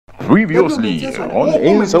Previously on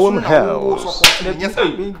Nsawam House.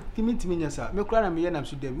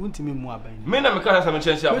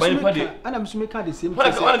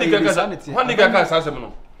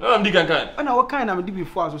 I'm the guy. And what kind of did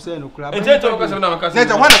before I was saying, club. And then talk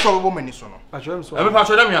about one woman is on. I'm a part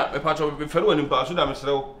of them here, a part of the fellow and pass them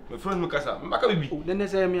so, the friend Macassa, Macabi. Then they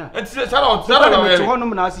say, and Sarah, one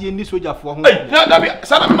woman as in this way for home.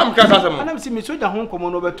 Sarah, I never see me so the home come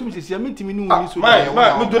on over 2 years. I mean to me, no,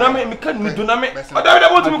 my, do not make I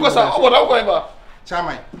want to make us whatever.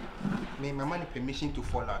 Charming. Me my money permission to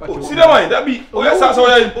fall out. See that one, that be. Oh yes,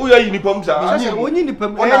 oh yeah, uniform sir. We need the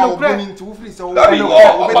permission. Going to free so. That be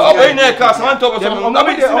oh, in there class, man talk about. That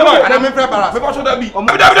be see that one. I am prepare. Me pass that be.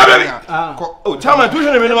 Oh, Charming, tu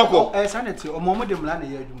je ne me na ko. Sanity, o momo de mla na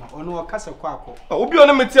ye adwuma. Ono o kasa kwa akọ. Obi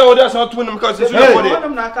ono me tie o dey so to nem ka se su da for dey.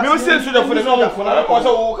 Me say su da for dey no mo for na ko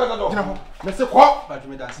so o kasa do. Me say ko.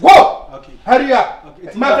 Go. Okay. Hurry up.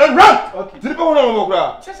 My friend run. Okay. Did you want to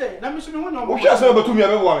go? Say, na me su me won. O sha say be to me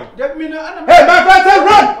be wan. Hey, my friend, say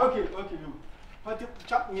run! Okay. But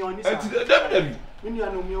chap me on this. Debbie. Me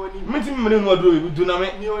no me oni. Me ti me no do na me.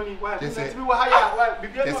 Me oni. Why? Let's be higher. Why?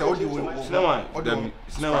 There's all the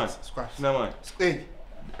Snowman. Hey.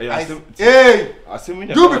 Hey.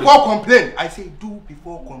 Do before complain. I say do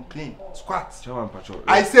before complain. Squat.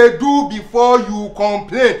 I say do before you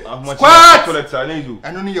complain. Squat.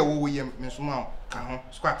 I don't need your way me so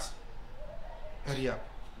squat. Hurry up.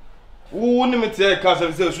 Who name it here? Cause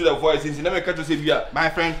I say should have voice since never catch you say bia. My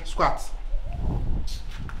friend, squat.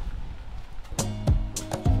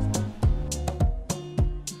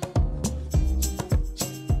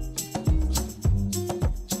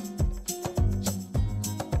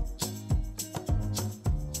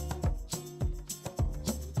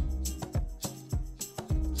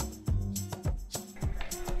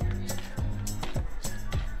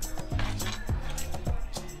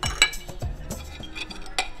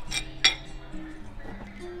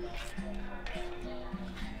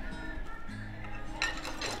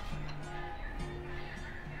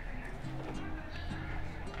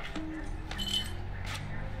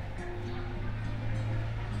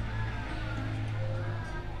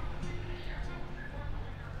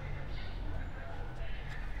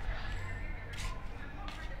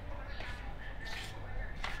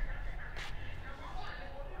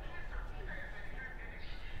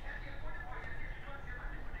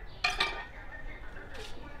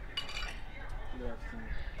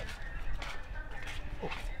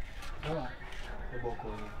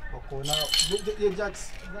 Now,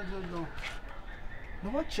 Jacks, no,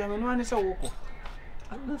 what chairman one is a walk.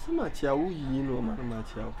 I'm not so much. I will, you know, much.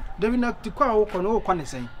 They will not to call no one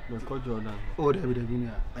saying. No, Jordan. Oh, David,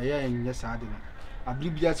 I am yes, I didn't. I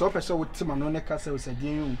believe yes, officer with Timon on the castle said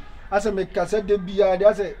you. As I make cassette, the beer,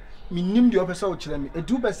 there's a minim the officer which let me. A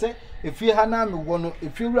two percent if you had none, one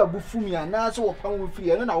if you were buffumi and answer or pound with free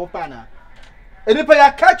and our panel. And if I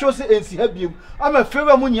catch you say and see you, I'm a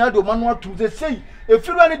favor muniado man want to say if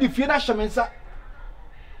you run the financial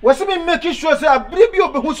was me making sure say I believe you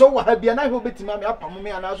who so have been I will bet mammy up on me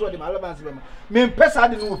and as well the malabans me pesa I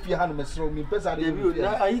didn't know if you had me so me pesa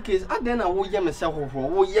I case I then I will yam myself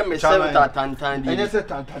for yam myself that time and yes a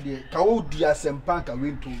tantadia cow dear some punk I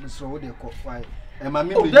went to Mr. Ode why and my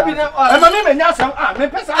name ah me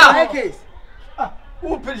pesa case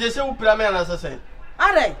who just who put a man as I said.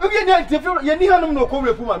 Are you need no come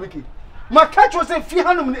repuma Mickey. My catch was a few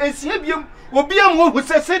hundred and CBM will be a one who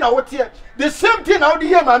says, out here. The same thing out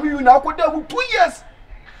here, mammy, you now could have 2 years.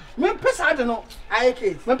 Me pesa I don't know. I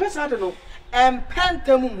case, my pesa I don't know. And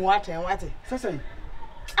pantomim water and water. Say,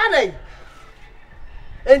 are they?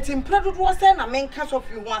 And in Predator was then a main catch of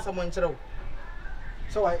you want someone to know.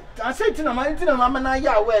 So I said to my mamma,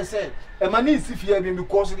 ya where said, and my niece if you have been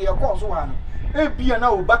because of your cause one. A be an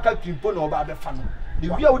old back at Pimpon or Babbe Funnel. The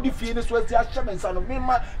real defeat is what the Asherman son of me,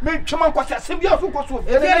 Chaman was a severe who was with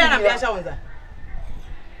if you're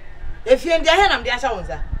in the hand of the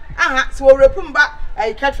Ashawanza. Aha, so repum back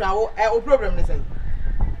a catch now, a problem, they say.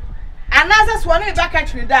 And as one back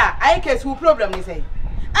at you, that I case who problem, they say.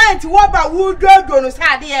 And to what about who drug on us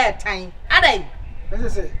had the air time? Are they? As I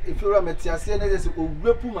say, if you're a Metias, will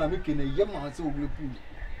repum and making a young man so repum.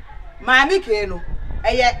 My Mikeno,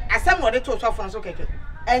 a somewhat to off on so cake.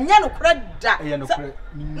 And you know, credit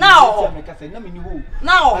now,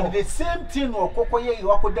 now, the same thing or Cocoye,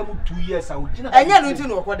 you are them 2 years out. And you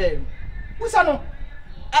know, what them. Who's I know?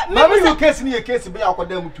 Mama you case ni case be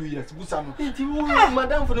akodam 2 years busa no. Nti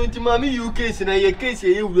madam for nti mama you case na ye case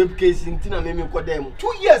ye rape case nti na me kodam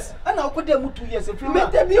 2 years ana akodam 2 years e fi me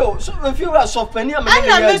dem yo so e fi ra so fani am na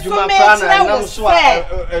ye aduma pa na so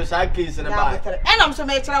sa case na ba enam so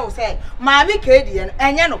me kira wo say mama kedi ye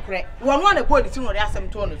enye no kre wono na police no re asem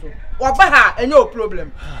to no so oba ha enye o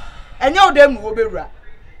problem enye o dem no obewura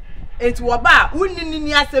enti woba wunni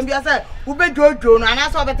ni asem bia say wo be jojo no ana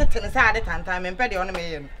so obetete say ade tantan me mpede ono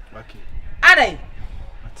me ye no okay adai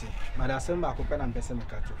ati mada asem ba ko pe na mpese me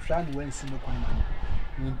kato hwa ni wansi me kwan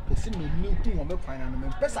na mpese me ni hu wo me kwan na me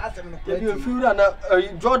mpese asem no ko e fi ra na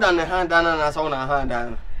Jordan na hand na so na hand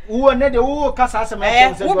na wo ne de wo kasa asem na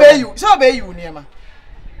mpese wo be you so be you niema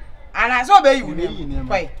ana so be you niema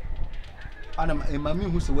kwai ana mami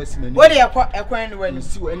hu se wasi mani wo de ekwan ni wani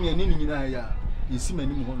si wo ene ni nyina ya yesi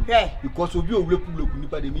mani mu hono because obi owulepulepu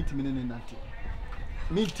nipa de mitimi ne nante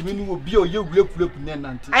mitimi ni obi o ye wulepulepu ne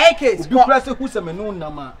nante aye case obi kura se hu se mani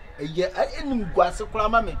unama eye enim guase kura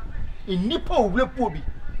ma me nipa owulepu obi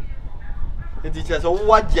enti che so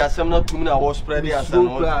waji asem na tum na wo spread asem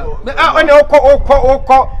no ene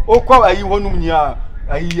okọ ayi honum ni a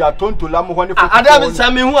ayi atontola mo hone foto adam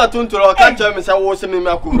sa me hu atontola ka cha me sa wo se me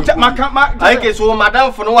makuru ayi ke so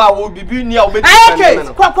madam fo no wa wo bibi ni a wo be ayi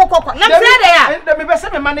ke kwa na me say there ya me be se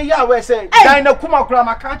me mane ya we say dan na kuma kura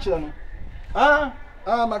maka kire no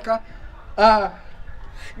maka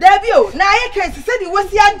Davio na ayi ke se di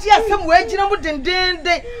wasi agi asem wo agina mu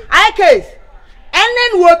dendenden ayi ke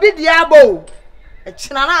enen wo bi diabo e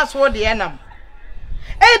china na aso de enam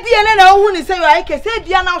e bia ne na hu ni say ayi ke se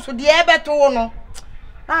bia na so de e beto no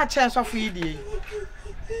na chance of idie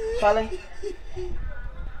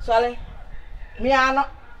Sole mi ano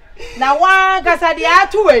na wa gasa de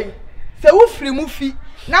atuwe se wo firi mu fi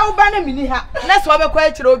na wo ba na mini ha na so be kwa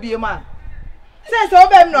akire obi ma se wo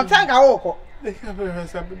be mi no tanka wo ko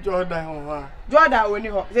Jordan woni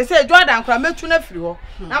ho se Jordan kra metu na firi ho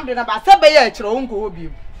na mde na ba se be ya akire wo nko obi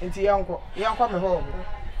nti yenko me ho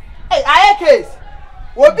aye case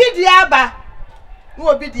obi di aba no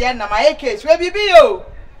obi di na ma aye case we bibi yo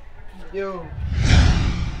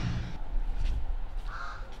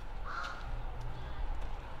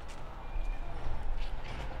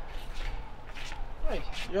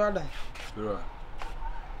Jordan. Bro.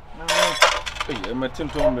 Hey, I'm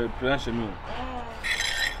attempting to me pressure me.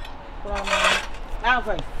 Now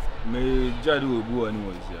fine. Me jadu obu ani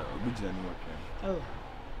was ya, obi jina ni wa kan.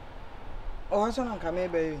 Oh, so na come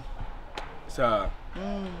baby. Sir.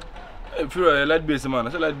 If you're a light base man,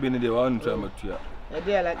 I said light be in the one time to ya.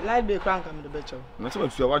 Dey light be kwan come the becho. Na so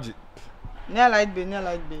to waji. Na light be.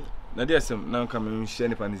 Na dey sem na come share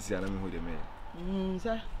ni panisi na me hu de me.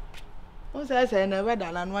 Sir. O say na weather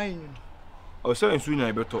na no anyu. O say nsu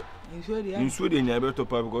nya beto. Nsu de nya beto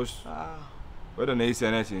pa because whether na isi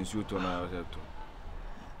na nsu to na o say to.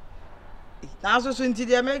 Na so nti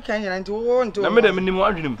de America nya nti wo nti. Na me de minim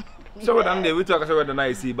adwenem. So whether na we to akase whether na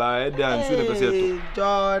isi ba e da nsu de ko say to.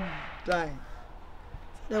 Jordan.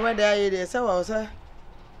 The weather here dey say wa say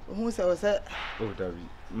who say oh David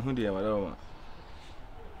me hu de ya madam.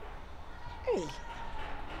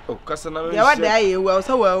 Oh, kasana me. Ya wada aye we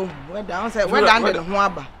so wa wada on say wada ande ho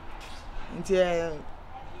aba. Nti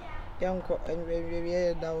yanko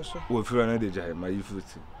enwe da wo so. Wo fira na de jai my fruit.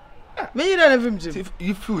 Me yira na fim jim.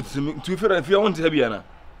 You fruit to fira fia won te bia na.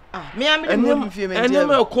 Me am de mo fie me nti. Ene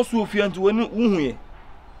ma koso fia nti woni huhue.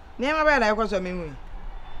 Ne ma ba na koso me hu.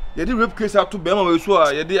 Ye di rape case ato be ma we so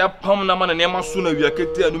a ye di apam na ma na ne ma so na wia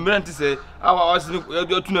kete anu mere nti se awa wase ye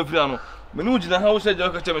di otu na fira no. Me no gina ha wo se je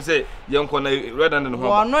ka che me se ye nko na red and no ho.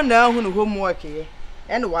 Wono na hu no homework ye.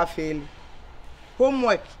 Ene wa fail.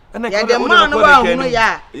 Homework. Ya de man wa hu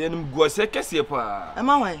ya. Ye nim go se kese pa. E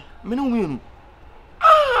ma wan. Me no hu.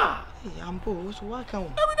 Ampo so wa kan.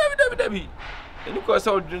 Dabi. Eni ko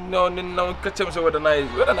sa no ka che me se weda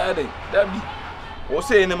na dey. Dabi. O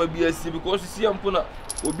se na ma bia si because si ampo na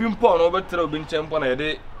obi mpo na obetra obi nchempo na ye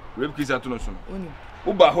de rape case ato no so. Oni.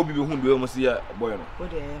 Wo ba ho bi hu do mo si ya boy no. O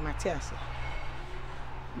de Matias.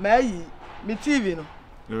 Mai mi TV no.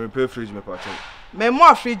 Me repair fridge me pa che. Me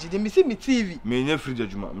mo fridge de mi si mi TV. Me nya fridge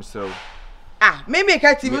adwuma me sell. Me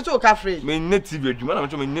ka TV so ka fridge. Me nya TV adwuma na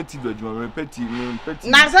me nya TV adwuma me repair TV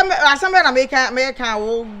Na asem na me ka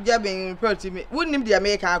wo jaben repair TV. Wonnim dia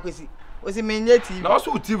me ka akwesi. O si me nya TV. Na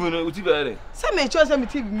so TV no TV ere. Se me cho se me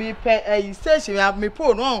TV me pe station me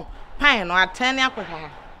po no pan no aten akwa.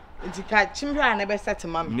 Nti ka chimpra na be set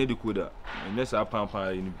mam. Me de coda. Me nya sa pan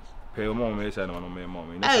ni pe mo me sa na no me mo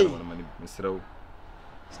me nya sa no me srew.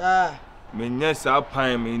 Sa me nya sa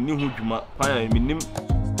pan me ni hu dwuma pan me nim.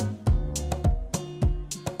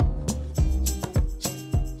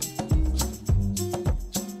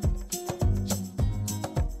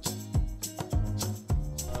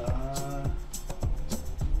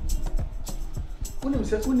 Unim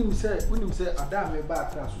say Adam me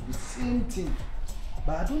back class the same thing.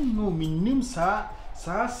 But I don't know me name sir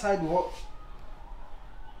side what.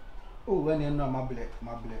 Oh, when you know my black,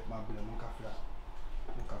 Mukafra, my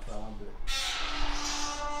black.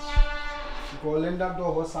 Because Linda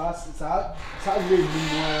door was Sally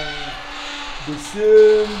the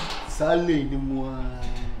same Sally the one.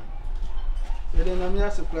 Then I'm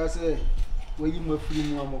just a class where you may free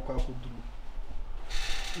more could do.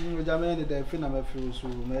 You jammed the fin of a few so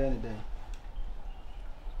many day.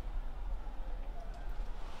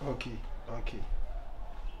 Okay.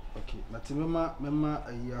 But remember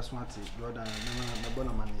a year smarty, Jordan, the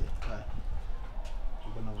Bonaman.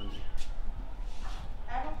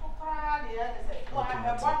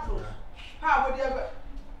 How would you ever?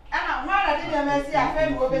 And I'm one I didn't see a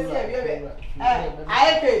friend go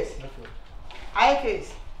I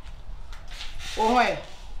case. Oh, wait.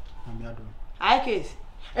 I case.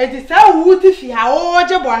 It is so wood if you have all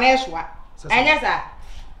your bonnet. And yes, sir.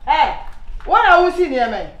 Hey, what are we seeing here,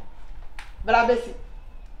 man? But I bet you.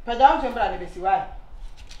 But don't remember the basic why.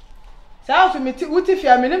 Sounds to me, what if you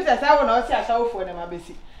are minutes as I will not see a show for them, I bet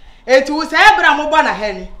you. It was Abraham Obana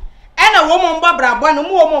Henny. And a woman Barbara Bonham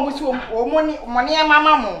or money and my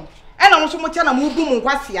mamma. And I'm so much on a move boom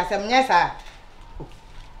quasi as a yes, sir.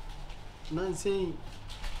 Nancy,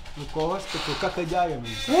 because the Kakajaya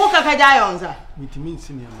means. Walk a Kajayonza. It means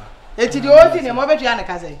cinema. It's the old thing, a mobile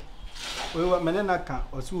Janakaze. Well, Manaka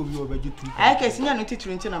or so you over you. I can see a teacher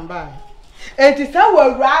and buy. It is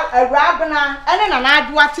our rabbana, and an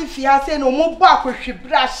ad what if you are saying no more back with she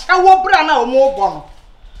brush, our brana or more bon.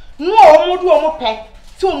 No more do more pay,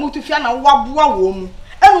 so much to Fiana Wabua woman.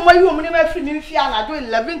 And when you never free Fiana do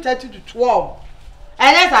 11:30 to 12.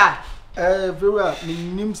 And yes, very well,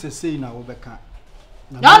 names a say now, Becca.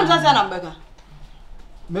 Don't just an umbrella.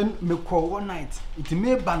 Men me call one night. It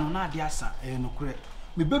may banana diasa, and no correct.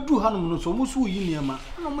 Me bedu hanum no so musu yinema.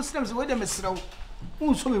 No Muslims where them is.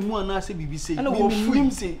 So me mo na say bibi say.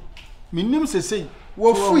 Me nim say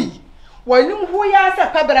wo fui. Wo nim hu ya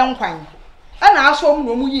say pebere nkwan. Ana aso mu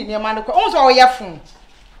no mu yi nema ne ko. Won so oya fun.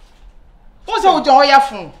 Won so ojo oya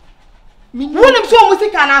fun. Wonim so mu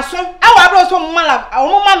sika na so. Awa bro so mu mala,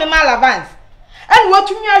 o ma me mala vans. Ani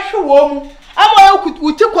watumi ahwe wo mu. Ama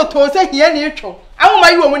uti koto say hie na etwo. Awo ma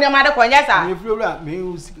yi wo mu nema de ko nya sa. Me flora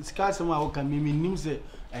me sika se ma wo ka me nim say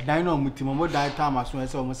edan na omutima mo dai time aso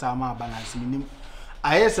say o mo sa ma balance me nim.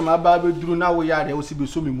 I asked my baby drew now we are there was be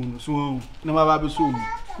so me so no my baby so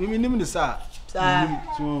me nim the sir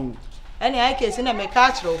so any I case na me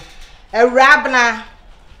catch ro e rabna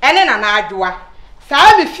ene na na adwoa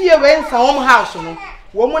sa be fie we Nsawam house no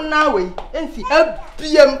wo mo na we ensi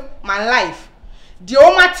abiem my life de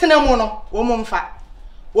o matena mu no wo mo mfa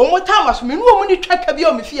wo mo tamaso me no wo mo ni twaka bi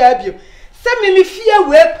o me fie abiem se me fie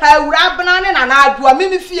we pa rabna ne na adwoa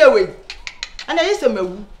me fie we ana yese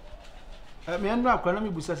mawu me andra akwana me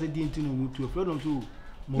busa se di ntino mutu freedom so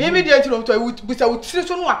me di ntino mutu busa wutiri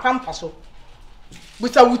so no wapampa so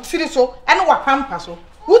busa wutiri so ene wapampa so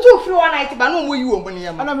wutu free one night ba no mo yi wo mo ne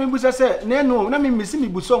yama ana me busa se ne no na me misi me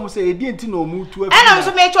busa mo se di ntino mutu ana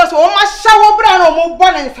so me cho so o ma shawo bra no mo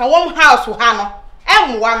bo ne Nsawam house ha no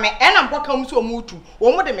emwa me ena mpoka mo so o mutu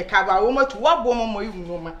wo mo de me ka ba wo matu wo bo mo yi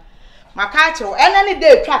wo ma maka che wo ena ne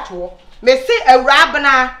dey twa to me se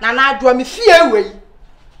awurabna na adwo me fie wei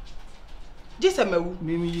Jisa mewu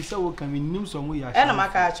mimi yisa wo kan nim so mo ya ena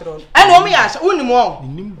maka achiro ena o mi ya unim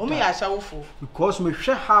o mi ya wofo because me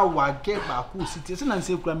hwe how wa get ba ku city se na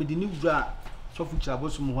nse kura me de ni wura so fu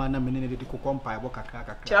chiraboso mo ho na me ne de kokompa ebo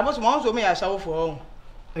kakra chiraboso mo so mi ya wofo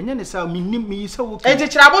enye ne sa mi nim mi yisa wo kan e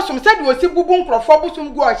chiraboso se de osi bubu nkrofo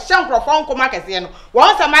busum gu o hye nkrofo nkoma kese no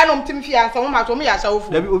won sa mai no mtim fi ansa mo ma so mi ya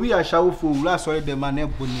wofo dabi obi ya wofo wura so de ma na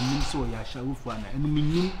ebo ni nim so ya wofo ana enu mi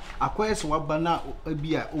nim akoyese waba na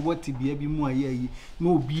bia owati bia bi mu ayi na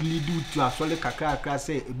obi lidu tu asole kakra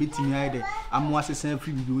se ebetimi ayi de amo asesen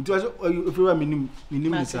free video nti so ofewa minim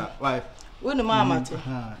ni sa why wonu ma mate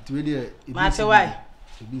ti we de mate why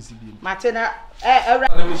ebcb mate na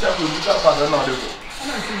na mi shafu mi ka fa na de ko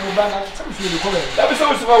ana nti mo ba na sam fi ni ko be da bi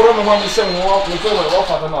so fa woro mo mi se mo wa ko so mo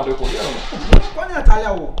fa na de ko ye no kwani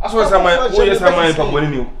atalia wo aso sama wo ye sama pa boni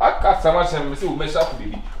ni aka sama se mi se wo me shafu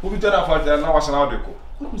bibi wo bi tena fa na wa sana de ko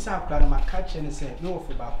ko sa akra ma catch ne se no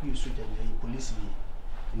of ba ku yeso je ne police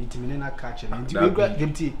ni timine na catch ne nti we gba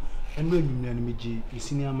deputy enu enum na meji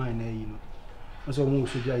senior man na yi no so mo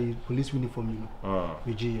so ja yi police uniform ni no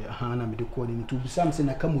meji na me de ko ni to bisam se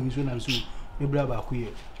na kamo yi so na so me bra ba ku ye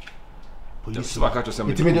police ba catch se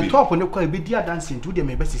me nti me de top ne kwa be dia dancing to de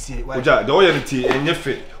me be sisi oja de o ye nti enye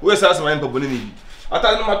fe wo sa sama en pa boni ni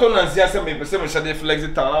ata no mato na nsia se me pese me shade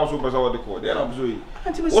flex ta na so pese wo de ko de na buzo yi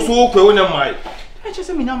wo so wo kwe wo nya mai e che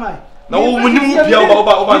se mi na mai na wo mu nim bia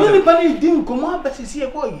oba ni pa ni din ko mo abasisi e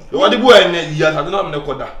boy wo de boy na ya sa na me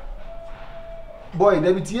koda boy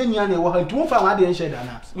da bi tie nya na wo han tu fa ma de nhye da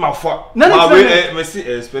na ma fa ma we me si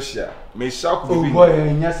special me sha ko bi boy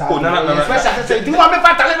nya sa na special se ti mo me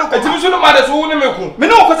fa tale no ko ti mi so no ma de so wo ne me ku me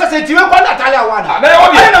no ko se ti we kwa da tale awa da na ya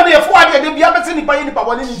wo bi na de fo ade de bia be se ni pa ye ni pa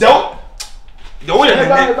boni ni de wo ye ne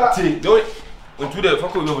ti de wo on tu de fa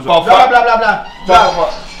ko yo bla bla bla bla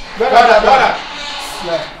bla bla bla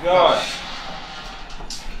yeah.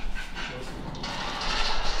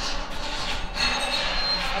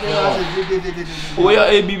 Oh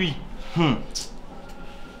yeah, baby.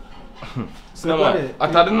 Sinama.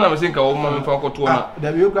 Atade na me se nka wo ma me fa koto na.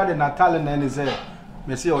 Da bi okra de Natal na ne se.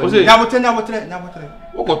 Me se o. Nya botre.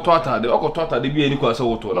 Wo koto atade bi ani kwa se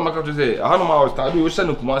woto. Na maka to se ahanu ma atade wo hye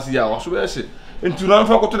ne kuma se ya wo so be hye. Ntu na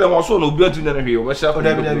fa koto de mo so na obi atu na hwe wo be hye.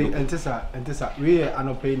 Da bi entesa we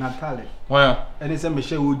anope Natal. Hoya. Ene se me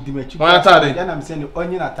hye wo di machi. Hoya atade. Ya na me se ni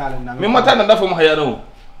onye Natal na. Me mata na da fo mo haya no.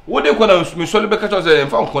 Wo de ko na me so le be ka to se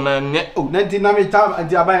mfa nko na nye. Oh, nanti na me ta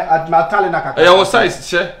anti abai at Natal na kaka. Ya wo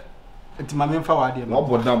size hye. Enti ma me mfa wa de. No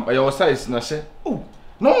bodam, ya wo size na hye. Oh.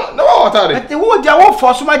 No, wo atade. Enti wo dia wo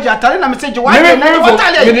force ma dia atade na me se je wa de na wo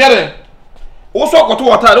atade. Me de. Wo so akoto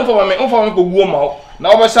wo atade, wo fa me ko guo ma wo. Na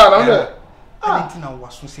wo be sha na me. Enti na wo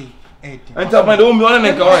so se enti ma de wo mi ona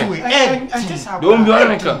nka wa. Entesa. De wo mi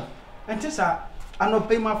ona nka. Entesa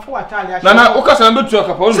anope ma fo atade a. Na wo ka sa na betu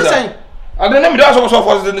akapa wo nda. Ade na mi da so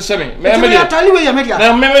force de sheme. Me de. Atale we ya me dia.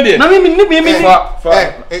 Na me de. Na me Fa.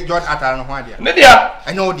 George atare no ho adia. Ne dia.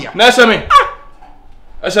 Enyo dia. Na sheme.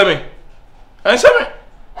 Sheme. Sheme.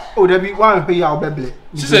 O da bi wan hwe ya obeble.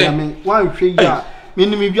 Me wan hwe ya. Me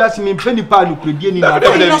ni me biase me mpani pa no kredie ni na.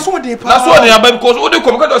 Na so de pa. Na so de aba because wo de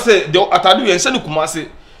kom ka do say de atade we nse ne kumase.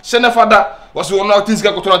 Shene fada was one now things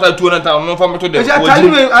ka koto atade 200 no fa meto de.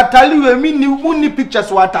 Atale we me ni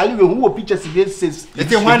pictures wa atale we who pictures dey says.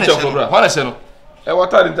 Ete hwana she no. E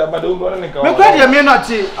water de tabade wo no nka. Me kwa de me no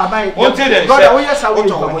ati abai. Won te de. God we yes awo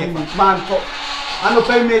man to. Ano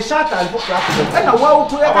pe me shata albo crack. E na wa wo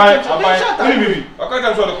ko e ka shata. Bibi.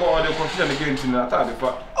 Akaka so de ko de confusion again tin atade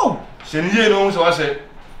fa. Oh. Shenije no so wa she.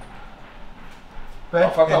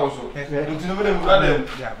 Afaka wo so. Ntino be de mu ade.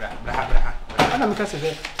 Bra. Ana me ka se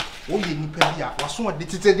be. Wo ye nipa bia waso de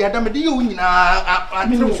tete de adam de ye wo nyina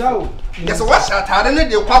Minu sawo. Yes wa shata ne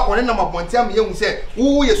de kwa kore na mabonti am ye hu se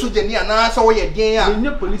wo ye sojani ana sa wo ye den a. Ni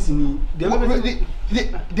police ni.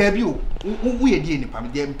 De bi o. Wo ye die nipa me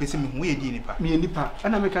de mpese me wo ye die nipa. Me nipa.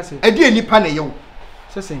 Ana me ka se. E die nipa na ye wo.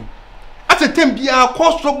 Sesen. At a time bia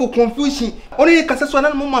cause trouble confusion. Only kase so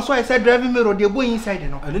na mo ma so I said driving mirror de boy inside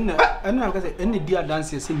no. Ana ka se ene dia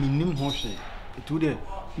dance se minim ho hwe. Etu de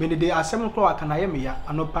me de asem kro aka na ye me ya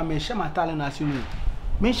anopa me hye matale na ase no.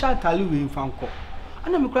 Me hye atale we mfanko.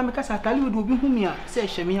 Ana me kra me ka se atale we do obi hu me a se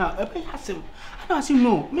hye me ha e be asem. Ana ase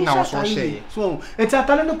no me hye atale. So eti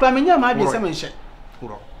atale no kra me nya ma de se me hye.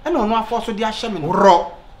 Uro. Ana ono afo so de ahye me no.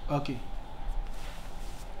 Uro. Okay.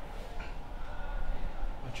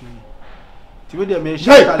 Tiwe de me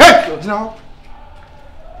hye atale. Now.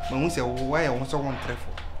 When we say why I want someone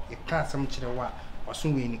treful. You can't some chire wa. Waso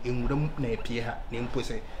we ni enwuram na epie ha na mpo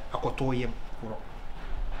se akoto yem uro.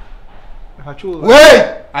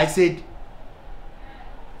 Wait! I said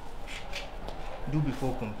do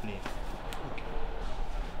before complain.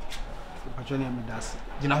 Okay. Me das.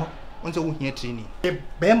 Gina ho. On say wo hia training.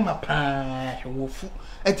 Be ma pa wo fu.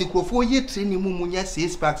 Eti krofo ye training mu nya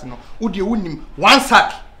 6 packs no. Wo de wonim one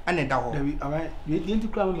sack ane da ho. Dawi awai, we dey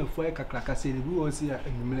kura me fo e kakraka se de bi wo si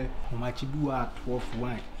enumle, o ma chi bi wa 12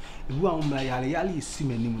 wine. Ebu a umla yale isi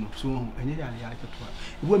manim no so enye yale keto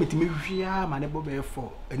ebu metime hwia ma ne bo be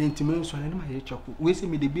fo ene ntime nso ne ma ye choko we se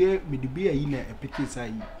me de bi ayi na epeke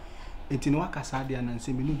sai enti no akasa de na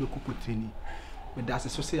nse me no be kokoteni me da se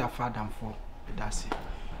so se ya fadam fo me da se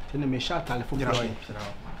tene me sha telefon boy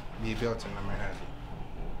be belt na me ha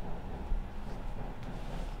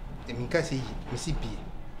emi ka se yi me si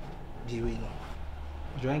bi we no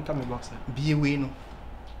join come boxer bi we no.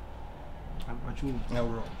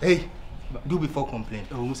 Hey, do before complain.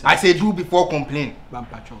 I say do before complain.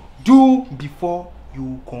 Do before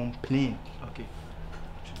you complain. Okay.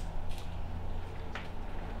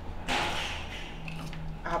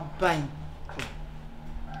 Abai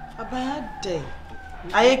ade.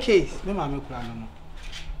 Aye case. Me ma me kura no.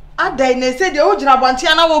 Ade na say de o gina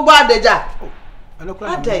bontia na wo bo adeja. Ano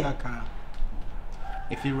kura na ka.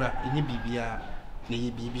 Efira, enye bibia na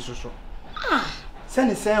ye bibi so. Ah,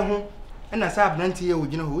 sene sen ho. Na sa abranti ye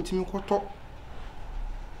ogina ho otimi kwoto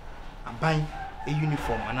aban e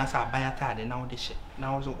uniform ana sa aban atade na wo de hye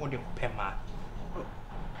na wo so wo de pema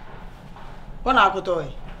wona akoto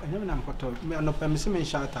e I'm not permitting me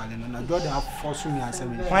shout out and I got to force me as a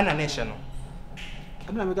Why na nation?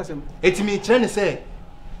 I'm not making It's me trying to say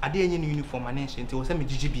I didn't uniform a nation until send me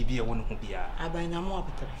GGB a one who be a. I buy no more.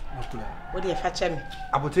 What do you fetch me?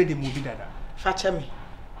 I will trade the movie that. Fetch me.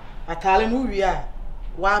 I tell him who we are.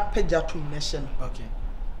 Why page to nation? okay.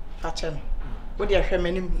 Fetch me. What do you have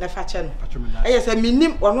me? Let fetch me. I Yes, a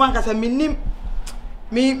minim or one has a minim.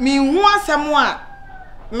 Me want someone.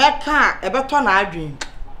 Meka e beto na adwen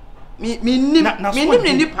me nim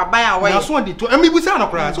nipa ban away na so di to me busa na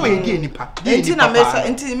kra so ye di nipa enti na me say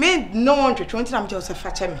enti me no one twetwe enti na me just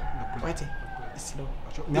fache me what slow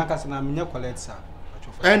me aka na me collect sir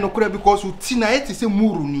no kra because uti na eti se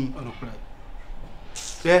muru ni no kra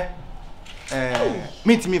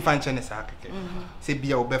me ti me fan chene sa akeke se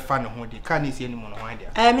bia wo be fa ne ho di ka na esi animu no ho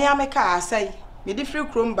dia me ameka asai me di free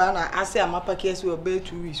chrome ba na asai amapa kesi we be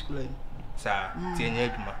 2 weeks kula sa ti enye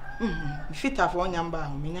aduma fita for nyamba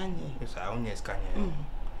ho me nyanye sa onye skanya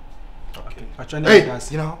okay actually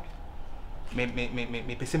you know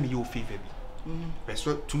me pese me yo favor bi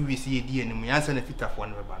peso 2 weeks ye di animu yansa na fita for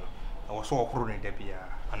no be ba no I was so okro ne da bia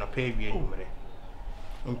anopa awie numere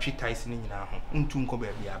ntwi ties ni nyina ho ntu nko ba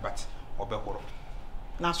bia but obehoro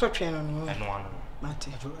na so twen no eno ano mate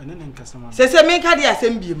ene ne nkasa ma se me ka dia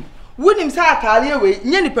asem biem wonim sa atale we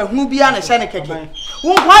nye nipa hu bia na hye ne keke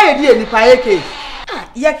wo kwa ye di nipa yeke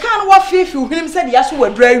ye kan wo fifi wonim se dia so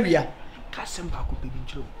wadura awia ka sem ba ko bebi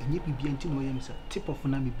nchiro enye bibia nti no ye mse tip of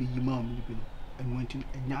na me beyi ma o me bi no enu nti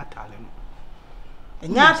enya atale no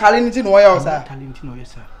enya atale nti no ye o sa atale nti no ye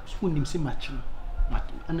sa so nim se machi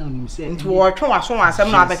ana nim se nti wo twe waso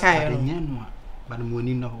asem na abeka ye no enya no ba no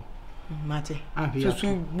moni na ho mate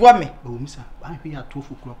so bo me o misa ba hwe ya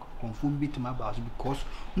 12 o'clock confirm bit ma ba because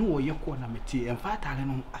no wo ye ko na meti en fa atale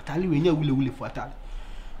no atale we nya wule fu atale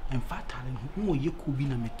en fa atale no wo ye ko bi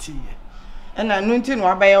na meti ye na no nti no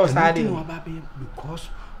abaye o sa de no abaye because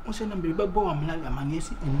o se na me be bo amla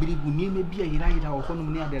amanyesi embiri bu ni me bia yira ho no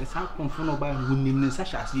ni adere sa confirm no ba hu ni sa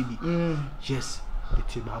shase bi yes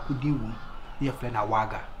eti ba ko di wo ye fle na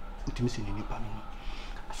waga utimi se ni nipa no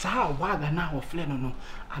sa waga na ho fle no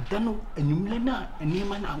adano enyumle na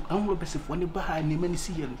enima na anwo besefo ne ba enima ni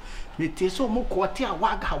si ye no me tie so mo ko te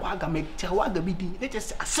waga me tie waga bi di ne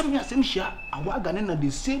just asem hia waga ne na the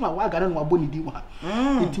same waga na no aboni di wa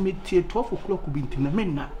intime tie 12 o'clock bi intime me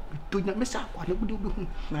na to nya me sa kwa na budi obi hu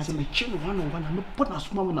se me chi no wana me bona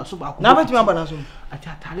so ma na so ba ko na ba ti ma bona so ati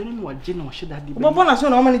atale no wa je na wa sheda di bo bona so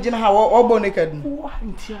na o ma ni je na ha o bo ne kadu wa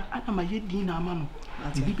ntia ana ma ye di na ama no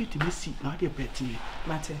ati bi beti mesi na de beti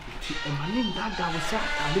mate ti e ma ni ndaga wo sa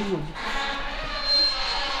atale no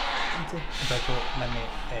mate bato na me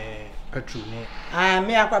petru ne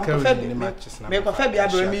me akwa me ko fa bia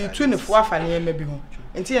bro me tu ne fo afa ne ma bi ho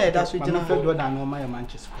enti na da so gina fa do da no ma ya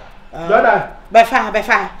Manchester Jordan be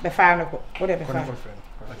fa no ko o de be fa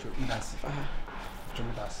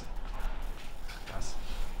that's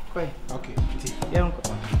koi okay ti yanko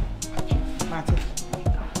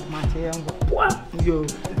mate yanko yo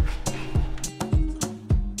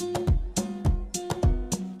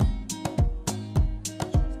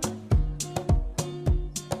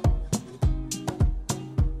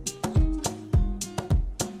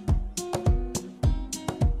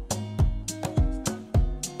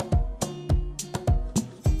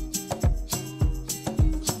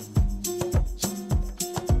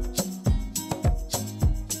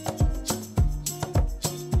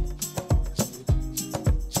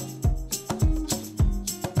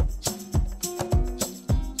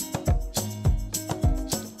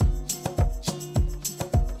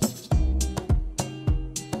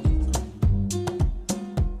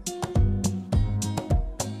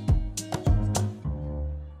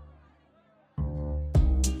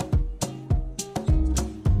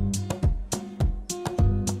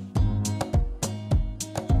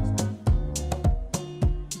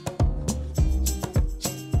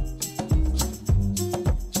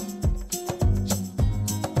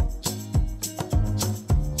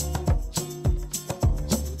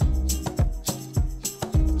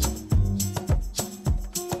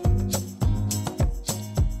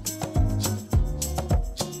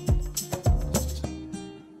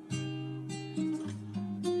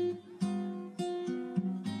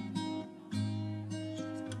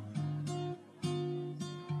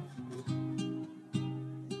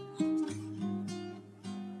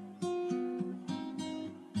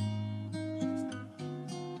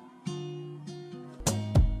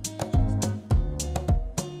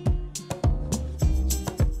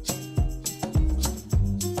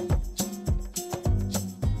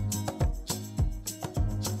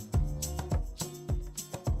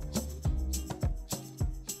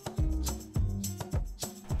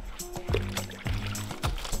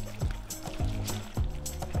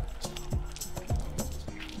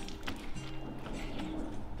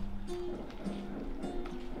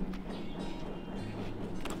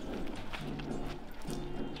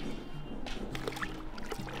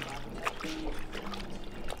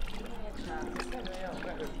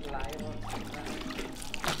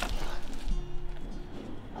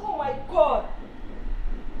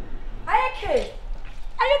okay?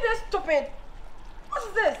 Are you this stupid? What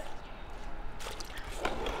is this?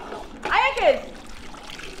 Ayakes.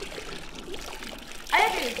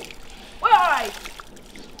 We're alright.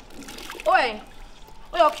 Oi.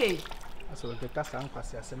 We're okay. So the cast and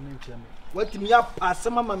pass as a mention. What me up as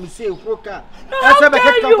some mamma me say, Roka? No, I said,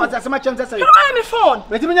 as much as I say, my phone.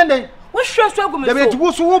 Let me know. What's sure struggle me? The way to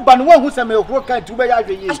go so ban one who's a milk worker to be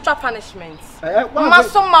extra punishments.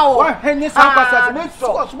 Masoma, what Henry Sampas as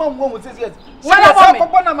so small woman says yes. Shut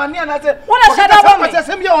up, money and I said, what a shut up, what a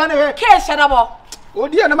semi on her case, shut up. Oh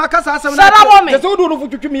dear, Namaka, shut up, me. There's no do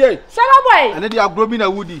for me. Shut up, and then they are growing a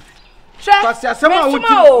woody. Some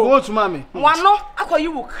would mammy. One no, I call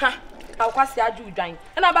you crack. I'll pass the adu dine.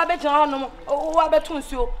 And I bet you no, oh, I bet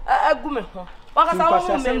you a woman.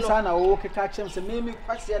 Son, I walk catch him, so maybe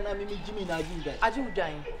Passy and Jimmy, I do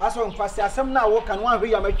dine. I saw him pass some now walk and one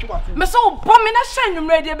way I make you up. Miss Old Bomination, you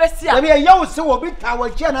ready, Bessie. I mean, you so a bit our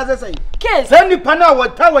chair, as I say. Kiss, send the pana,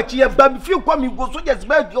 tower cheer, but if you come, you go so just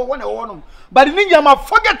bad your one on them. But in India, I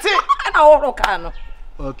forget it. And our can.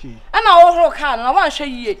 Okay. And our can, I want to show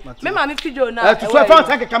you. Mamma, if you do now, to swear,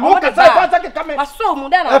 I can come out. I can come in. My soul,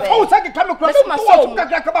 then I can come across my soul.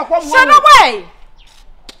 Send away.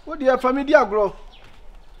 What do you have family grow?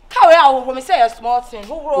 How will we say a small thing?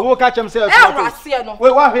 Who will catch himself?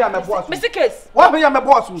 Wait, why am I boss? Mr. Case, why am I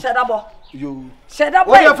boss? Shut up. You shut up.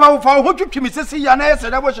 What you found who took me to see your nurse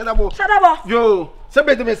and I was shut up. You said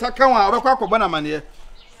to me, Sakawa, I'll call Banana here.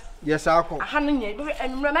 Yes, I'll call.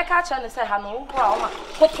 And Rebecca Chan said, Hano,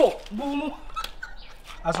 boom.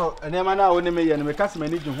 I saw a name now only me and my customer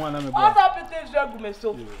need you one. All that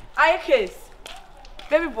so I case.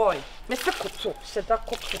 Baby boy, Mr. Kotso, said that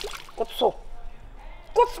Kotso. Kotso,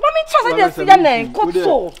 mommy, trust I see your name,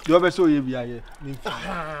 Kotso. You ever saw you be here?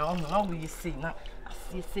 Ah, how will you see now?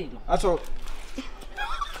 I see. I saw.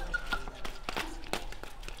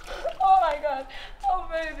 Oh my God, oh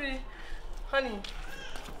baby, honey,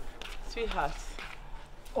 sweetheart.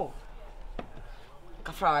 Oh,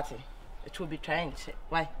 Kafrati, it will be trying.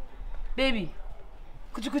 Why, baby?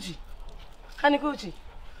 Kuchi, honey, Kuchi,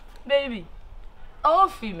 baby. Oh,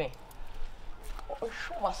 female. Oh,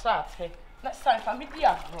 sure, what's that? Next time, I'm with you,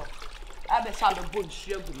 bro. I bet I'm a bunch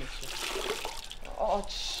of you. Oh,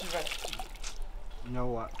 shit. You know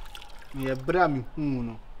what? Me a bram,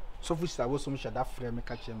 no. So, we start with some shadow frame, I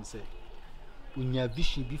catch him say. When your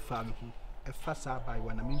vision be farming, a fast by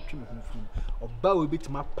when I'm in trim or bow a bit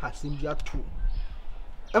my passing your two.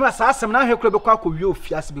 I must ask some now here, club of you,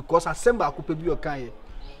 fias, because I send back up your kind.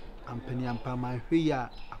 I'm penny and palm my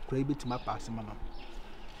hair, a crave to my passing, mamma.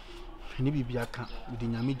 Ni be aka with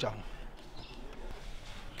nyame ja ho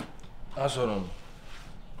aso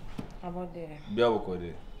about there bia boko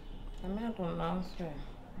there I'm not on answer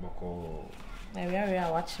boko na we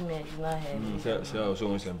are watching me na here so so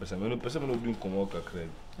person me no person no do nkomo kakra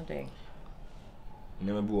okay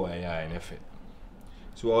nema bi wo ya na fe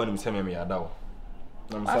so wo nim se me ya dawo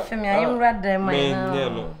na I feel me I am rather my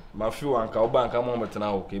no ma fi wanka wo banka mo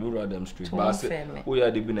metena wo ke bi rather street ba se wo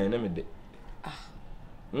ya de bi na me de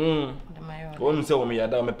One say we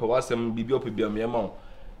yada me pe wasem bibi opebia me ma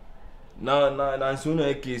na nso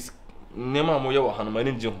na case nema mo ye wo hanu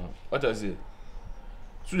mani nje ho what I say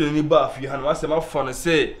so de ni ba fi hanu wasem afa no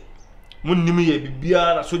say munnim ye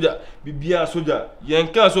bibia na soja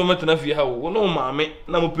yenka so metena fi ha wo no maame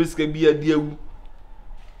na mo pesika bia di awu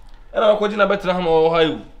na ko gina betra ha mo ha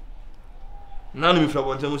yu na no mi fra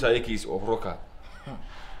bonte mu say case ohroka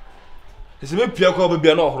ese me pia ko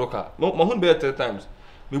bibia na ohroka mo hun be 3 times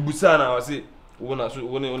me busa na wase wona so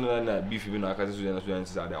wona na beef bi na akase so na so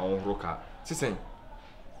yansi ade on roka sisen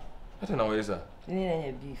ata na wesa ni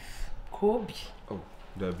na beef kobi oh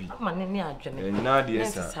da bi ma ni adwene na de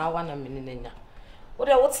esa sa wa na me ni nya wo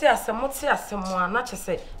de wote asem na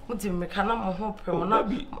chese mudi meka na mo ho pre mo na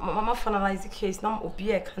mama finalize case na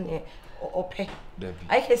obi e ka ne ope da bi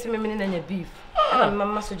ai case me ni nya beef na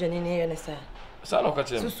mama so jani ne yene sa no ka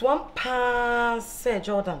chem so one pa say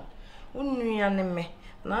Jordan unua ne me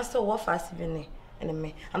na so wo fast bi ne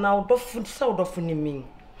me and I do food so do for me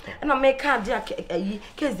and I make card ayi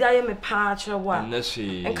case dey me pa kire wa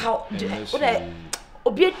enka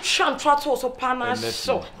obi atwa ntrato so pa na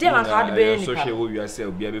so dey na card be ni so hwe wo wi ase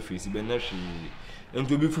obi be face be na hwe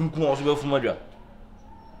ento bi fun kun so be fun adwa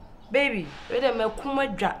baby we dey me kun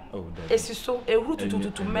adwa esi so ehuru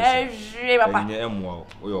tututu meje papa nya emwa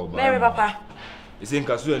o yo ba meje papa ese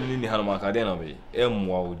nka so ni hanu maka dey na be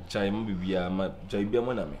emwa o jai ma bibia ma jai bia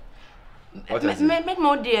mo na me me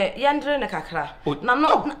mo de yandre na kakra na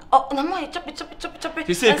no chop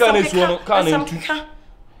ese ka na suo no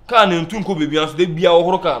ka Can into nko baby anso de bia wo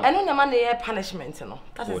horo kan. And no man dey punishment no.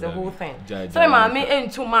 That is the whole thing. So my me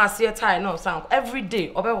into mass here time no san every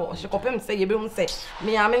day obewo she kopem say ye be hu say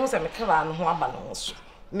me ame hu say me kra no ho aba no so.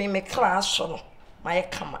 Me kra so no. My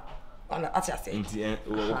kama. On ati ase. Nti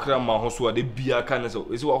wo kra ma ho so de bia kan so.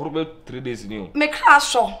 Esi wo horo be 3 days ni o. Me kra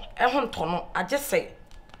so e ho nto no. I just say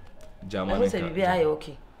Jamani say bia ye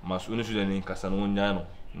okay. Masu ni so de ni kasa no nya no.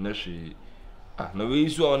 Na hwe na we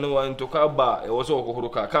isu on wa ntoka ba e wo so okoro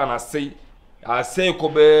ka na sei asei ko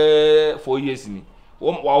be 4 years ni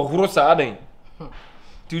wa horo sa adan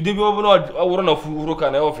ti de bi obo na aworo na horo ka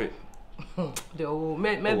na e ofe de o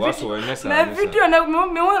me video na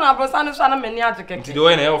me wona brosa no so na me ni ajeke ti de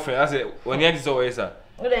we na e ofe ase oni adi so we sa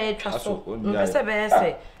o de twa so me se be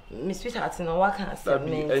say me sweetheart no wa kan say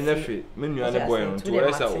me enyefe me nua ne boy no to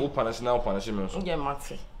we sa o panashina me so nge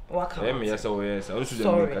mate waka yes o yes on su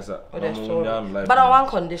de me kasa but on one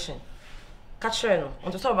condition catch no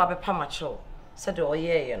on to talk about be mature said oh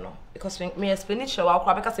yeah no because me expenditure wa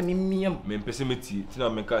kwa because me miam me pese meti ti na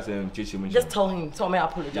me ka say ncheche mu just tell him so me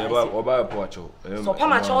apologize oba poacho so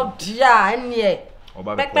mature dia enie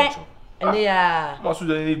oba poacho ene ya ma su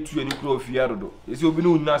de ni tu ani kro ofia dodo esi obi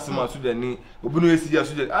no na se ma su de ni obi no esi ya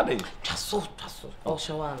su de adan taso o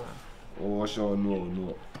shawana o shaw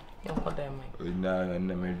no you for them na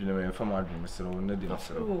me dwene me fa ma dwene mesero na de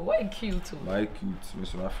mesero oh why cute my cute me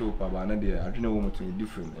so na feel pa ba na de adwene wo mutu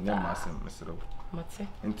different enya ma asem mesero mate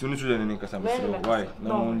enti no so de ni kasa mesero why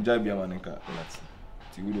na mo nja bia ma nka mate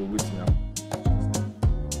ti wo do wetin am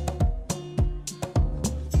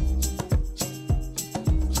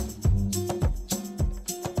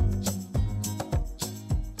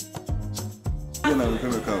na me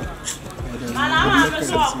kama ka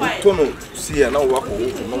tono si na wo akọ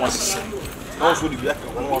no wasisi na so di bia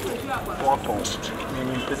ka no wato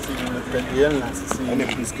me pesi me pedian la sisi ene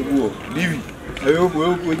priskibu divi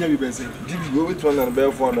we nya bi bense divi go with 100 be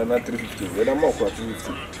 400 na 350 we da ma ko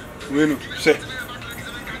 250 we no se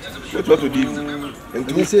we to divi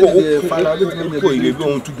enti se fala ko ile bi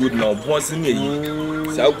on too good now boss ni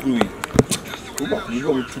yi sa kuru yi ko ba ni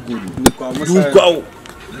go too good du kwa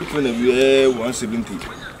between the 170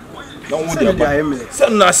 na wo dia se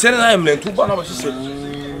na se na emle tu ba na ba se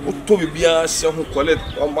o to be bia se ho collect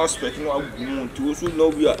o ma spec no agu tu so no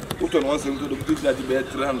bia o to 170 do be that be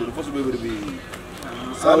 300 for so be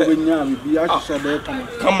sa we nya mi bia hye be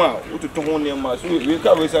kama o to ho ne ma so we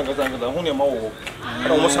ka we san ka ho ne ma wo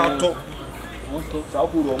na mo sa to sa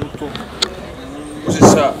ku ro mo to o se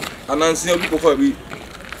sa anansi obi ko fa bi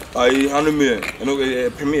I 100 million. You know,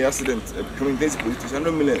 premier accident, premier police station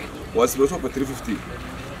 100 million was supposed for 350.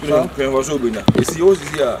 You know, premier was over now. You see, yours is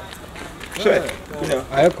here. Sure. Yeah.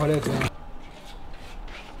 I collect.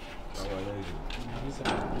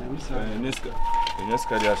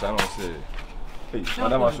 Neska dia sana say. Hey,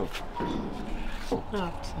 madam aso.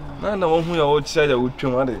 Na wo hu ya wo chia ya wo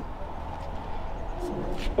twem ade.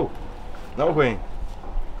 Oh. Na wo kwen.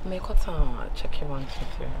 Me kota check you want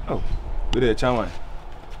to. Oh. We dey chairman.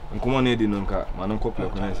 Nkomo na edi no nka manu kopla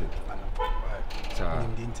ko na se ta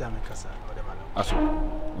ndi ntia me kasa o de manu aso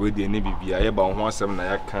we de ne bibia ye ba ho asem na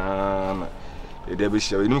ya kan na e de be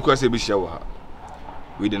hia we nim ko se be hia wo ha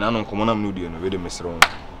we de na no nkomo na mnu die no we de mesro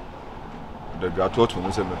de dwato to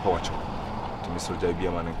no se me pa wacho to mesro ja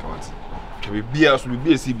bia man nka wat ke bibia so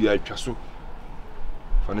bibia si bia atwa so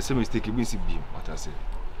fa ne se mistake bi si bi mata se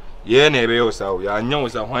ye na ebe yo sa o ya anya wo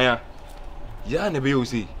sa hwan ya na be yo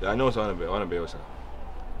si ya anya wo sa na be yo sa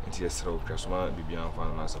nti esra opwa so ma bibia fa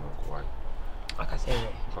na asem ko wai aka say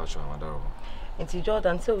fa cho amadaro nti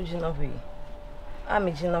Jordan say ojina hwe a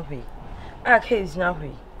me jina hwe a ke jina hwe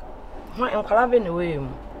ho enkwala be ne we mu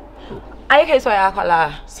ai ke so ya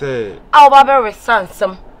kwala say a oba be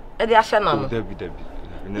resansem e de ahye na no David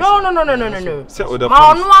no say oda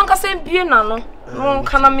ma onu anka say bie na no no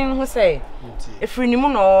kana me hu say efri ni mu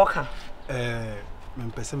no ka me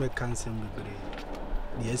pese me cancel bebre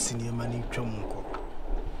de asini ma ni twam nko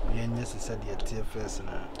yenye sesa de TFS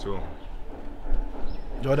na so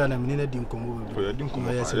Jordan am ni na din komo for ya din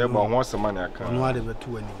komo ya ba ho asema na aka no ade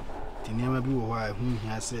betu ani tinema bi wo ho a hu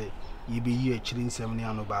hia se yibe yi akiri nsem ne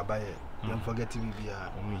ano baba ye don't forget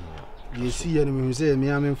bibia yesi ye no mi se mi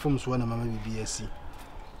am fom so na mama bibia si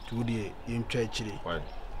tu de yentwa akiri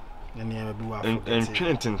na ne bi wa en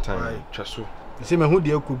twintintan twa so se me hu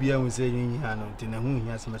de akubia hu se yin hia no tinna hu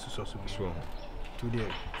hia se mesoso so bi so tu de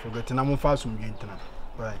forget na mo fa sum dwentena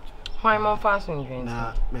right why mo fa sum dwentena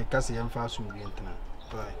na me kase yem fa sum dwentena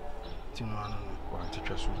right tinu anu wa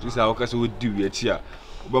twa so this a okase wo di wi achi a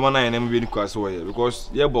obama na ye na me bi ni kwaso wo ye because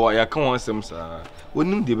ye bo ya kan won sem sa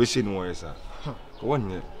wonim de be she ni wo ye sa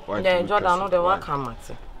wonye yeah Jordan no de wa kan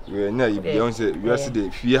mate we na ibi on say we ase de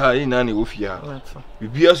fie ha yin na wo fie ha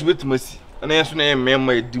bibi aso betumasi ana yeso na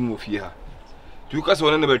memma edim wo fie ha tu ka se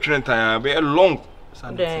wona na be twene tan be long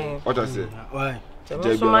what I say why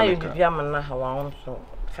so my bibi am na ha wa so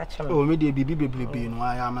catch me oh me de bibi beblebe no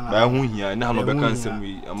aya am na ba hu hia na no be kan sem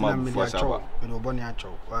wi ama bufo saba me no boni a chow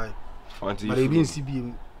why wanti but ebi nsi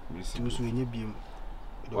biem tu so enye biem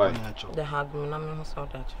do boni a chow the hag me na me ho so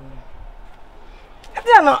that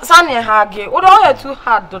you no sane hage wo do you too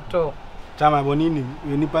hard dodo chama boni ni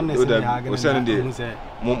nipa na se hage o se de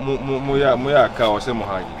mo ya ka o se mo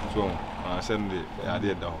hage so se de ya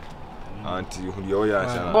de da ho anti hu de o ya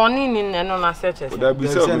sha boni ni no na se che o da bi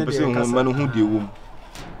se o be se hu ma no hu de wo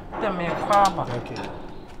the me kwaba okay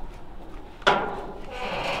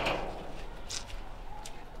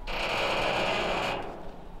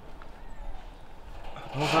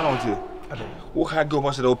no fa no te wo hage o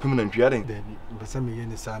mo se da o pim na ntwa den bese me ye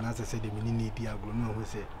ni sa na se de me ni di agro no ho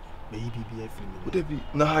se me yi bibi afiri me o da bi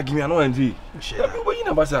na hage me ano anji da bi bo yi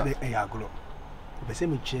na basa e agro bese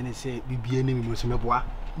me che ne se bibi ni me so me boa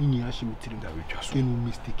ni ni ahye me tirim da we twa so no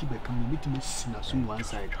mistake be kam me timi sina so one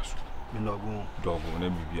side twa so me no go na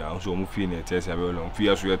bibi a so mo fi na tese be lo fi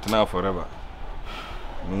aso yet na forever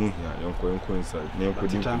no hia yonko inside na yonko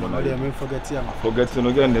din ko na dey me forget ya ma forget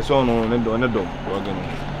no get the so no ne do ne dom do ga no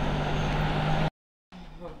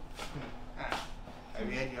I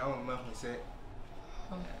I want to say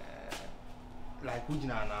like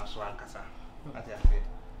ujina na so ankasa ati afi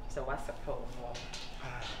so what's the problem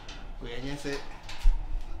we enye say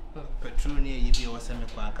petrol ni yibi o se me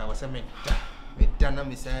kwa aka o se me da na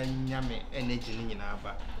me say nyame energy ni nyina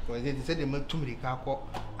ba ko ze say de matumri ka akọ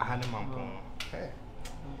ahane mampon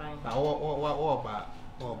ba o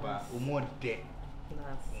ba umode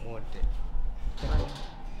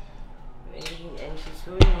and she's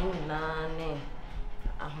doing nane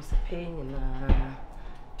ahose pain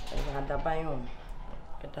na da bayon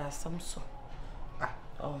da samso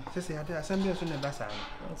oh say ade assembly so na basa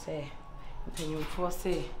no say penyu for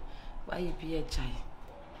say why be a chai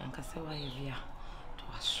anka say why be to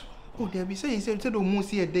aso oh there be say do mu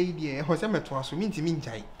see a day there ho say meto aso mi ntimi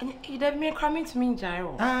njai e da me cramming to me njai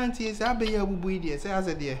o anti say abe ya bubu there say as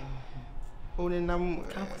there o ne nam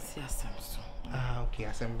ka ko see asamso okay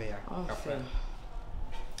assembly ya okay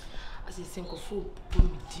asi sinko fu bu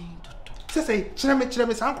mi din toto say kyerɛ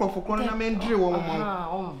me san krofo kono na me ndire wo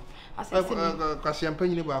mo ka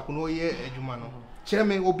champagne ni ba ko no ye adwuma no kyerɛ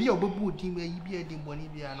me obi a obebu din ba yi bi adi mboni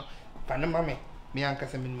bia no fa ne ma me anka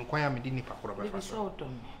se me kwan ya me di ni pakoro ba fa so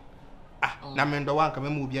na me ndo wanka me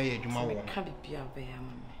mu obi a ye adwuma wo ka bibia ba ya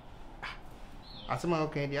ma me asema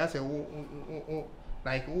okay dia say wo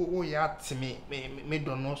like wo ya timi me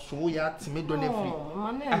do no so ya timi do na free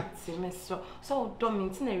man timi so do me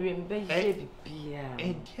nti na wiem be ye bibia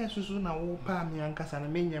dia susu na wo pa me anka sa na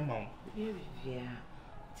me nya ma wo bibia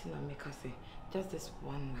tina make us say just this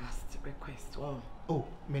one last request oh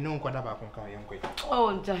me no nkwada ba kon ka yenko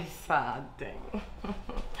oh just sad thing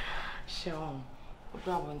sure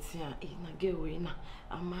odo abonti a na gewe na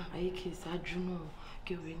ama ayike sadwuno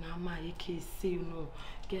gewe na ama ayike see no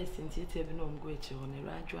guess ntiete bi no mgo eche ho ne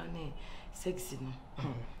radwa ne sexy no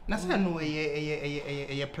na say no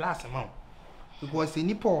ye plus ma because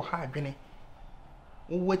ni po ha adwene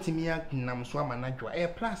wotimi ya nam so ama na dwa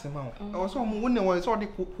plus ma o so mo wone wo so de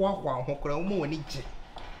kwa ho kora mo woni je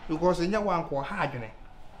because nya wan ko ha adwene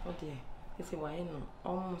oh dear this is why no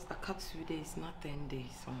almost a cut 2 days not 10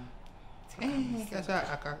 days kasa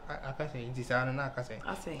aka say nti sa na aka say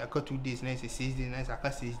aka 2 days na say 6 days na aka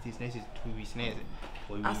 6 days na say 2 weeks na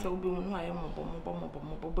asa obi no aye mo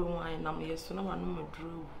bo won nam yeso na wanu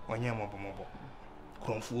madru onye mo bo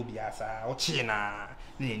konfu bi asa o chi na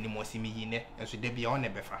nim osimi yi ne enso de bia on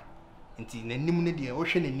ebefa nti nanim ne de o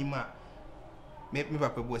hwe nanim a me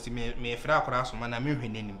papa bo osi me fra akora so ma na me hwe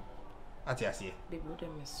nanim ati ase baby o de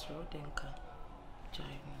me so denka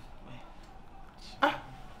jai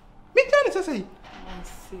me tell say I'm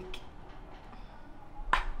sick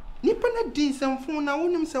nipa na di samfo na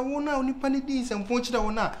wonim se wo na nipa na di samfo kira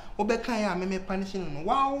wo na obeka ya me punish no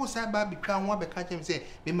wow sa ba bitwa ho obeka kem se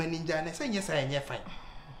me maninja na se nyesa enye fine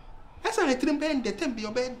asa ne trimpe de tembi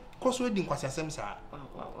obe koso di nkwasasem sa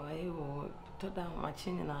ayo to da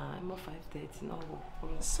machine na mo 5:30 no wo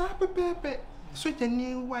sa pepe so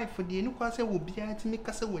jani wife de ni kwase wo bia ti mi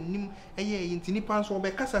kasa wonim eye yinti ni pan so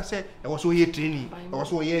obeka sa se e wo so ye training e wo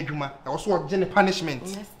so ye adwuma e wo so ogene punishment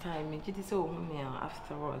next time you did so me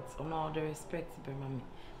afterwards on all the respect be mama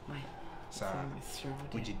my sa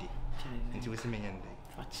ujidi nti wo se menyande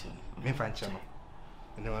me fancha no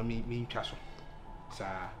na mi ntwa so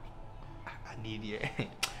sa ani die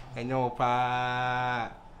enyo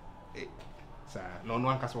pa no no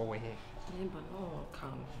anka so wo he but no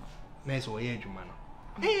come na so ye adwuma no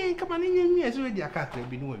kama ne nyi so di aka kra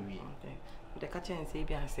bi no wi the kitchen say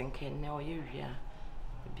bi asenke na o ye wi a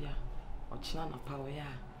bia o china na pa o ya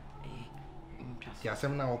ti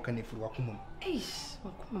asem na wo ka ne furu akomum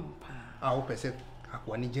wakomum pa wo pese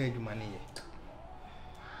akwa ne gya adwuma ne ye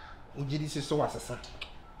o gidi se so wasesa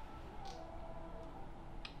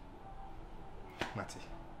mate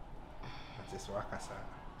so akasa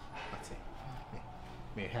mate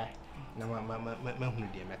me ha na ma hunu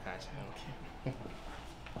de me ka cha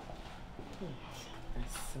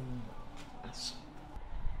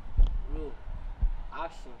Roll.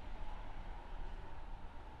 Action.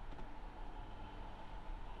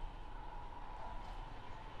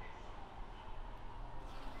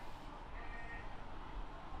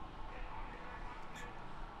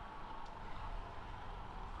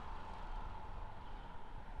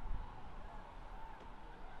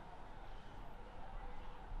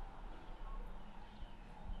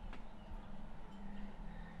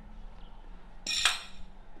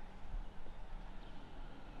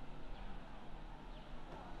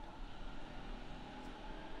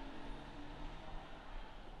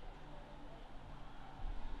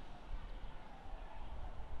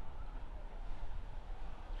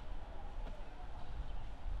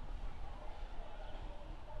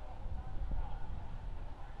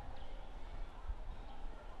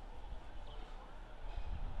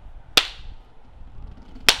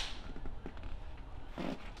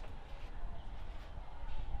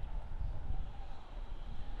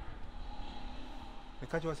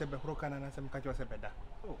 catch yourself be hroka na some catch yourself beda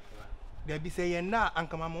there be say ye na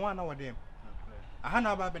ankama mo wana wodem aha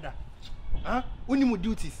na ba beda unimu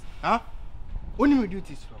duties unimu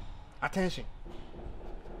duties from attention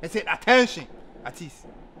I said attention at least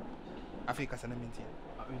Africa sana minti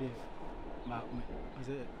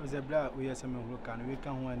was a bra we are some hroka na we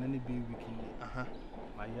kan ho na be weekend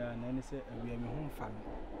my ya na ne say we am home family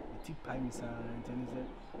ti pai mi sa ntene say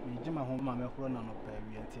me jima ho ma me hro na no pa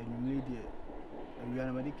we ante anwumle die we are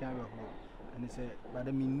nobody can be home and say but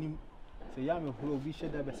the minim say ya me hro bi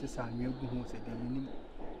sheda be sesa anwegu ho say the minim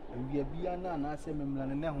we bia na say memla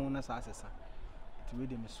ne ho na sa asesa ti we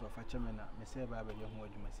de me so fa cheme na me say ba ba ye ho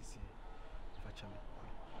adwuma sisi fa cheme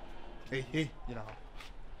hey you know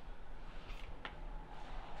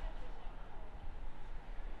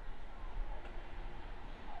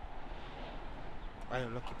I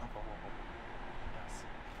am lucky, Papa. Yes.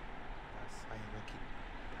 I am lucky.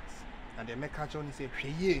 Yes. And the make catch on say,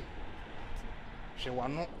 she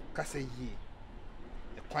want not cast a ye.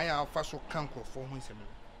 The choir of first will come for him.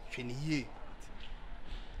 She ye.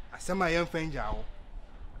 I send my young friend Jao.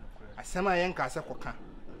 I send my young Casa Coca.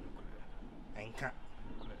 And can't.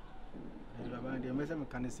 The messenger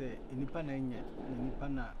can say, in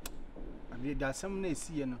Nipana, there are some nays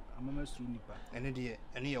see and a mamma soon nipa.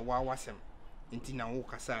 And a wow was him. Inti na wo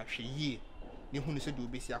kasa hwe yie ne hunu se do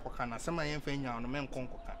besi akoka na sama yen fa nya no men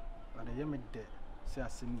konkoka ada ye me de se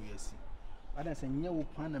asem wiasi ada se nya wo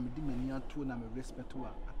kwan na me di mani ato na me respect wa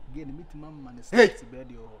again me tima man ne se be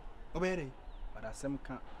de o obere but asem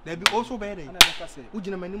ka there be also obere ana me ka se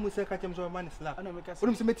ugina mani mu se ka chem so man slap ana me ka se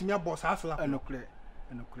odum se metimi abo sa slap enokle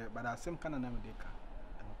but asem ka na na me de ka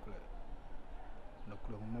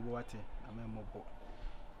enokle mo bo wate na me mo bo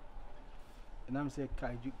and I'm saying,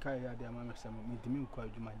 Kai, the Mamma, some meeting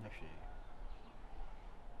quite you my nephew.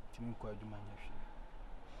 Timmy quite you my nephew.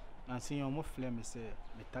 And seeing your more flame, say,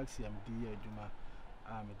 the taxi am dear Juma,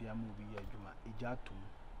 a dear movie, Juma, a jatum.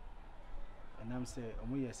 And I'm saying,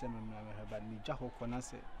 we are sending mamma, but me Jaho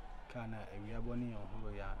Conase, Kana, a Yaboni or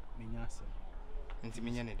Hoya, Minyasim. And to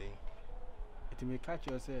me any day. It may catch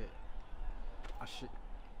you, say, a shit.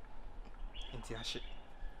 Into a shit.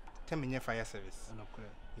 Tell me your fire service.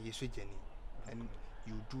 Yes, Jenny. And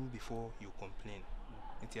you do before you complain.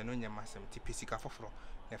 It's a non yamasam, Tipisica for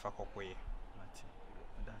never cockaway.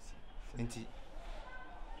 That's it. Inti.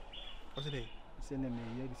 What's the day? Send me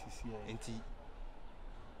yes, Inti.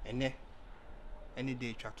 And any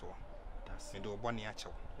day chatter. That's and do bonny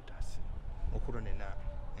actual. That's it. Okurana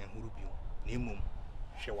and Hurubio. Nemum.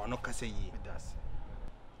 She will not say ye. That's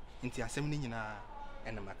Inti assembling and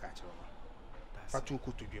a macacho. Fatu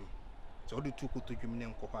to dream. So the two to dream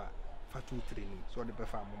name copa. Fatu training, so the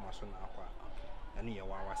perform Mason Aqua. And you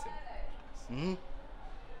are saying,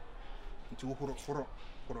 into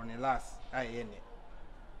for on the last, I end it.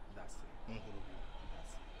 That's it.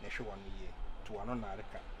 Next 1 year to another.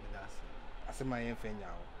 That's I say my infant now.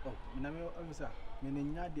 Oh, Minamo officer,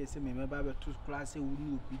 meaning not they say, me, my Bible 2 class, who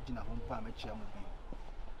knew pigeon a home farm at Chamobi.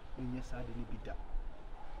 When yes, I didn't be that.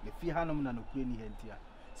 The fee Hanum and Queen here,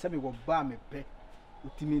 Sammy will bar me pay.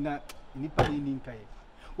 utimina nipa ni nkaye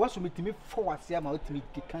waso metimi fo wase ama utimi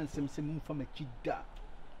keka nsem sem mfa machi da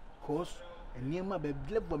cause eniema be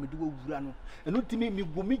level me de wura no eno utimi mi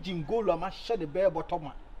gomi jingolo ama hye de be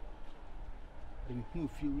botoma me hu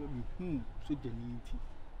fi me hu so de ni nti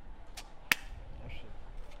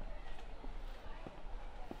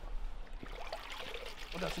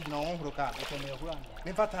oda si na won huro ka ko me huro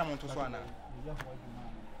me fa time to so ana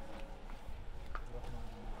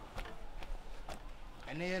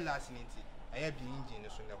ene last minute aya bi engine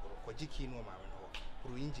so na huro ko jiki no ma no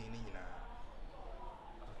huro engine ni nyina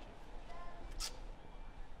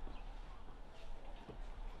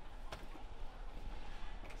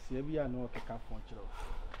se bia no ke ka fon chiro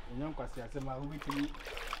onyan kwase ase ma hu bitimi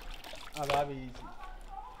aba be yi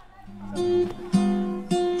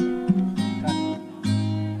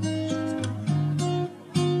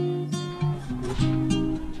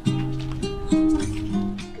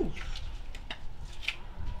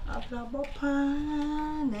Bopa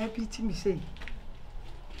na piti mi say.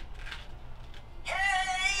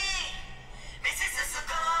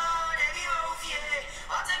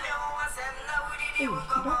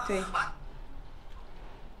 Doctor.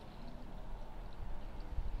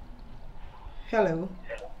 Hello.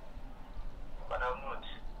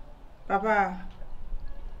 Papa.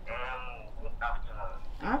 Good afternoon.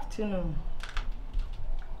 Afternoon.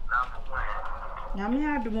 Nyame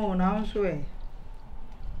adumo na nso e.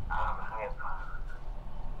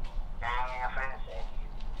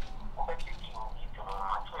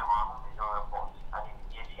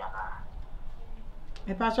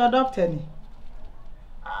 Me pacho doctor ni.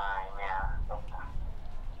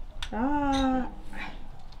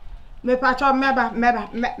 Me pacho meba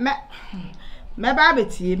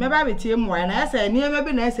betie mo na ese ni eme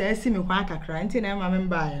bi na ese asi me kwa kakra nti na ma me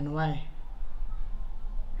mba ya no why.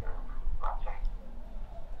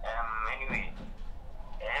 Anyway,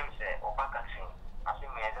 say opakachi. I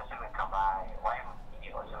think me just me kaba why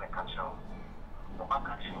you also me control.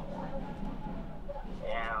 Opakachi.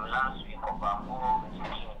 Last week of more me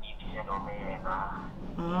said over na.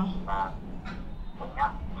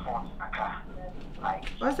 Yeah, phone aka. Like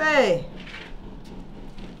What's that?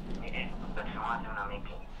 That's what I'm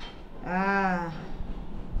making. Ah.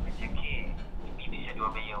 It's okay. Me said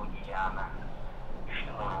over you Diana.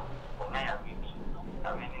 No, I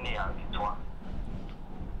really need to talk.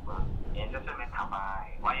 And just me kaba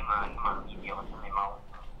why man you also me mouth.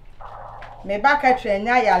 Me ba ka twa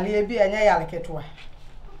nya yale bi enya yale ketwa.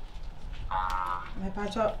 Me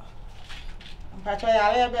pacho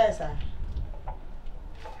yale be sa.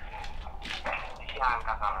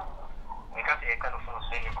 Me ka te ka no fo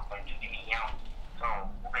so ni ko nti di mi yan. So,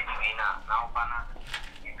 o be di na opa na.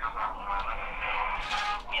 E ka ma ma.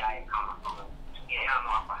 Ya e ka ma. Ya no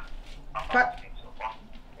apa.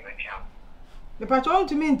 Me pacho on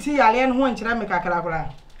to me nti yale no ho nkyira me kakra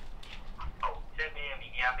kra. Oh, se me mi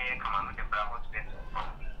ya be ka ma no de bra hospital.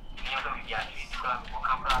 Ni o do mi ya ti ko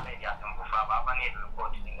ka bra me ya tum ko fa ba ni do ko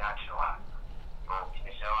ti na chwa. Oh, ti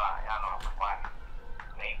se wa ya no apa.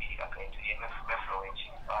 Maybe I can do it with flow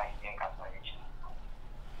so I think I can reach.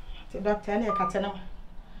 The doctor ne katena.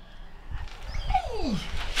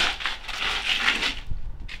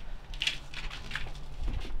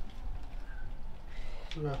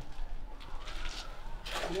 Well,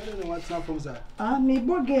 you don't know what's up from that. Me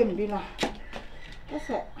board game bi na. That's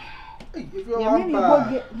it. Hey, if you Yeah, me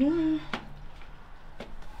board game.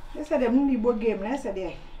 That's it, me board game, that's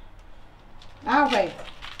it. Ah, wait.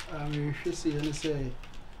 You should see and say.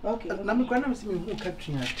 Okay. Na me kwana msi me hu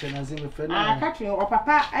catching a chena ze me friend. Catching o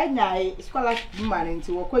papa anya scholarship man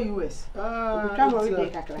nti wo kwa US. We travel every day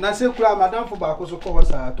kakra. Na se kura madam fo ba ko so ko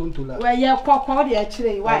sa tontola. We ye kokko de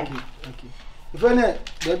akire why? Okay. If any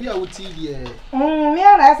baby a wuti de me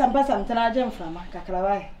ara asa mpasa mtana agem frama kakra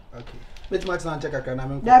why? Okay. Let me try and check kakra na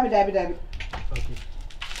me. Dabi. Okay.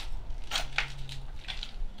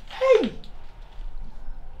 Hey.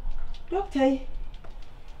 Doctor.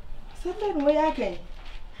 Something way again.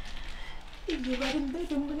 You got him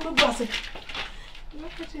baby no boss. Look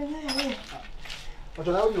at you there. But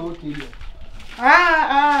now you okay here.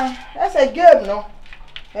 That's a game no.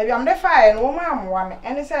 Maybe I'm the fire no mama want me.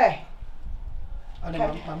 And say and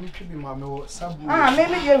I'm to be mama sub.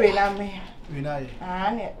 Maybe you will na me. We na ye.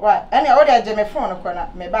 Ne what? Any order je me phone ko na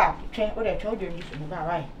me ba twen order twen order you me ba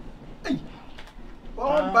why? Hey.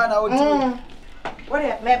 Oh, ba na o ti.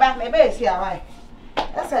 Order me ba see why?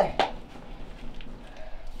 That's it.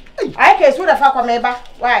 I can see the fuck of Meba.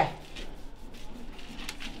 Why?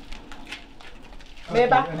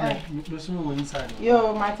 Meba?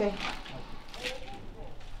 Yo, Mate.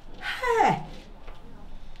 Hey!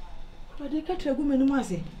 What did you catch a woman?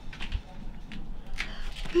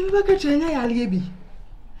 Baby baka chenya ya alibi.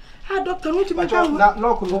 Ha doctor no to me Pacho na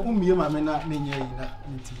lock no umie ma me na menye yi na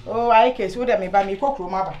nti. Oh, I case wo dem me ba me kokro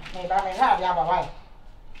ma ba. Me ba me ha ya ba why?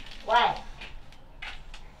 Why?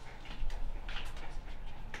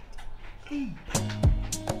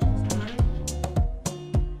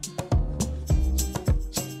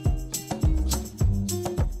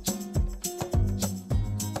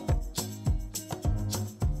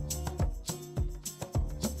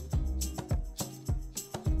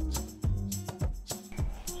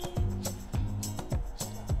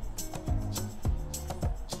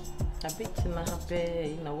 A bit na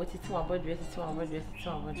happy, you know what it's my budget, it's my budget, it's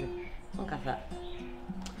my budget. Okay,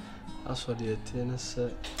 As for the tennis,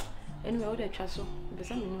 anyway, all the chasso, but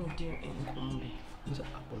some new deal in Columbia. is a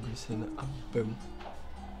abolition up them.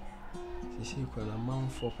 She can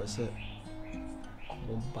amount 4%.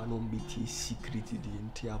 Bombanon BT secret the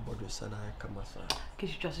entire body sana Kamasa.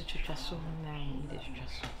 Kiss you just to chasso, nine, this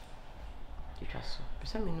chasso. You chasso, but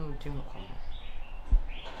some new deal in Columbia.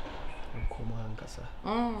 Come on, Cassa.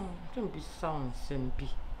 Don't be sound, Sempi.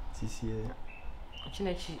 TCA.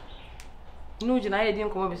 Chinachi. No, I didn't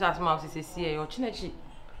come up with us, mouse, CCA or Chinachi.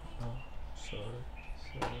 Oh, sorry.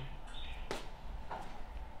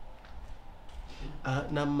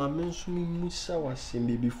 Na mamen sumi musa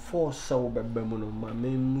wasimbi before saw bebemono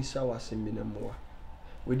mamen musa wasimbi na moa.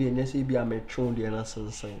 We dey nyese bi ametron de na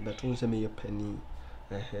sansan but won se me ye pani.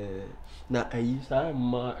 Na ayi sa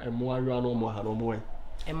ma emoawa no mo ha no mo.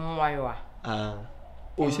 Emoawa.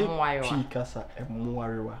 O se chi kasa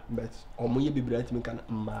emoawa but omoye bibira atimi kan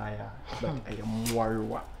maya but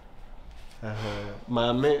emoawa.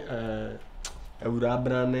 Mame Ewura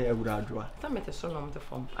brane ewura adwa. Ta mete so no mte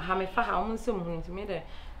form. Aha me fa ha o nsem hu nti me de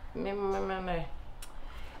me.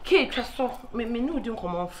 Ke twa so me no di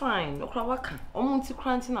nkomo fine. Okra waka. O mu nti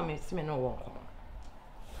kra nti na me si me no wo nkomo.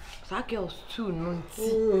 Sa girls too no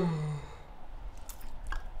nti.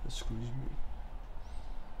 Excuse me.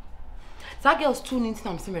 Sa girls too nti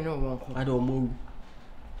na me si me no wo nkomo. I don't know.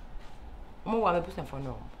 Mo wa me pusen for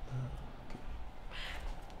no.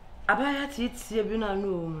 Abaya ti bi na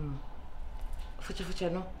no. Fuche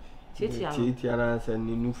no. Titi ana se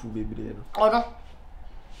ni nufu bebre no. Oh no.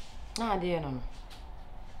 Na de no.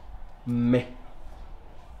 Me.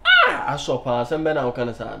 Asopa sembe na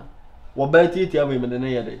okana sa no. Wo ba titi awe me na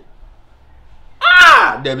ye de.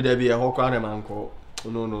 Debi e ho kwa na manko.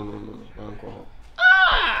 No. Manko.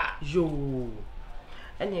 Yo.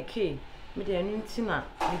 Anya ke me de anu nti na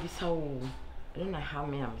me bisa wo. I don't know how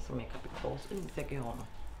me am so make up because in the second home.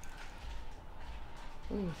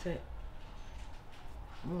 Say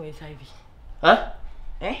Mo HIV. Huh?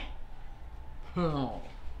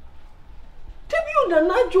 Tebi o da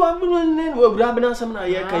na jo abunu ne wo bra bena sam na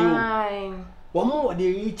ye kan yo. Wo mo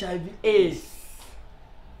de HIV AIDS.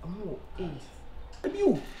 Mo AIDS. Tebi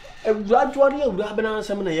o e bra jo de e bra bena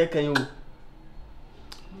sam na ye kan yo.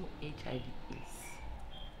 Mo HIV AIDS.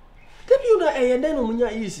 Tebi o da e ye den no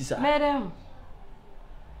munya AIDS sa. Madam.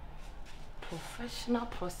 Professional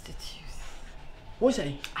prostitutes. What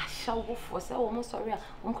say? I shall go for say almost sorry.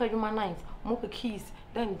 I'm quite my night. Mo pe keys.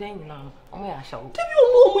 Then now. I shall. Tebi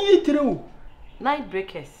o mo ye tere o. Night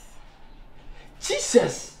breakers.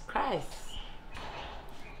 Jesus Christ.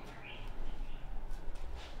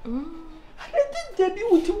 Debi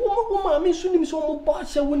o ti wo ma me sunim so mo ba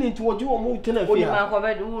se wo ne ti wo je wo mo tena O fi ni man ha. ko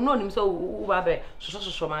be no nim so wo ba be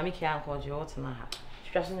so ma me ki an ko je o tena ha.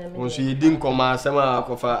 Won so ye din koma asem a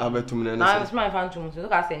kofa abetum ne na ne. so my phantom so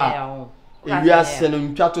ka say na ya ho. Ewi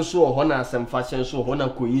asem ntwato so ho na asem fashion so ho na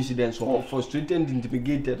coincidence so frustrated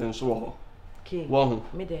investigated and so ho. Okay. Wo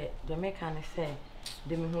Me the mechanic say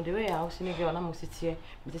the me who the way I was in girl na mo sitie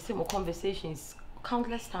me the same conversations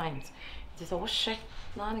countless times. It is a wash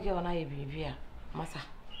na na girl na e bibia masa.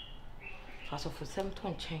 Faso for some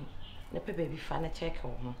ton chain. Na pe baby fa na check ho.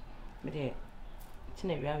 Me the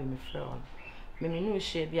tina wi awe me frɛ on. Me no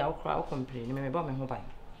share bia wo kra wo complain me ba me ho ban.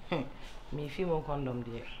 Me fi mo condom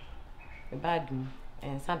de. Me bag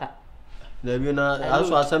and sada. Debi na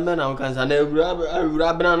aso asem be na wo kan sa na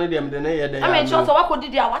ewura bena no dem de ne ye de. I mean sure so what could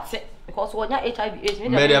did ya what because when you HIV AIDS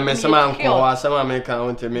me de me sama anko asem a me kan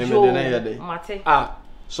won te me de ne ye de. Mate.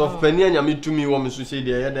 So pani anya me tumi wo me so say de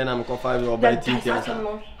ye de na me ko 5 year by titi asa.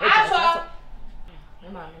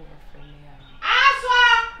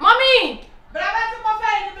 Mommy! Brother, to my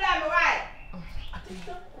friend, brother, why?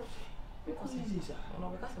 Because it's easy. No,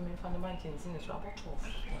 because I'm in the mountains in the swamp.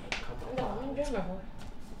 I'm just my home.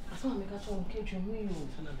 I saw me catch on cage and me.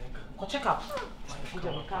 Go check up. You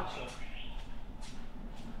don't catch.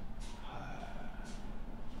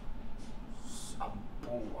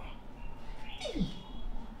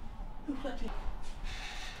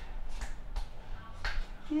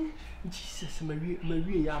 Jesus, Maria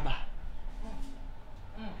Yaba.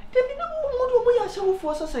 There be no more we are so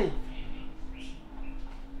for say.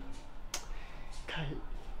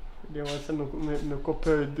 There was no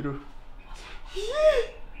copper drew.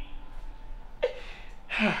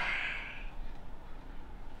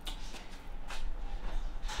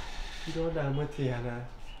 You don't know what they are.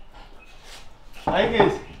 I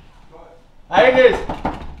guess.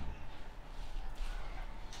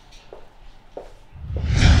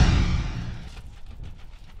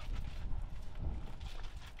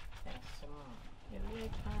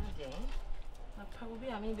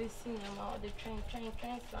 I mean, they sing about the train,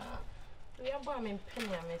 we are bomb in penny,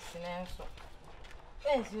 I'm missing answer.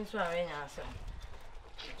 Yes, you saw an answer.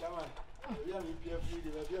 We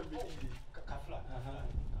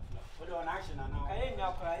are on action now.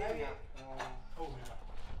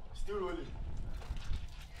 Still rolling.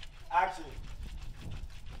 Action.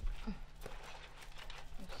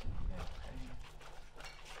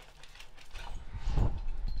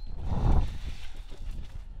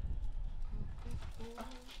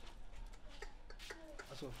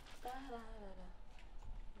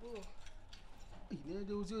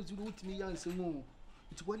 There was a root me young Simon.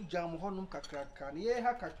 It's what jam honum kakra, ye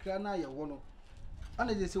ha kakra na ye wono.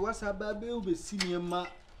 And it is what's a baby senior ma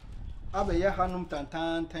Abba Yahanum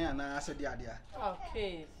Tantan Tana said the idea.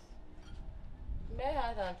 Okay. May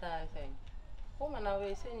I think? Woman, I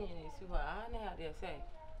was saying is you are, I dare say.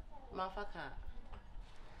 Mafaka.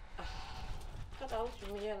 Cut out to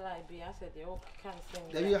me like be answered the old can't sing.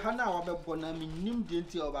 There you have now a bonami nim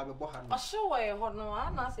dinty of Abba Bohan. I show I hold no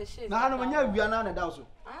answer she. Now, when you are not a dozen.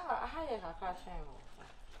 I hire her crashing.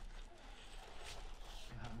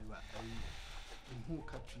 Who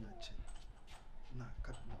capture your check? Nah,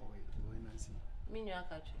 cut me away. When I see. Mean your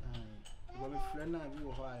country. Well, a friend, I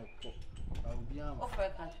will hire. I'll be on offer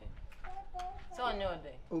country. So on your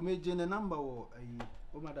day. Oh, made a number or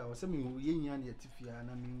a mother or some yin yan yet if you are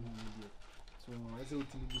not mean. So I say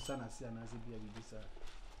to be son, I say, and I say, be a visa.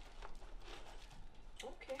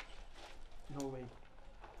 Okay. No way.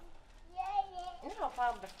 You know,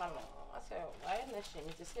 far the fellow. I say, why not shame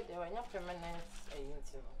to say there were no permanent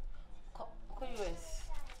interview. US.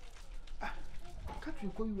 Country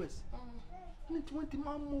go US. And it went to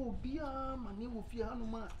Mamma, Bia, my name of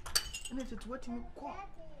Fianoma, and it's what you call.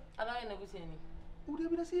 I don't know what's any. Would you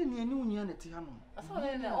ever see any new yan at Tiano? I saw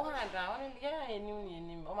it all I down, yeah, I knew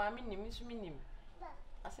him, or my minim, Miss Minim.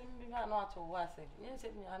 I said, not to was it. You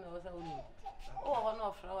said me, I know was only. Oh,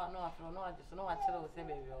 no, flower, no, I just know I tell you,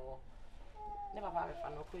 baby, or never have a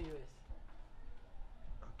fan of US.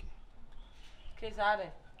 Okay. Case are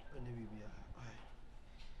there?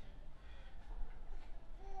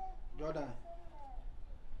 Jordan,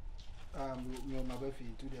 you know my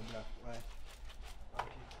boyfriend to the black. Why?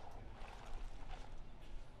 Okay.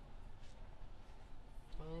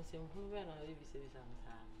 I say, who ran out of the service?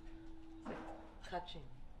 Catching.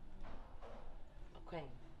 Okay.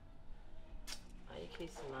 Are you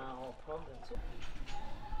case now or problems?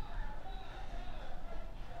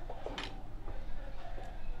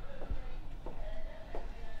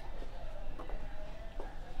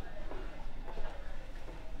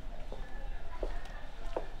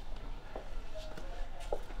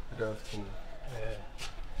 Good afternoon.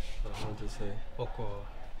 I want to say, Okay.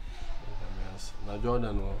 Now,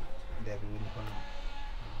 Jordan, There will be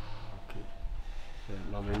okay.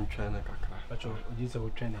 I'm in China. but you just will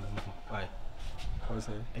train in why? How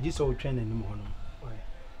say? I just saw training in why?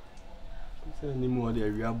 Anymore,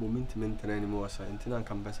 there we are booming anymore, so until I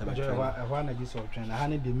come back. I want to just saw train. I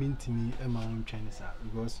had the mean to me and my own Chinese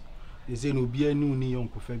because they say no be a new young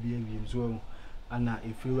Kofabia as well. And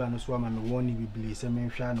if you run a swam and the one you will be some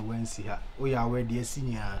shine when see her. Oh, yeah, where dear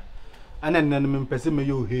senior. And then I'm person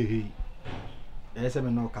you hey. There's a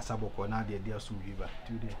no Casaboko, now dear Suviva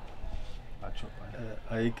today.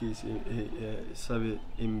 I kiss Savi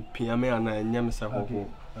in Piame and Yamsa Hoko.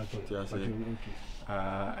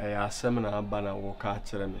 I asked seminar banner or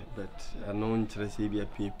catcher me, but I know interest be a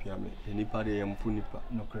PPM. Anybody am Punipa.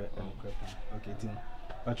 No crap, okay, Tim.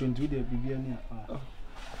 But you do the BBN.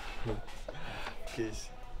 Case.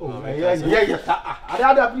 Oh, yeah. I'd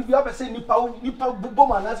rather be up and say Nipa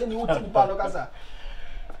Boma, as any would Nipa Locasa.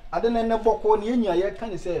 I don't know what one year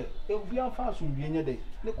can say, it will be on fast with you day.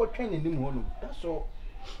 Look what training in the morning. That's all.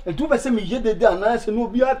 And 2% me yet the done, and I say, no,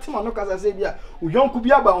 be a Tim Locas, I said, yeah, we young could be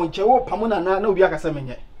about on Chewo, Pamona, no, be a Samin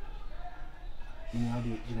yet.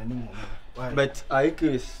 But I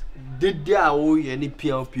guess did there owe any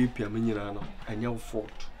PLP Piaminano and your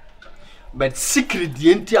fault. But secret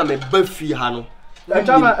the entire me Buffy Hano.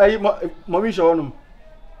 I Maurice on him.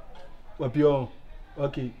 What you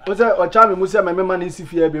Okay. O chami mu se me man isi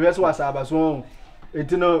fie be we so asaba so.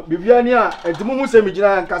 Etino bibia ni a entimu mu se mi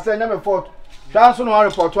gina nkasa nya me fort. Twa so no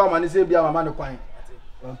report to amane se bia mama ne kwan.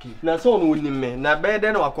 Okay. Na so no woni me na be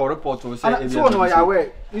de na wa report o say e so no ya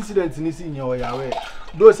we incident ni si nya o ya we.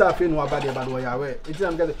 Do say afi no abade bade o ya we.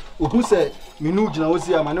 Etina me kase ohu se minu gina o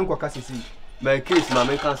si amane nkoka sisi. My case ma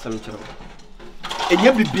me kan sam kire.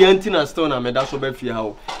 Enye bibia ntina stone na me da so ba fie ha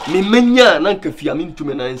o. Me manya na nka fia me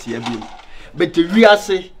ntume na nsi abiem. But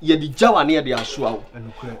wiase ye di jawa na ye di aso awo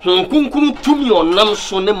honkunkun tumi onam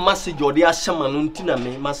so ne message odi ahyema no ntina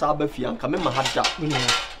me masa abafia nka me mahada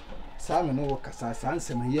sa me no kasa sa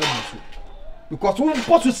nsem ye muso because won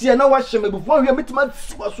potu sie na wa hyema before we metima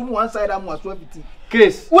so one side am aso abiti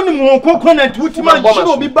case woni mu coconut wutima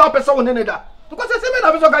jiro bi ba pesa won ne da because se me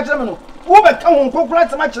na be so ka kire me no wo be ka won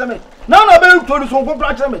coconut ma kire me na be to so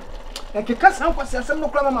coconut kire me nke kasa nkwase asem no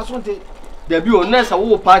kra ma so nte Debi o nessa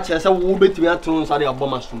wo pa che se wo betimi atun so de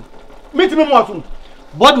abomasum. Metimi mo atun.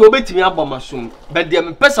 Body wo betimi abomasum. But dem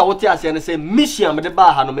me pesa wo te ase ne se mission me de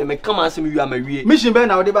ba ha no me kama asem wi amawie. Mission be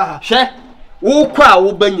na wo de ba ha. Hwe wo kwa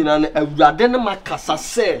wo ba nyina na awurade ne makasa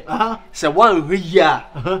se. Se wan hwe ya.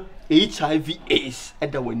 HIV AIDS e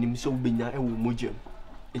da wanim so wo benya e wo mojem.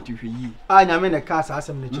 Eti hwe yi. Nyame ne ka sa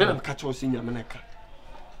asem ne chi. Me na ka che o si nyame ne ka.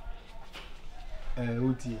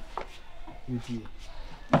 Uti.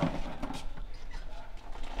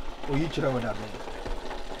 Oyi chira wada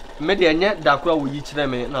be me de nya dakura wo yi chira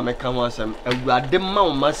me na me ka ho asem awurade ma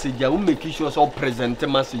wo message a wo make sure so present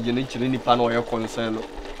message ne chire nipa na oye concern no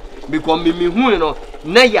because me hu no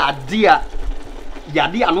na yade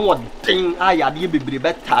a no odin a yade bebre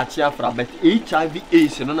be touch afra but HIV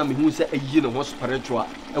AIDS no na me hu se ayi no ho spiritual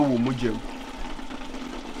e wo mogem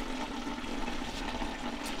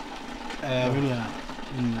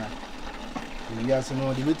yes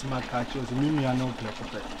no the bit my catch us me no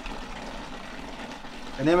play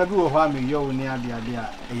and never be wo me yo ni ade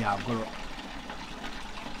e ya agoro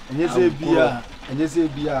enye se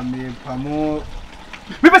bia me pamo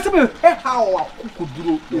me be se me e how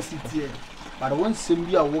akukuduro esitie but one sem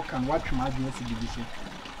bia wo kan watch my adwene se bibi so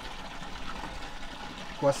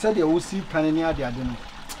ko said e wo si pan ni ade no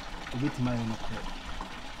e bit my no ko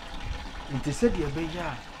inte said e be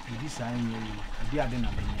ya bibi sa enye yi ade na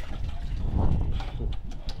me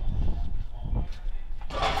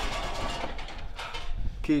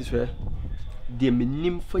case where the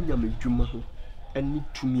minim fanya me dwuma ho ani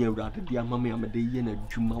tumi awurade de amame amade ye na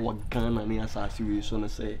dwuma wa Ghana ne asase we so no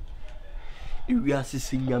say ewi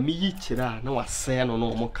asese nyame yi kira na wasɛ no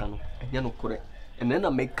no omoka no enya no kore ene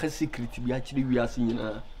na meka secret bi a kire wi ase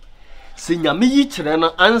nyina se nyame yi kira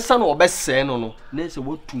na ansa na obɛsɛ no no na se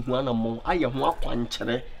wotu hu anamon aye ho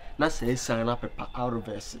akwankyere na sɛ san na pepa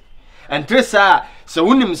arverse Entresa se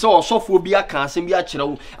wonim se osofo bi aka asem bi akire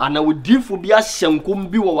wo ana wodifo bi ahyenkom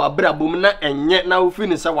bi wo wabrabom na enye na wo fi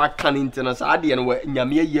ne se waka ne ntina sa ade ne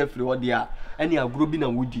nyame ayi afiri wo de a ene agro bi na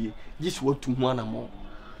wodie gis wotu hu anamo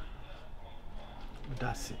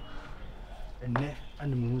dase ene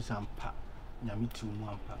anemu hu sampa nyame ti mu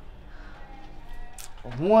ampa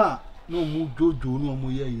omo a no mu jojo no mo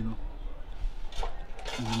ye yi no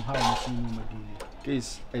ha mo si mu madini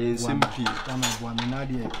case a simple kama bwa me na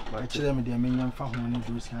de a kire me de menya mfa ho ne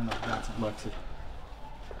do si na that mate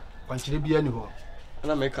kwanchire bia ni ho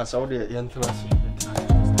na me kasa wo de yentrase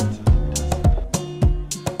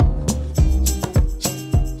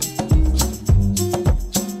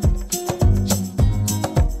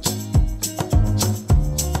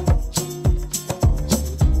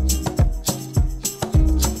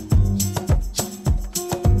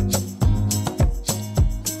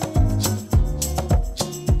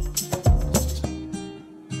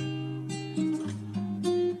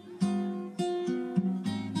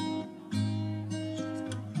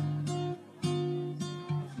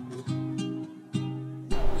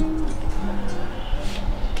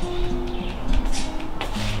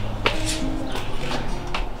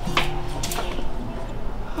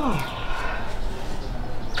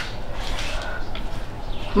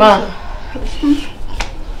Ma.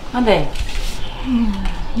 Ade.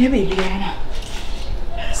 Ye baby ana.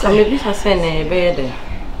 Some bi fa se na be de.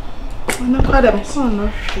 Ona kwada me so no.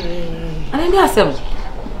 Ade ndi asem.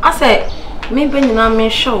 Ase me benyina me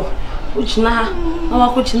show. Ujina ha, na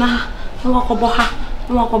wakujina ha, na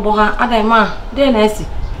wakobo ha, Ade ma, de na esi.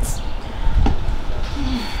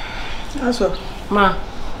 Aso. Ma.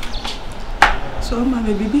 So ma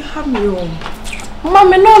me bibi ha me o. Ma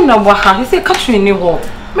me no na wa ha, se katwe ni ho.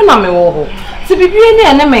 Me na me wo ho. Se bibi ni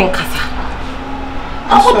ene me nkasa.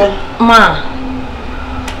 Aso. Ma.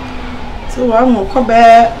 So wa mo ko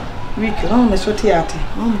be week no me so tiate.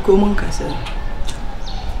 Mo ko mo nkasa.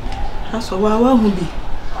 Aso wa hu bi.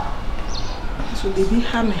 So baby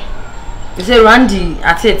ha me. You say Randy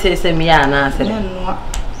atete say me ya na say. No.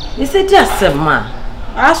 You say just ma.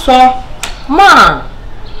 Aso Ma.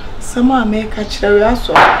 Sama me ka kire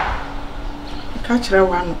aso. Ka kire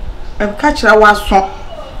wa no. Ka kire wa so.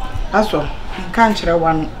 Aso. Ka kire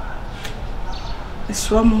wa no.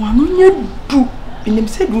 So mo anu nye du. Binim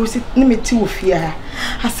se du se ne meti wo fia.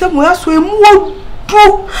 Asem wo aso emu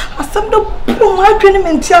du. Asem do pro ma atwe ne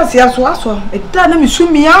menti ase aso. E da na me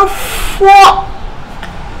sumi afo.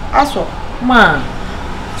 Aso. Ma.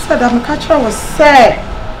 Said I'm catch her was say.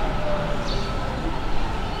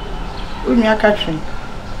 Umi akatrin.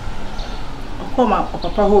 Okoma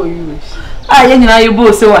papa ho you. Ah ye nyina ye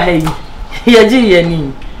bo se wa ha yi. Ye ji ye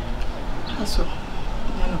ni. Aso.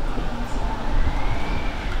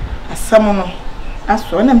 Asamo no.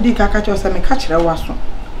 Aso na mdi ka catch her say me catch her waso.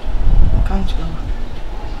 Can't you?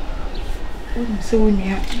 Umi se umi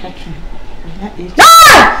akatrin.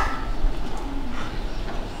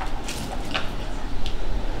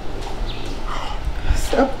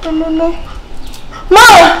 No. Ma!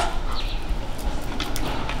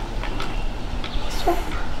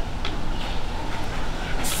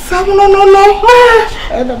 No.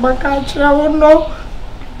 I never catch her, no.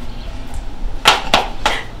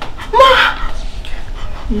 Ma!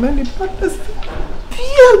 Many partners.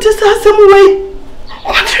 Beyond just has some way.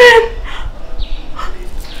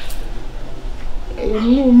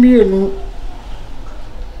 No, me, no.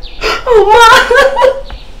 Oh, ma!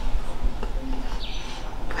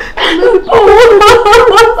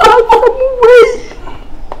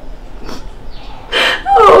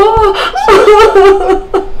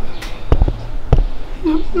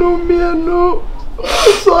 No.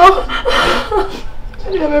 So,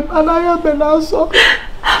 I banana benaso.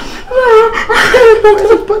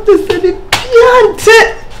 But the city piante.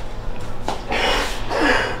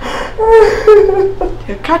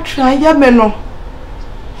 You can't try yameno.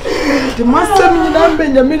 The master me na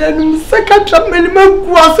Benjamin and second trap me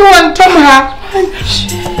was one time ha.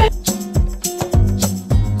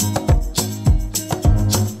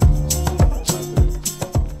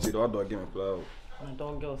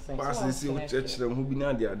 Don't go sing. Pass see what church them who be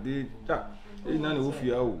na there dey. Ah, e na no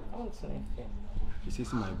ofia o. He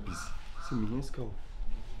says my busy. See me here school.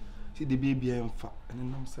 See the baby am fa. And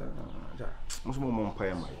then I'm say, ja. Mo so mo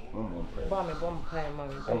empire mai. Mo empire. Ba me bom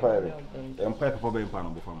empire mai. Empire papa be empire no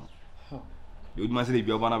bo fam. The old man say the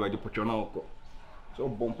be obana by the potro na oko. So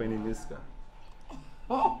bom pen in this car.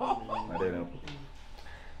 Na dey na.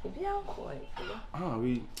 E bi anko. Ah,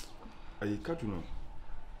 we I catch no.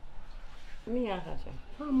 Me ya catch.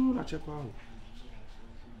 No na chepa o.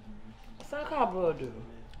 Saka abroad.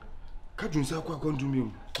 Kajun say akwa kon do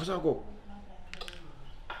me. What's that go?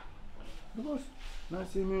 Because na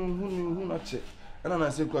say me hu na che. And na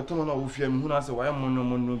say kwa tomo na wo fia me hu na say why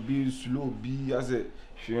mono be slow be as a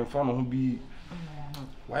hwe fa no ho bi.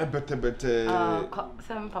 Why better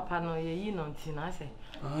some papa no ye no nti na say.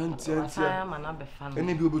 Auntie ma na be fa no.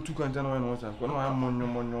 Ene bi obetu kwanta na no say kwa no why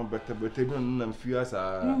mono better bi no na fia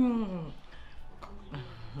sa.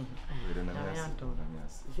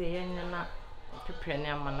 Say na prepare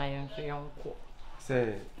na mana yen so yonko.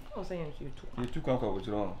 Say o say yen so you took on for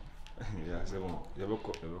withdraw. Yeah, say mo. You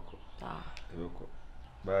beko. Ah. You beko.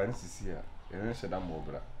 Ba nsisi a, yen sheda mo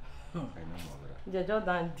bra. I know mo bra. Je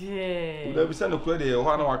Jordan die. We be say no kura dey ho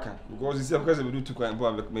na waka because you see because we do took on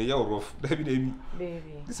but me you rough. Baby.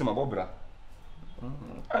 This is my bobra.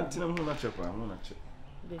 Auntie na mo na check pa, mo na check.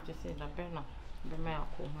 They just say na bena. Be me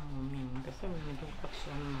akọ ho me. Be say me do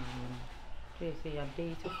question na. They say you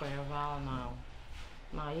date for a while now.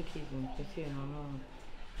 Now you keep in to say no.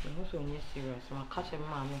 You also when you serious. So I catch a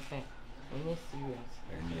man and say when you serious.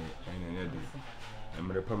 I'm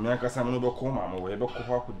repam me akasa no be ko ma we be ko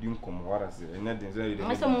ho akodi nkom wara se enya den say dey.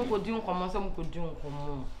 I say mo kodi nkom, say mo kodi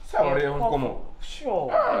nkom. Say wore nkom.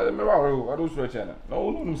 Sure. Ah, me ba we do so chena.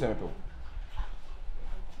 No no se me to.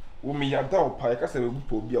 Wo me yada o pa akasa we bu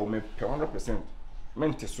po bi a wo me 100%.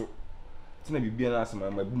 Mente so. Tina bibia na asema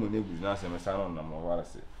ma bu mo na egu na asema sa no na mo wara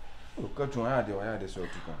se. O ka tun ya de so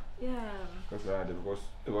tuka. Yeah.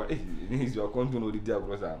 Because he's your content no the dia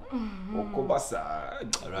brother. O ko basa.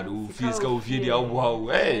 Rado fees ka o fie dia wo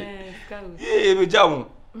hey. Eh me jamu.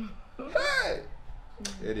 Hey.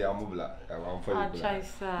 Eh dia amubla. Am for you.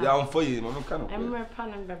 Ya am for you, mama kan. Emre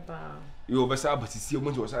pan beba. You besa batisi o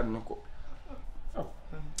mo jo sa no ko.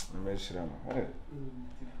 Me shira no. Hey.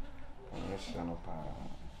 Me shira no pa.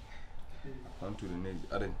 On to the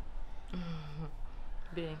next. Aden.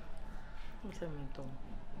 Bem. Não sei muito.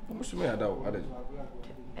 Como se me ha dado? Aden.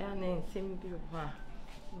 É nem sempre vá.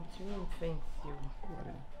 Não tinha ofensivo.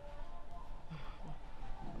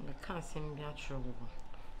 can't seem be a trouble.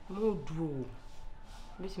 No do.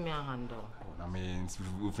 Miss me a handle. I mean,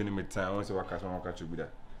 we finish my time. Once I catch you with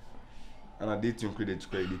that. And I did to include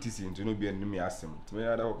the teaching to not be an enemy as him. To me,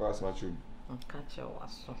 I don't cause much. Catch your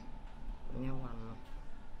wasso. No one.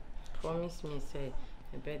 Promise me, say,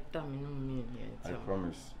 a better me. I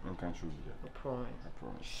promise. I can't show you. I promise.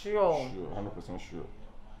 Sure. 100% sure.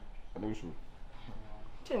 I know sure.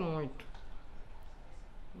 Tell me.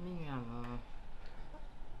 Me, I'm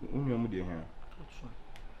here.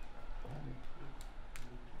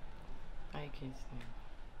 I can't stand.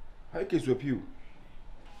 I can't swap you.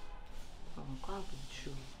 I'm quite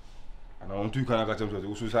true. And I want to catch him to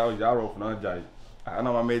the how you are off now, Jai. I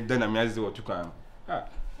know I made then I'm as what you can. Ah.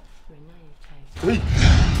 Hey!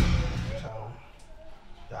 So,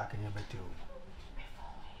 I can never tell.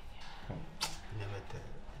 Never tell.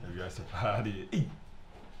 You are so party.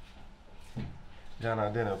 Jana,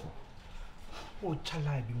 dinner. Oh,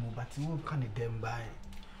 chalai be more, but you won't can it them by.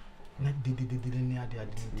 Not did near the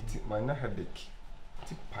identity. My headache.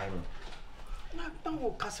 Tip pyro. Not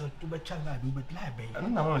no castle to be chalai, but library. I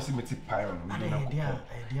don't want to see me tip pyro. Idea.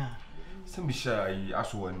 Some be shy,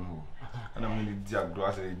 as one more. And I'm really dear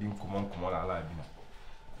grass, I didn't come on alive.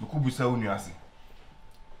 Mukubusa Uniasi.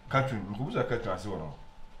 Catherine, Mukubusa Catherine, as well.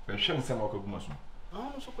 But showing some of the muscle.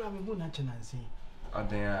 Oh, so I'm a good natural and see. And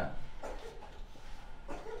then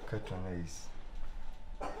Catherine is.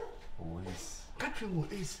 Oh, yes. Catherine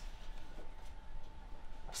is.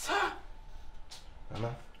 Sir!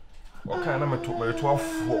 Anna? What kind of a 12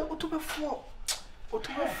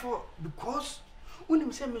 4? Because when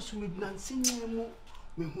I'm saying, Miss Nancy,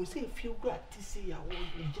 me who say feel glad to see your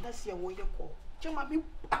just see a way you call. Jama,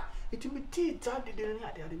 it will be tea, did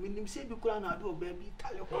the meaning say you could not do, baby,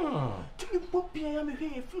 tell you. To be poppy, I am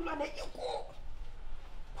here, feel like you go.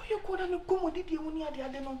 You couldn't accommodate you when I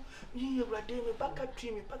don't know. You were there, back at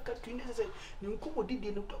tree, you accommodate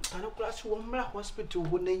you to class one hospital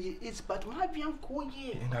when they is, but my young cool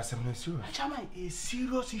year. And that's a serious. Chama is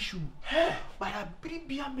serious issue. But I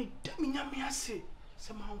believe I may damn me, I say.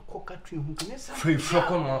 Somehow cockatry who can say,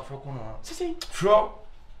 Frocon. Say, Fro.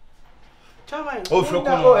 Chama, oh,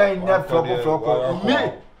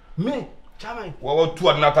 Frocon, me. Chama, well, 2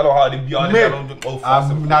 and not how to be on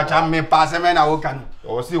I'm not Chama Passaman. I will can.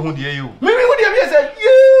 Or see who dear you. Maybe what you say,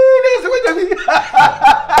 you that's what you mean.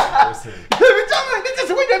 This is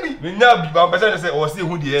what you mean. We now be better say, or see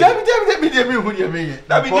who dear. Tell me who you mean.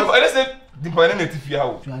 That be I said, the planet if you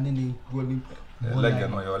have. Leg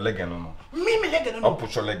and your leg and no. Me leg and I'll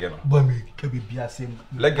put your leg and boy, me can be a same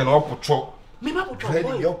leg and I'll put your. Me not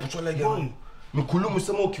put your put your leg on. Mikulu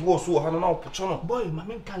Musamoki was so hard now. Put on. Boy, my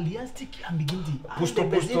man can lian stick and begin to post. I'm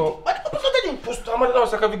not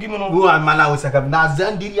give me no. Who am I was a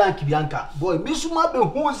Nazandi Yankee Bianca. Boy, Miss Mabel,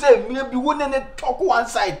 who said, maybe wouldn't talk one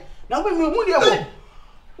side. Now we will you.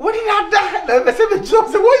 What did I die? Never say the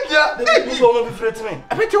jobs away here. You won't be threatening.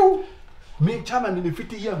 I bet you. Me, Chairman in the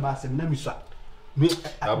 50-year mass and Nemisa. Me,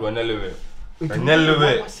 I will never.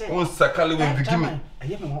 Nelly, one sakali will begin me.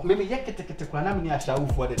 Maybe you can take it to Kranami. I shall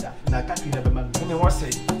for the day. Now, can't you never mind? You know what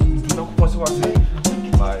say? You do not want to say.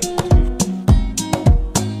 Bye.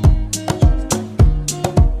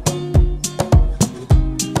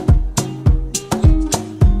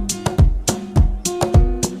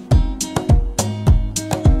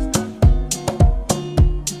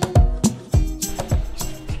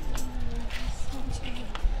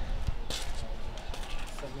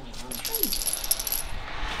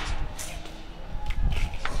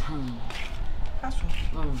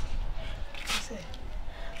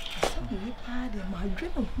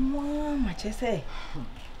 Say,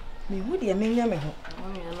 me would you mean me? I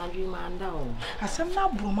dream and down. I some now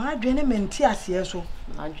broma dream mentias here so.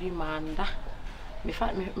 I dream and me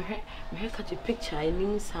find me catch a picture. I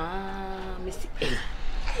mean, Miss A.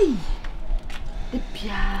 Hey, the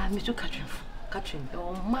Pia, Mr. Catching,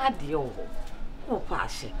 oh, mad yo. Oh,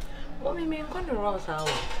 passion. Oh, me mean, come around,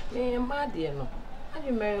 me mad dear no. I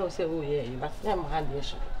you marry or say, oh, yeah, but never had the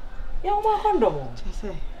issue. You're more condom.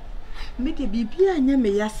 Say, me the baby and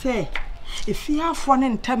me, ya say. If you have one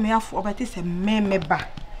and tell me off, but it's a meme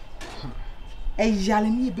back. A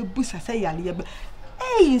yalmy be bus, I say, Yali.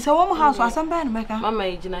 Hey, so one house or some band maker. Mamma,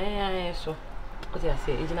 age and I so. What I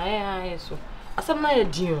say, age and I so. I some night a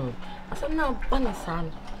deal. I some now bunny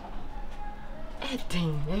son. A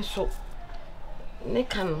thing, and so.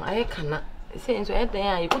 Nekan, I cannot say so at the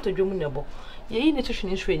eye, you put a jumble. Ye in the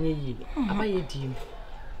tuition is when ye. Am I a deal?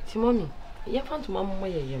 Timmy, you found to mamma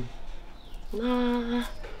way. Nah.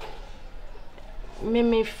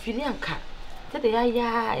 Me feeling cat. That they are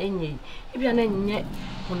ya any. If you are not yet,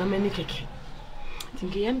 when I make a kid.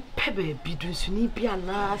 Thinking I'm pebble be doing soon be a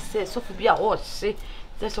nice soft be a horse,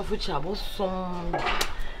 that's of which I was some.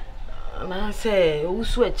 And I say,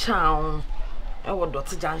 also a chow. I want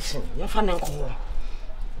Dr. Johnson, your fan and call.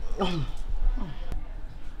 The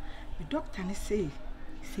doctor say,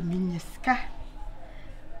 see me ska.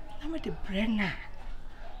 I'm at the Brenner,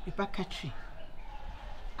 the backcountry.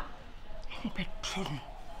 Petrol.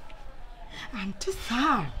 I'm too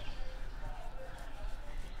sad.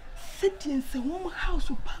 Sitting in Nsawam house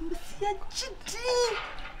with Pamisia Chitty.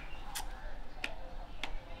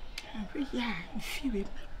 Every year, if you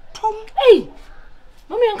Tom. Hey,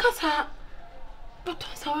 Mommy and Casa, but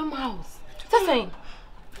Nsawam house. That's saying,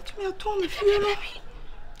 let me atone if you know.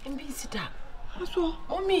 And be sit down. So,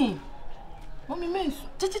 Mommy, miss,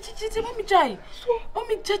 Mommy Jai.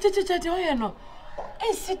 Mommy Jai, no.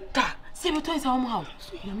 And sit down. Say we to Nsawam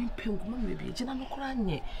house. You mean pink mommy baby, Jina no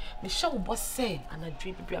kranye. Me show boss say and I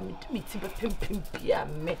dream be me pim bia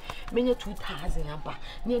me 2000 aba.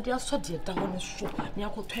 Near dia so de da ho so. Me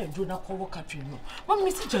akoto adro na ko work country no.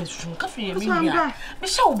 Mommy si jansun ka fi me nua. Me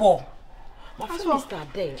show bo. My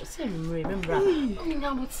Mr. Day, say me remember. Mommy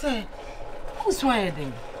na but say who's why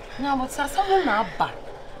then? Na but say someone na aba.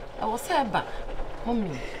 I was say aba.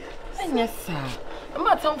 Mommy. Yes sir. I'm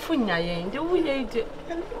not some fun yen. The way you do.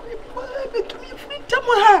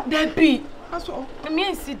 That be.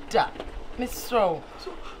 Me sit down. Miss Row.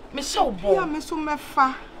 Miss Showbo. Yeah, Miss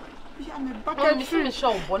Umefa. Yeah, me bucket. Miss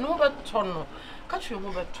Showbo. No but turn. Catch you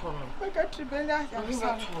over turn. I got to be there.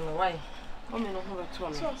 Why? Mommy no over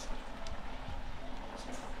turn.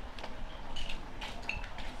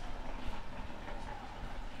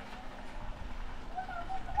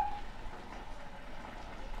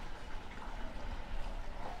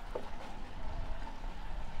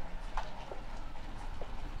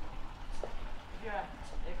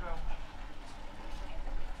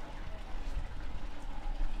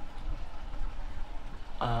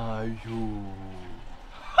 You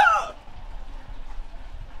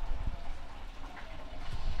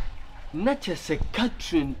not just a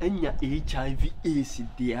Catherine and your HIV AIDS,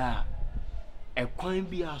 dear. A coin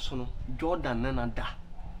be a son, Jordan another.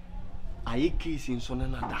 I kiss in son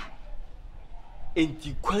another. And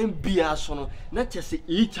the coin be a son, not just a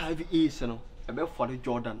HIV AIDS, no, about for the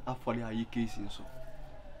Jordan, or for the I kiss in so.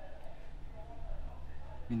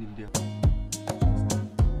 Meaning there.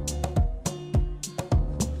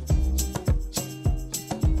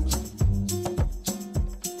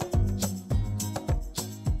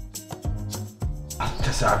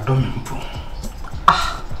 I don't know.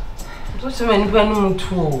 Ah, don't you mean when you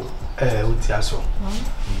too? Utiaso.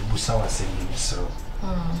 Busa was saying so.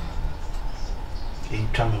 In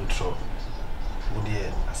coming through. Would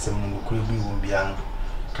you, as a moon could be will be an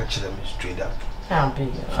catch them straight up? I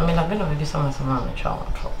mean, I've been over this summer, some man, child.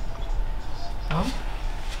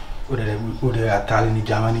 Would they are telling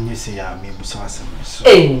Germany, you say, I may be so.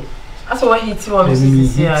 Hey, that's why he too wants to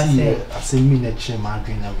see. I say, miniature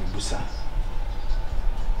margarine and busa.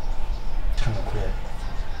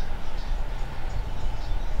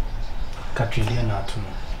 Katrina na tu.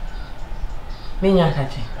 Minya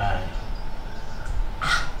kati.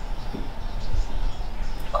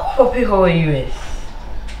 Oh, people in US.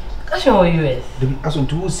 Kashi o US. The aso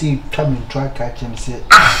to see come and try catch him say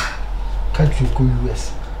country go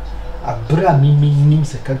US. Abra mi nim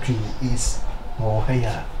se country is or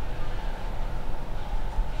here.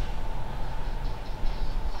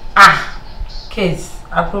 Case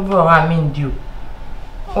I probably mean you.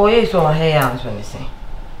 Oh yes, or here as when they say.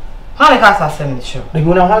 How the cast are sending the show? The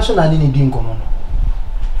one I want to know any dim common.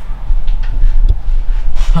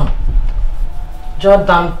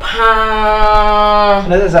 Jordan Pan.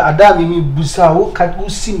 There's a Adam me busa wo cat wo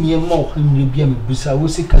see me more and be me busa wo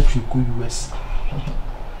say country go US.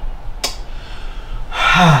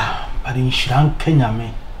 Ha, but in Shran Kenya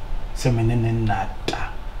me se menene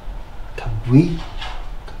nada. Kabwe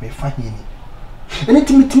me fahini.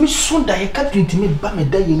 Anything to me soon that you can't drink me by me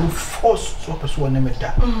die you force so person one me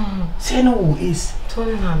da. Say no who is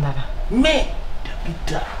Tony Nanda. me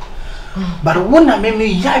da. But one na me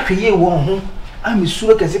ya hwe won ho am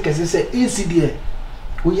suro kese say easy there.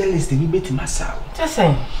 We ya list bi beti masawo. Just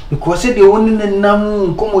saying. Because say the one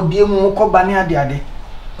nam komodie mu ko ba ne ade.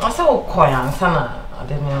 I say o koya ansa na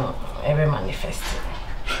ade me every manifest.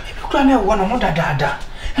 If you me one mo da.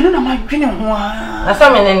 Eno na ma dwene ho a.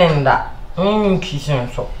 Asa me nda. Kitchen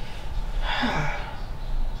so.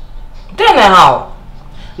 Then how?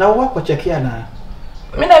 Now what check here na?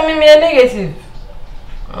 Me negative.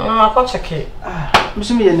 I check it.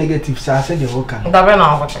 Me negative so I said the whole can. Da be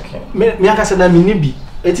na go check it. Me aka say na me ni bi.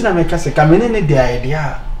 Eti na me ka say ka me ne de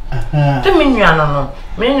idea. To me nua no.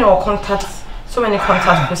 Me ne o contact so many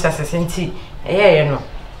contact processes into you know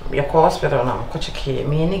your hospital now check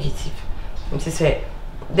me negative. It say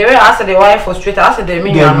the way I said the wife frustrated, I said the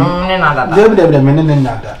me nada. The men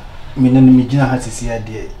nada. Me jina ha sisi ya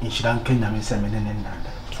de inshiran Kenya me se men nada.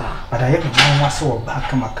 But I have no so back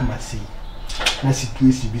kama see. Na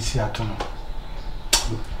situation bi si ato no.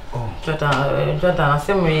 Oh, Jordan, I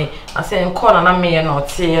say call na me na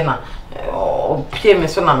otie na pie me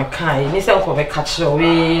so na me kai ni se nko be catch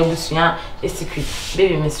we busua e secret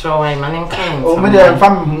baby me sure why man kan. Oh, me dey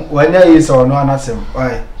fam when you is or no anasem.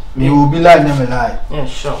 Why? Me will be lie na me lie. Yeah,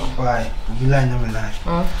 sure. Why? Be lie na me lie.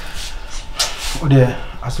 O de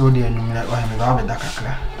aso de enu me why me ba be da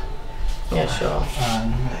kakra. Yeah, sure.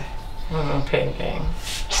 Okay.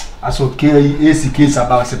 Aso ke AC case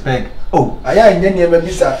about se peg. Oh, aya nya ne ma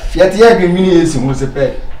bisa. Yet ya be mini AC mo se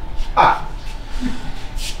peg. Ah.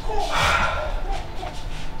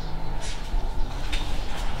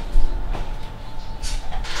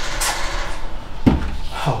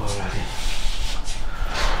 How already?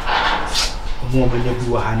 Mo be le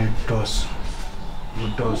bu ha ne dos.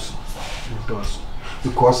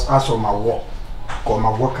 Because as of my work,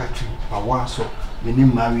 my work actually, my work so me ni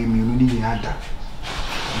marry me no ni ada.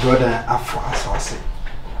 Jordan after as I say.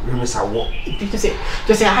 Remember say work. Just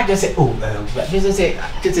say I just say oh just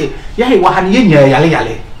say yeah he wa han yenya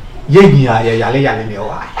yale. Yenya me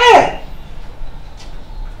wa. Eh.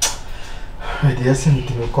 Me dey send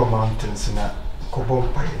to me come mountains na ko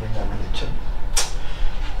bompa ye na me chem.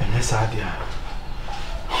 Ene sa dia.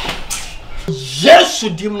 Yes,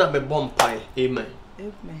 dim na me bompa. Amen.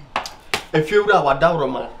 Amen. If you were our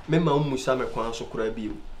dowroma, Memma Musa me kwan so kura bi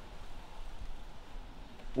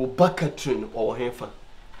o bakatrin or hefa.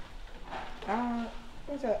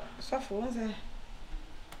 What's a suffer? What's a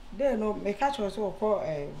there no me catch us or call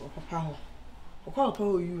papa ho. O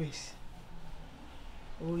call US.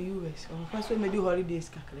 Or first we do holidays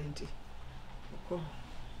kakrenti.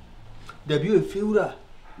 Debi e fiura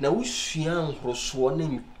na usuan hroso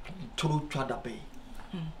na turu twada be.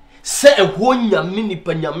 Se ehwo nyame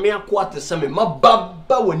nipa nyame akwate se me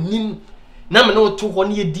mababa wanim na me no to ho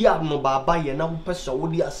ne yedi ano baba ye na wo pese wo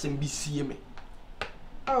di asem bi sie me.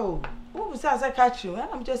 Oh, who say catch you?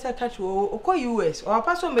 I'm just say catch you o ko US or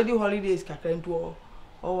pass on medi holidays kakrantu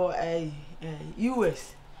or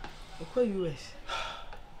US. O ko US.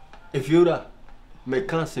 If you're me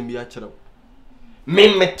kan asem bi a kire.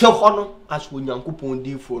 Me te ho no as wo nyankopon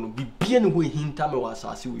di fo no bibie ne ho hinta me wa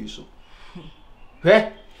asase we so.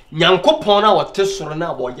 He nyankopon na wote soro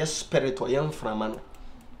na bo ye spirit o ye mframa no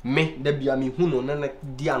me da bia me hu no na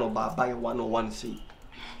di ano baba ye 101 sei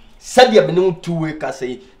sadia me no two way ka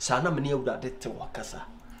sei sa na me ne awurade te wakasa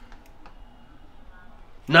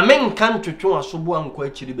na me nkan twetwe asobo anko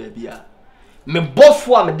akiri ba bia me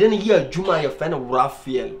bofo a me de ne ye adwuma ye fa na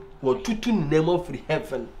Raphael wo tutu name of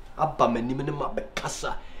heaven aba manim ne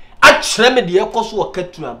mabekasa a kyerɛ me de ekoso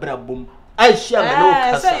wakatu abrabom a hia me no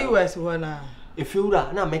kasa say US wana. If you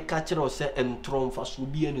are na make catcher or say and throne for so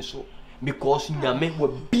be any so because nyame will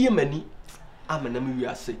be many amanam we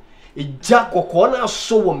are say a jack or corner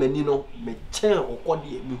so woman no me chair or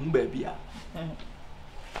cody me whom baby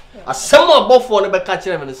a summer above for never catch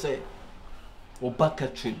them and say or back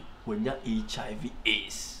catching when your HIV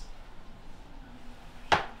is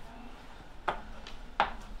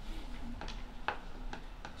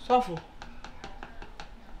Suffer.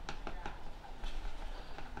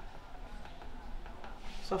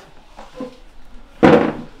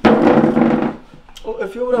 Oh,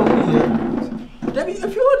 if you were here, Debbie,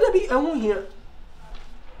 if you were Debbie, I won't hear.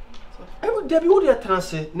 Debbie, would you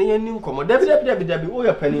transit? Near new come, Debbie, oh,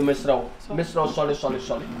 your penny, Miss Row, sorry.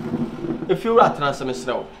 If you are transit, Miss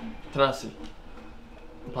Row, transit.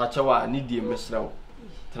 Pachawa, need you, Miss Row,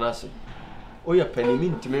 transit. Oh, your penny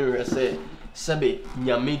mean to me, say, Sabe,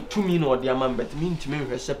 Yame, 2 min or dear man, but mean to me,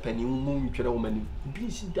 her penny, moon, you woman. Be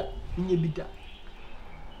that, in your bidder.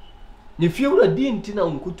 If you were a dean tina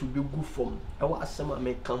uncle to be good form, I was some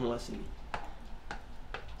make come once in.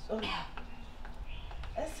 So,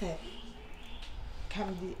 I said,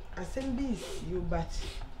 can be assemblies you, but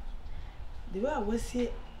the way I was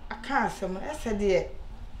here, I can't some. I said, dear,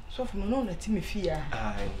 so from no let me fear.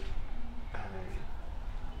 Aye.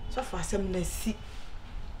 So for some, let's see.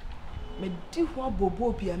 Me do what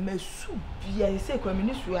Bobo be a mess, be I say,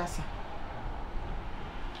 communist, answer.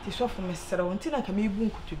 So for Mr. until I can be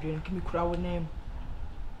boon to drink me crowd name.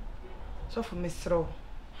 So for Mr.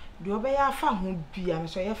 Do obey our fan who be I'm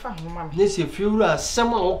so your fan, mamma. Yes, if you are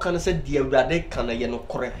someone who can say, dear Rade, can I no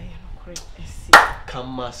correct?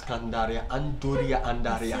 Come, Mascandaria, Andoria,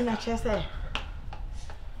 Andaria.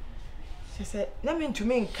 She said, let me to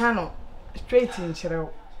me in Cano, straight in Chero.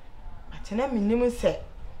 But tena minim se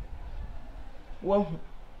wo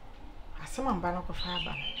asema mba no kofa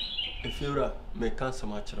aba efeura me kansa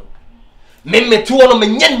ma kire me metu wono me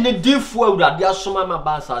nyen difo awurade asoma ma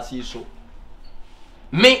ba asase so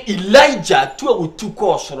me Elijah to awutu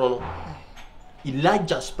ko soro no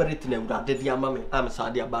Elijah spirit na awurade dia ma me am sa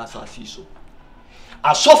dia ba asase so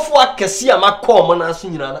asofo akese amakọ mo na aso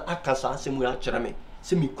nyina na akasa asemu ya kire me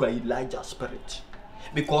se me kwa Elijah spirit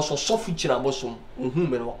because osofo kira bosom ohun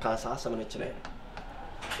me no kansa asem na kire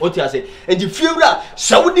oti ase and if you ra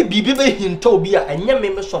saudi bibi be hinta obi a enye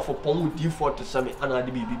me sofo pon with default to same ana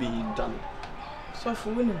de bibi be hinta me sofo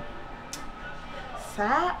woni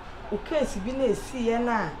sa o case bi na esi ye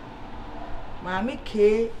na maami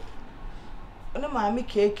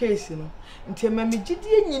ke case no nti mami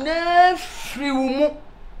gidie nyina free wo mu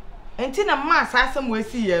enti na ma asase mo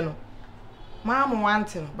esi ye no ma mo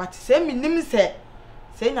want no but say me nim say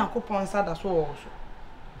Nyankopon sada so wo so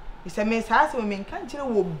isa me asase me nka nkire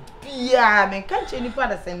wo bia me nka nkire nipa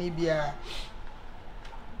da sane bia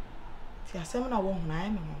ti asem na wo huna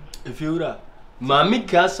me mo efiura mami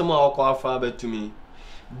ka asem a okọ afa betumi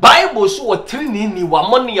Bible so what trini wa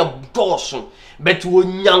money ya doso but wo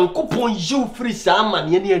Nyankopon you free sama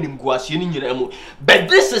ne ne animguase ne nyina mu but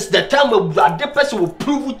this is the time where the person will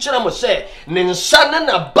prove kira mo say ne nsa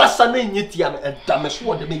na basa na nyitia me edame so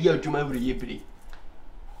wo de me ya adwuma wuri yebiri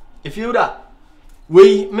if you da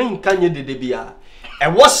we men kanye dede bia e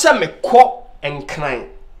wo se me kọ enkran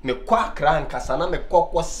me kọ akra nkasa na me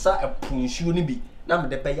kọ kwasa epunsuo ni bi na me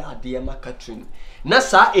de be ya ade ma katrin na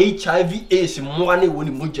sa HIV AIDS mo na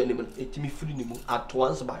woni mo gane mo etimi free ni mo at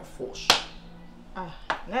once by force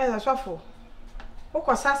na ya sofo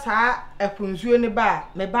ukosa sa epunsuo ni ba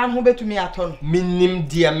me ba ho betumi ato no minim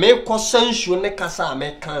de me ko sansuo ne kasa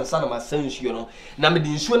me kansa na ma sansuo no na me de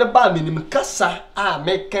nsuo ne ba minim kasa a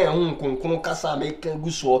me kan ho nkonkon kasa me kan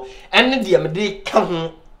guso enne de me de ka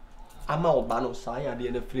ho ama oba no sa ya de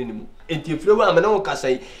na free ni mo enti free wa me na ho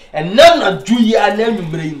kasa enna na duyi ana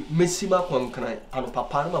nwumre mesima kwankran ano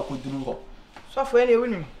papa na makoduru ho sofo ene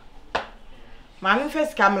wuni ma me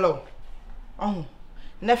first camelo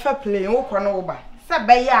never play wo kono wo ba se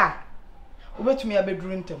be ya obetumi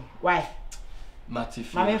abeduru ntem why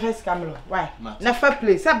Matifi ma me first camelo why never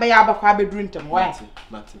play se be ya abakwa abeduru ntem why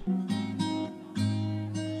Mati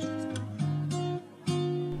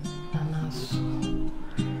anaso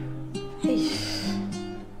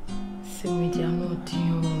se me dia no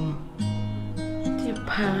dio ti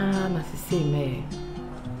pa na se me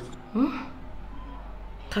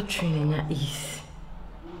Katrina is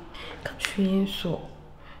Katrina so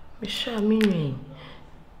me sha me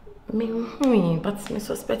but me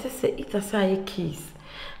suspect say it as a case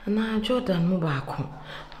na Jordan mo ba ko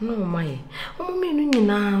no mai o me no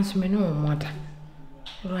nyina so me no moda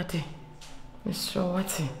right me so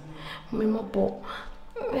what me mo bo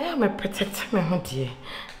me protect me ho die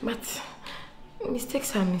but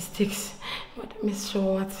mistakes are mistakes but me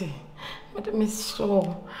so what but me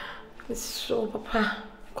so papa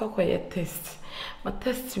kwakwa test my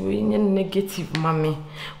test we negative mommy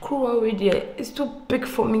crew already is too big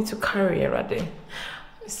for me to carry already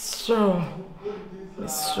so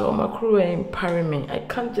my crew empowering me I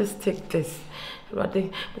can't just take this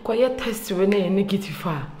already because your test we negative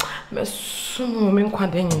me so me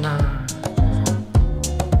kwade nyina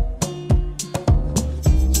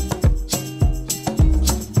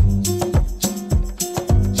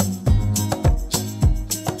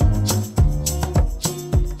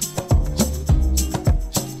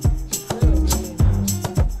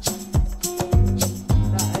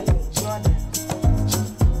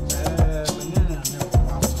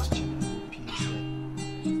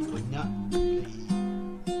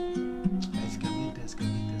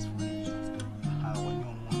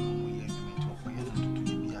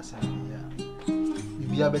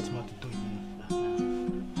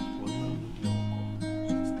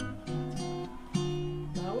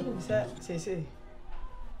say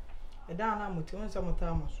down am to once some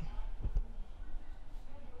time so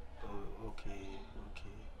okay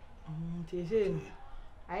say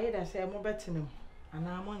I da say mo betinam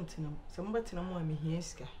ana mo ntinam se mo betinam mo am hia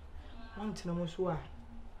sika mo ntinam so a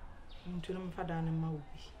ntunam fada na ma obi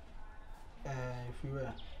if you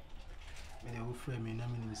were me dey frame me na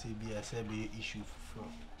me say be a say be issue for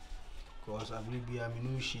cause I believe be a me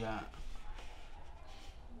no share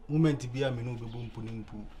moment be a me no be bumpu ni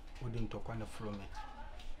mpu wouldn't talk on the floor me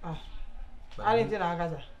I didn't know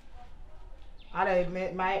gaza I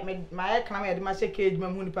my climate my cage my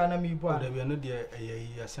money pana me bo there be no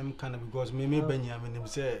there some kind of because me Benjamin him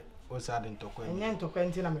say what's I didn't talk and yen to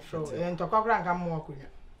 20 na me floor and to kwakra nka mo akunya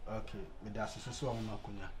okay me da so am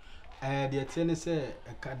akunya The attendant say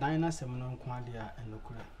a cadina seminal quadia and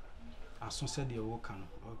locura. As soon said the wokan.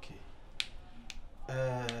 Okay.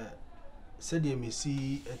 Said you may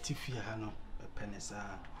see a tiffy hano, a penesa,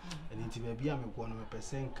 and into baby, I'm a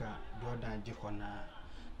 1% car, Jordan Jehona,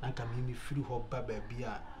 and can me free hop baby,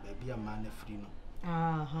 a man a free no.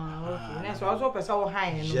 Okay. That's also so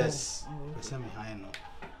high. Yes, semi high no.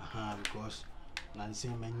 Because Nancy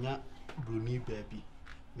Mania Bruni baby.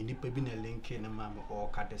 Me baby na link na mama or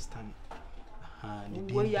Kadestan.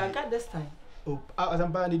 Where you got this time? Oh, as I'm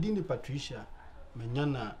buying the Patricia.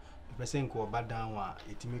 Menyana, the person ko badanwa,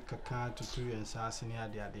 it make kaka to 2 and sassy near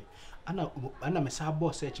the Anna Messa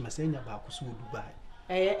boss search Messenia about Kusu Dubai.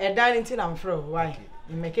 A dining tin I'm through. Why?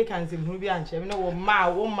 You make a can see movie and you know ma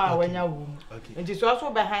when your womb. Okay. And it's also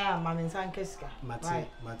behind Mamma San Keska.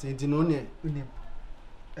 Mate, Dinone,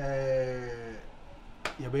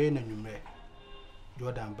 Yabe and Nume.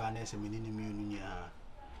 Jordan Barnes and Minnie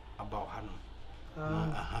about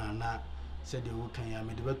Hanum. Na said the wood can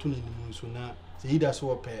made the button in the moon sooner. Say he does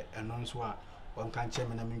so pay and non swap. One can't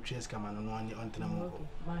chairman and interest come on one on Tenamo.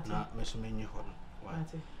 Not Messomania Horn.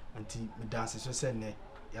 Until the dances so send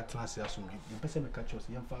Yatlas assume the person catch us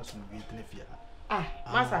young fast will be Telefia.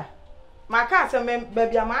 Massa. My cat and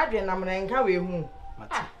baby, I'm Adrian, I'm an carry home.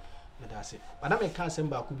 That's it. But I can't send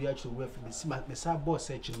back could be actually worth the sub boss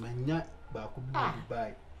searching when ya back could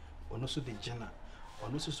buy. Or also the Jenna. Or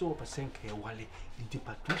no so percent care wally into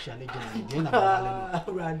Patricia and Jenna.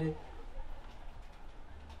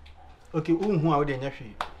 Okay, who are the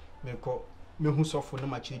nephew? Me call me who saw for no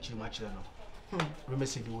much much. Remember,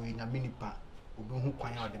 said you in a mini pa, who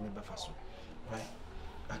quite out the member for so. Right?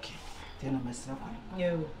 Okay. Then I'm a second.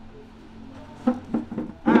 You.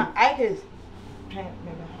 I guess.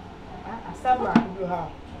 I stand back to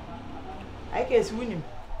her. I guess winning.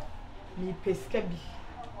 Me pescabi.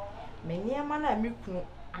 Many a man I make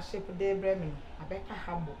a shape of their bremen. I bet a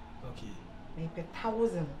humble. Okay. Make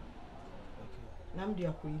 1,000. Okay. Nam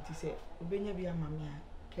dear queen to say, Obenya be a mamma.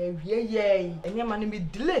 Yay, and your money be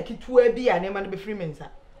delayed to be an man be free men, sir.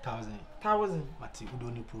 1,000. Mati, we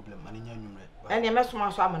don't need problem. And in your number. And you must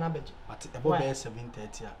want some average. But about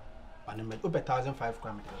 730. And I made over 1,005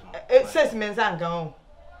 grams. It says men's and go.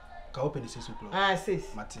 Go open the 6 o'clock. Ah,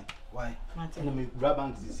 sis. Mati, why? Mati. Let me grab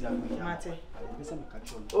banks this year. Mati.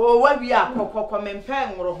 Oh, what we are, Coco, men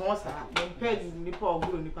pen or horse, men pen nipper or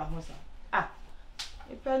good nipper horse. Ah,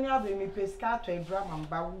 a penny of me pesca to a drum and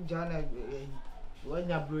bow John. When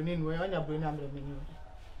you're burning, when you're burning, I'm the menu.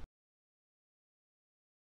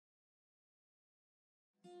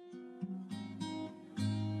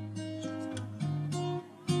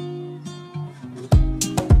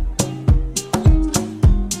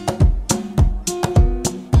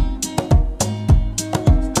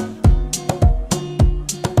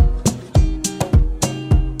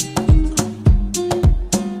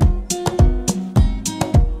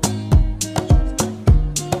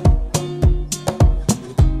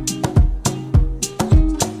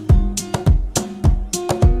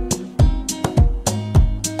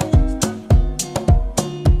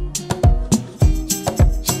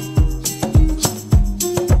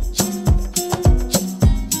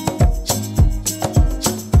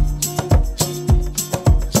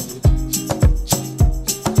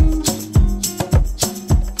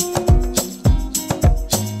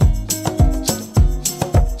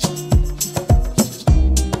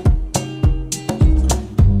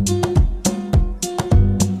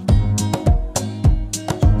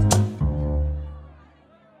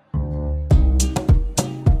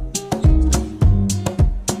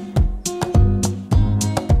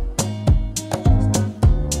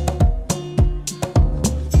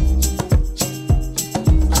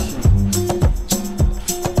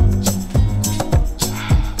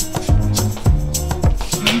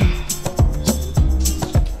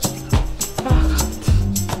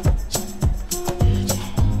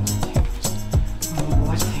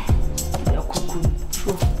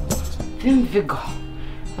 Vigor.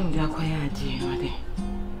 I'm the acquired,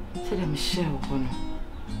 said I'm Michelle.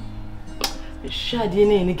 Shady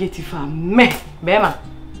negative for me, Bema.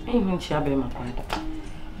 Ain't when she Bema quiet.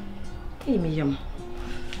 Hey, me, yum.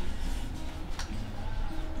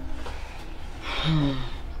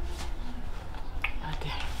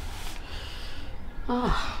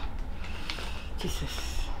 Ah,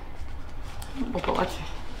 Jesus. What?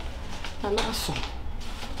 I'm not so.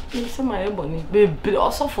 Listen, my bonny baby,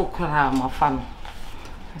 also for my family.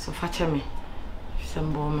 So fetch me.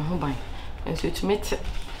 Some bomb home by. And so to meet it.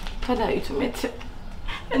 Kada, you to meet it.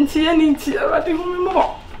 And see any tear at the home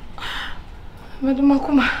more. Madam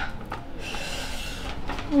Makuma.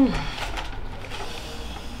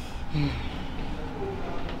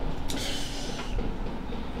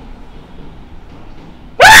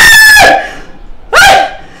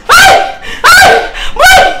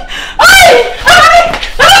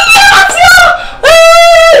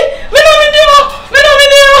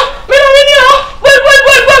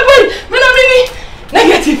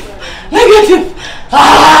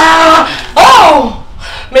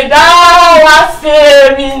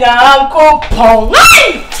 se minyanko pon.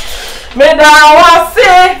 Meda wase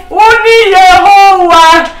uni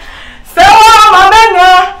Yehovah. Sewa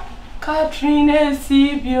mamenya Katrina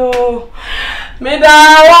Sibio. Meda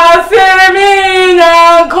wase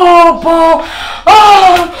minyanko pon.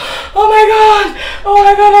 Oh my God. Oh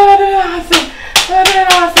my God. I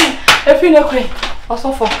didn't see. If you know quick.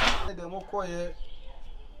 Also for. The more quiet.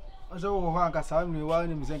 As I walk as I'm the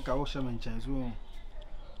one in Zenka Ocean and Chinese room.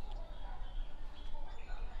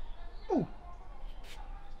 Oh,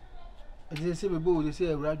 they say, they say,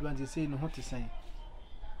 a red one, they say, no, what to say.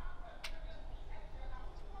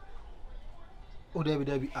 Oh,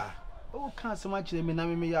 David, oh, can't so much. They may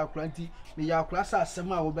me your cranty, me your class as some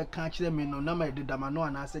will be catch them in no number the Damano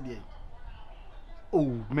and I said, yeah.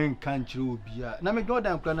 Oh, men can't you be a Name go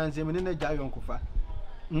down clan and in a giant cofa.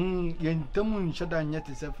 Yen Tamun shut down yet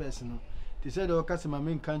is a first. No, they said, oh, customer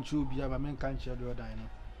men can't you be a man can't share the dino.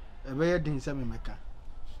 A very din semi maker.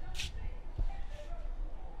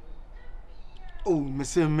 Oh,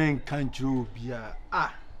 Monsieur men can't you be a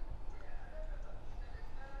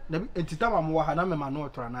and to tell me what I am a man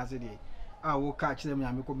or an I will catch them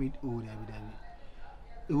and commit old evidently.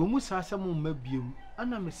 A woman has some maybe,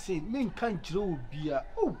 and I may say, men can't you be a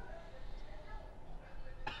oh.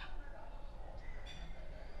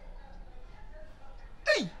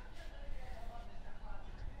 Hey,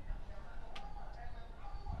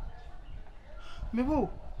 Mebo,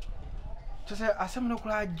 just as some look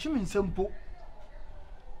like Jimmy Simple.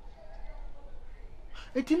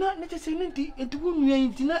 It is not necessarily it won't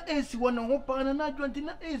mean it not is one of hope and not 20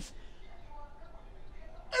 is.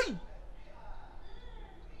 Hey,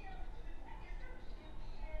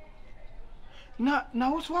 now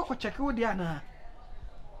what's what check with Diana?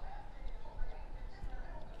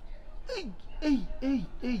 Hey.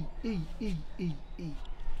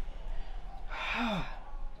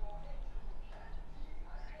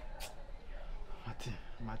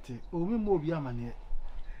 Mate, oh, me more be a man.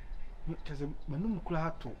 Because Manum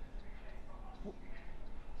Clato.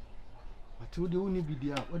 But you do only be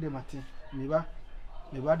there, or the matter.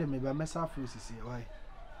 Maybe mess up for see why.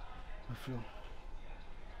 My friend.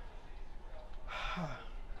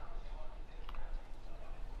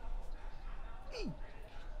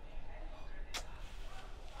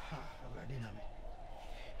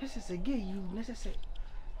 This is a gay you necessary.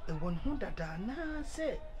 A 100 na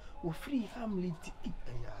say, or free family to eat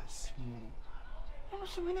yes. I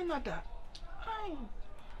so many another. I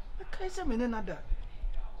can't say many another.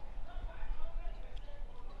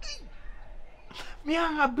 Me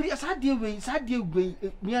a bri as I deal way,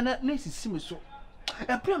 me a not nice see me so.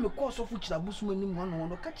 I pray me course of which the bushman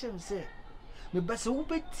one catch him say. Me best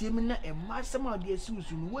open team na a master my dear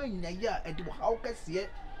Susan when ya at the how can see it.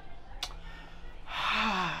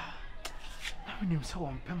 Ah, I mean, so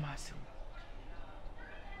on Pemas.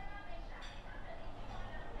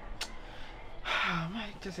 My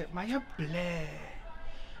just said, my bleh.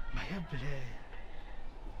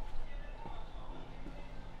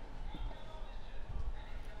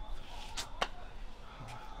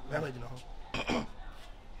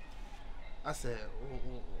 I said,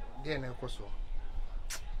 dear Necoso.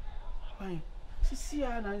 Fine. See,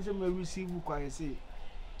 I answer my receive quiet say.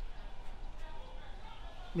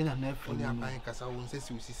 Me na never only applying because I won't say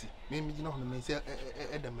see. Maybe you know me say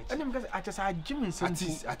Adam. And because I just had Jim and some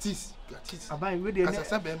artist. I buy with the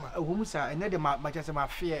Humusa and then my just my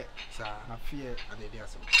fear, sir. My fear. And they are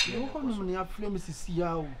some. You want me to flame Mrs.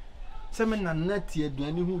 Yao. Some men are not yet do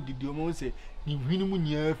any who did you most say, you win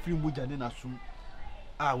near free Mujan and assume.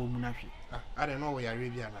 I will not. I don't know where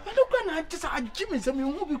Arabian. I look at just had Jim and some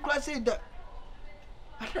who be classed that.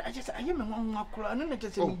 I am a one cry, and I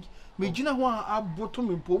just say, Majina one I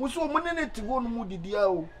bottom in poor, so many to one moody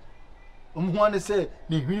deal. One say,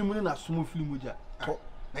 Nihimun as smoothly muja.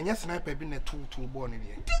 And yes, sniper been a 2 born in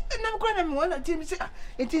here. And I'm going to one at him say,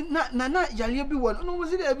 it is not Nana Yalibi one. No,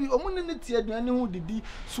 was it a bit of one tear to any who did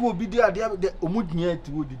so be the idea that Omud near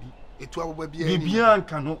to would be. It will be beyond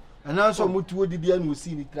canoe, and also Mutu did the end will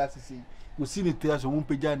see the classes. We see the tears of one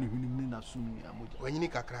pajani when you soon. When you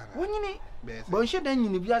need a crack, when you need, but she then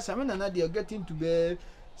you be as I mean, and they are getting to be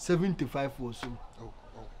 75 or so. Oh,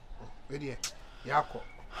 ready, Yako.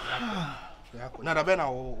 Not a banner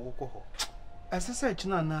or coho. As I said,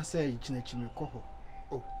 China say, Chinachino coho.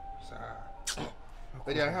 Oh, sir.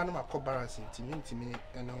 But I had my co-balancing to me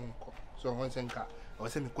and uncle. So once and car, I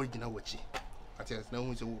was semi quitting a watchy. I tell no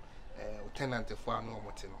one's a tenant for no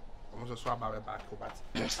motino. I'm also swab our back, but.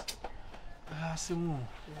 Ah, Simon.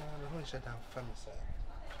 I won't shut down family, sir.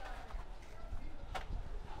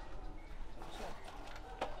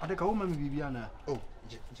 I think a woman, Viviana. Oh,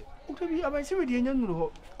 papa bi abansi we de nya nuru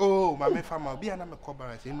ho oh ma me fama bi ana me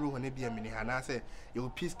kobara se nuru ho na bi amini ha na say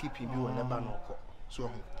you peacekeeping bi won na ba no ko so ho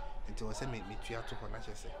nti o se me tua to ho na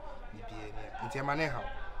che se bi bi ni nti amane ha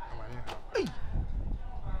ei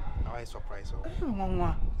I surprise oh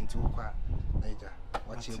nwanwa nti wo kwa naija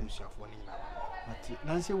wachi ebusuafo ni na ati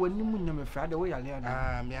na se wani mu nyame fra de wo yale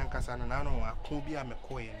ana me ankasa na no akon bi a me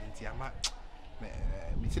koye nti ama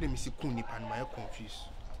me se de me si kun nipa no ma confuse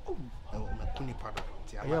oh me kun nipa do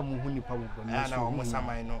nti ama ya mu hu nipa wo bo na o mo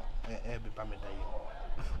saman no be ba me daye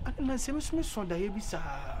ana na se me so da ye bi sa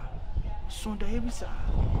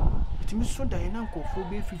iti me so da ye na nkofo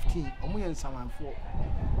be 15 omo ye nsamanfo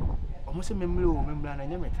omo se memra na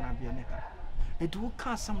nyame tena bia ne ha edu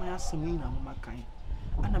ka saman asem ni na mama kan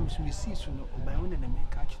ana me so si so no oba wona na me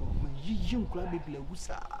ka kiro ma yiyi nkura beble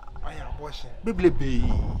gusa aya abortion beble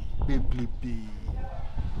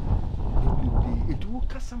edu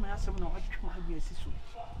ka saman asem na watwa ha bi si so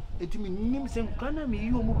eti me nim se nkura na me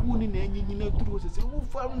yi omo bu ni na anyinyi na duro se wo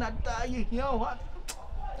fa na da ye hia ho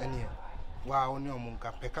ene wa oni omo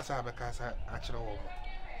nka pekasa bekasa akire wo mo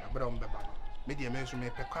abra wo beba no me de me so me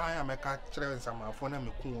pekan ya me ka kire nsamafo na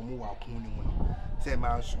me kun wo mo wa kun ni mu no se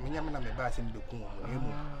ma so me nyame na me ba se me be kun wo mo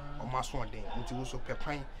emu o ma so den nti wo so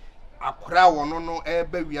pekan akora wo no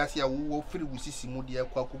eba wiase a wo firi wusisi mu de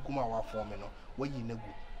akwa kuguma wa fo me no wo yi na gu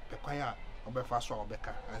pekan ya obefa so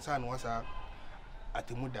obeka ansa no wasa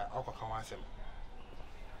atimuda akwa wa asem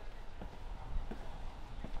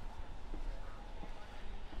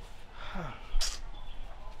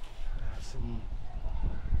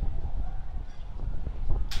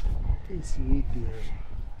It's really dear.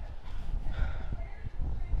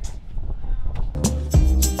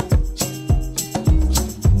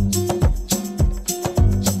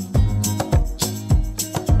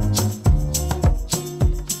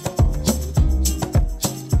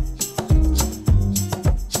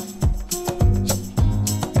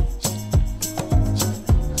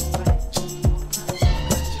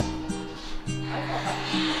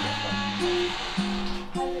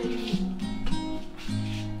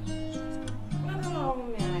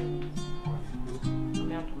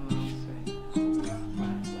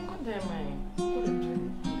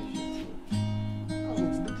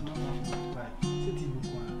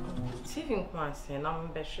 And I'm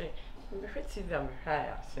better. TV am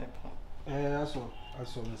high simple.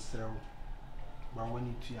 Aso nsrew. Ba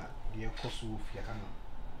wani tua de ekoso ofia ha no.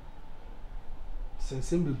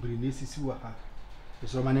 Sensem bebre na sisi wa ha.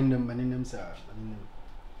 Eso manenem sa manenem.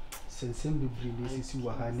 Sensem bebre na sisi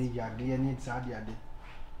wa ha ne yade ne tsade ade.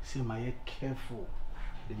 Say my careful.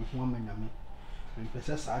 De bi ho amanyame. Me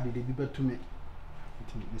pese sa ade de bi betume.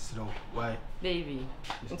 Why? Baby.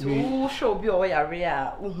 Who show be or yare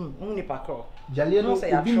a ni pakro. Jale no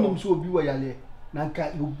obi nim so obi wa yale. Na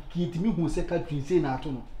nka kitimi hu se ka twinse na ato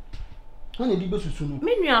no. Ho na di besusu no.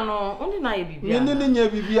 Me nua no, oni na ye bibia. Me ne nya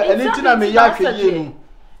bibia, ene ti na me ya hweye no.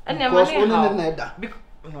 Ene ma ne na eda.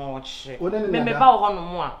 No shit. Me ba ho no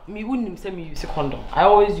mo a, me wunim se me use condom. I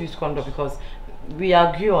always use condom because we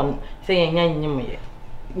agree on saying nyanyim ye.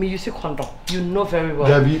 Me use condom. You know very well.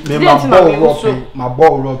 Gabi, my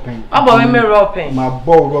ball roping. Abo me roping. My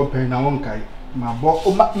ball roping na won kai. My ball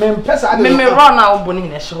me pesa ade. Me run na oboni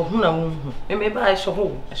na she hu na hu. Me ba she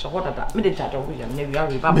hu dada. Me de jada wo ya me wi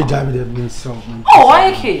are ba. Me jada de me so.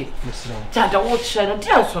 Oh, okay. Jada wo che no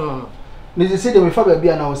dia so no. Me say de me fa ba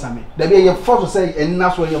bia na wo same. Da bia ye force say enna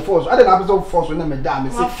so ye force. Ade na be force na me da me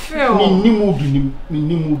say. Ni mudu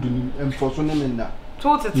ni em force na me na.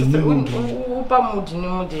 Upa mudi ni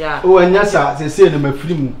mudi ya. Oh, anyasa se na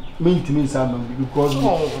mafiri mu. Me ntimi nsa ma because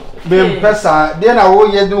me mpesa de na wo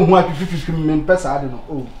ye de hu atwitwitwi me mpesa ade no.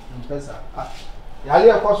 Oh, mpesa.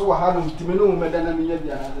 Yale akoso wa ha no ntimi no me da na me nya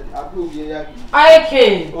bia na ade. Abu ye ya.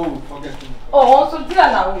 Okay. Oh, forget me. Oh, so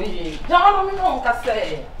dia na wo ye. Ja no me no nka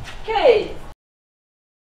say. Okay.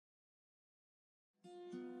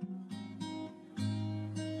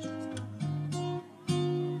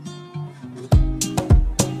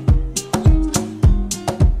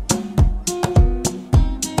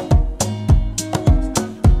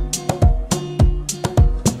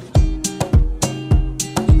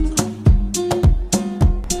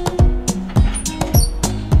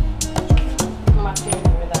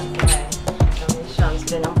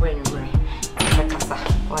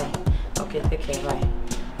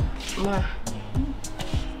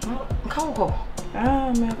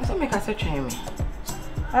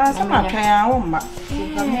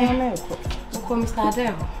 Mr.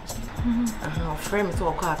 Adele. Frame it to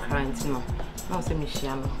a car crying, no. No, say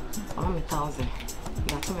Michiano. I'm 1,000. You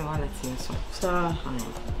got to me wallet in so. Sir,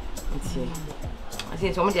 I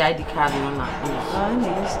see some of the ID card, you know.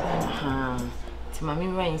 Mammy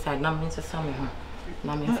went inside, now Mr. Sammy.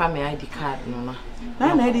 Now, my family ID card, no.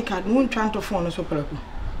 Na ID card, won't try to phone so purple.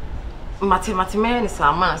 Mathematics is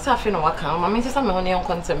a man, so I feel no work. Mammy says I'm only on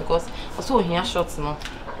concern because I saw here shots no.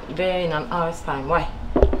 There in an hour's time. Why?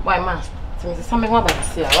 Why, man? Mr. Sammy, what I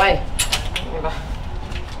see? Why?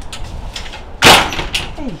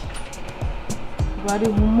 Hey. Body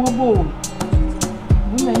mobile.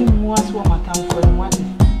 Women who was what my town for and what.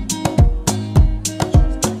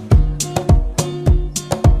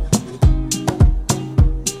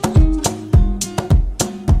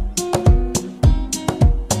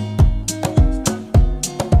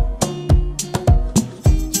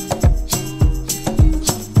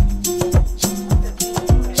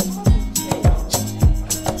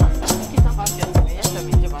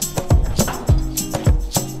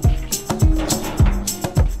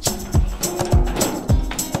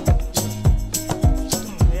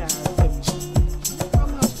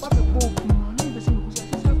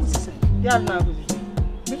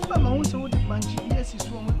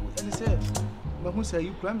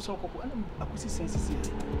 You climb so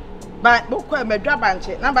but book me drop and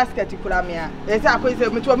check na basket kula me a e say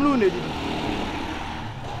akwese me to me no di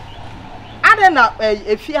ade na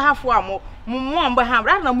efie hafo a mo mbo ha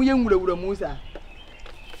ra na mo ye nwurawura mu sa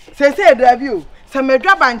se drive you se me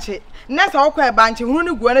drop and check na se okwa e banche hunu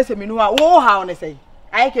ni guo na se me nu a wo ha on say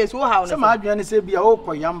ai ke so wo ha on say se ma adwane se bia wo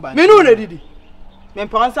koyamba me no didi me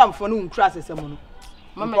pon sam fo no nkura se mo no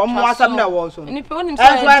Mama, I'm not also. And if you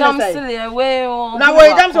jam silly away, now we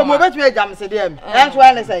jam so much we jam silly. That's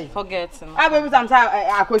why I say. Forget. I will sometimes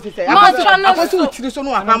I could say. I was to so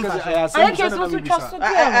no campus. I can't also trust. And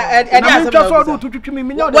I just all do to me.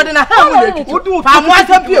 What in a hell would do? I'm what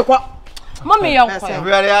up here. Mommy, I'm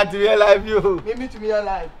very hard to realize you. Maybe to be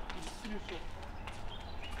alive.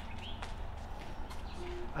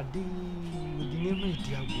 I didn't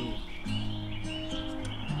Diablo.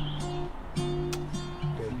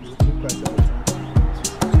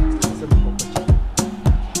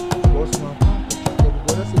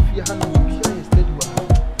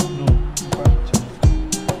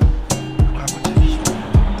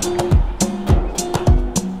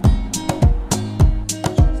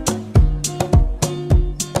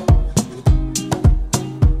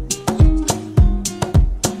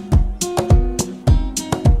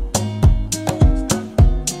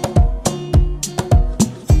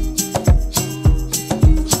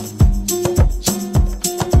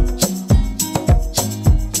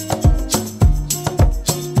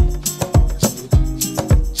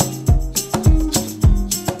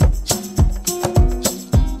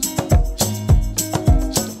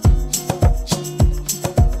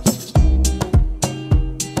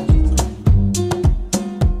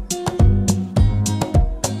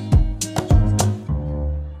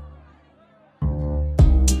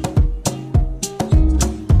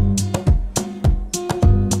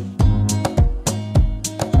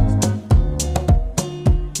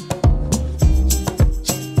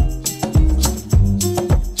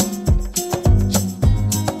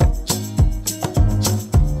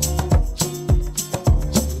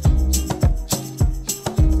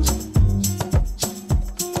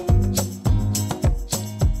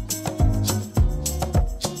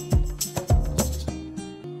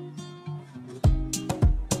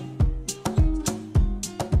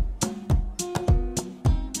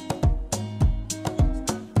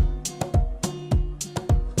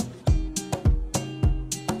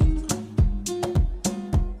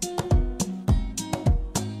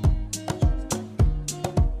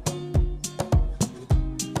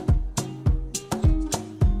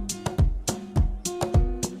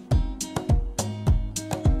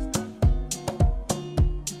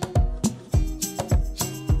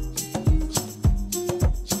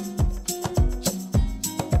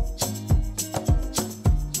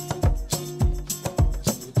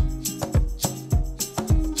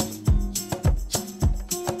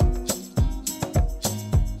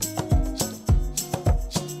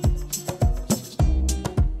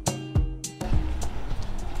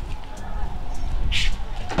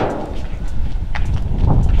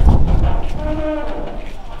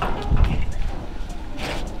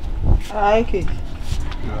 Okay.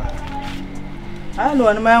 I know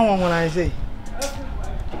one man when I say.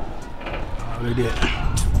 Already.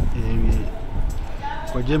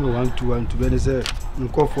 Kwa Jamie 121 to be say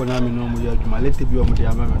nko for na me no mo ya dwuma lete bi o mo de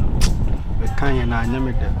ama me no. Be kan na anya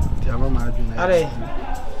me de. Ti ama ma adwuna. Are.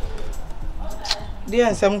 Di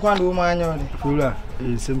ansem kwa do mo anya ole. Fura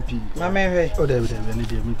SMP. Ma me hwe. O de be ne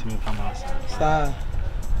de meeting fama sa.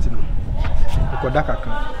 Tino. Ko daka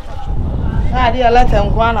kan. Ah, dia la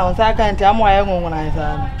tem kwa na unsa kan ti amo aye ngonwona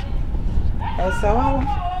isa. Nsawam.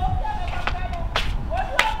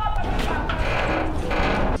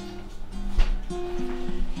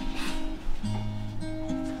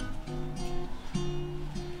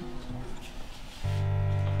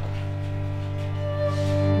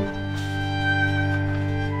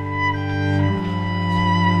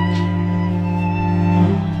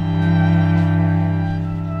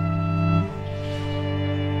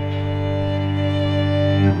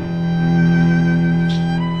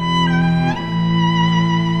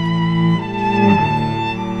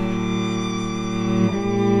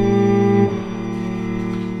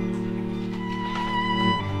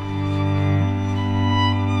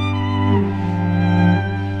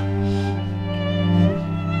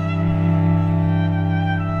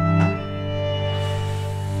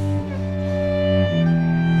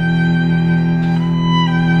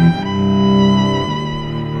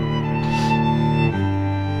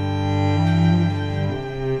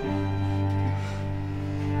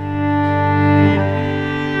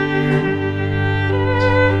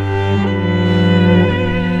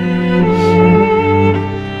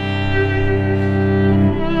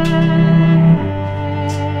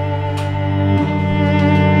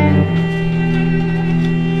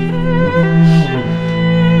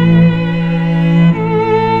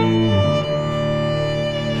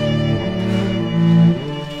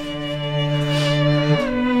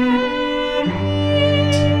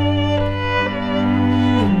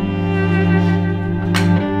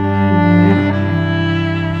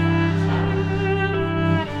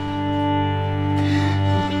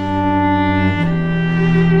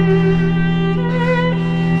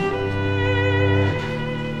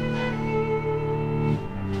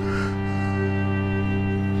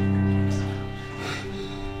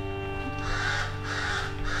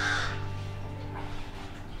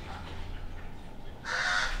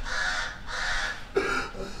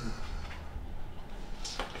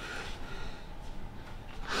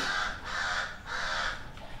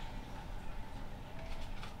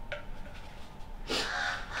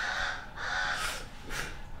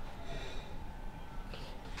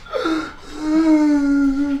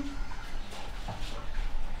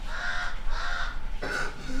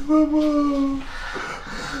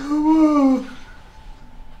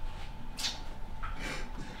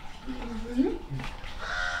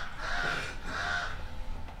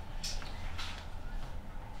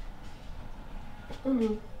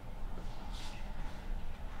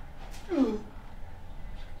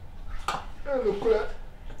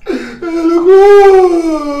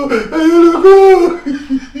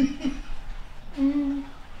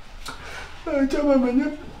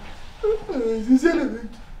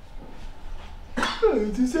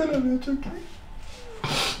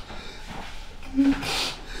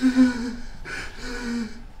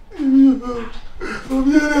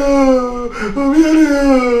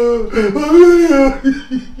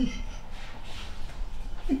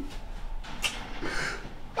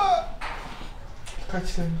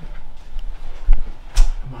 Catch them.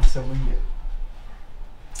 Master, when you.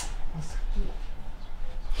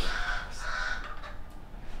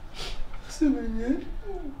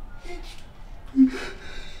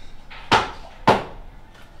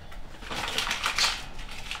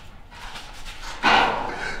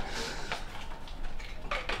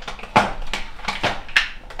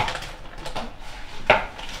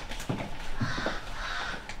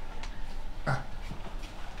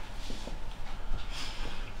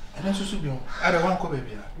 I don't want to go,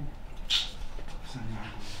 baby.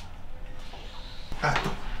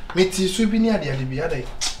 Metti sweeping near the other.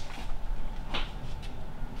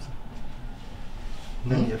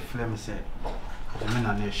 Then your flame said, the men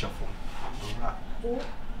are near shuffle.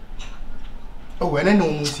 Oh, and I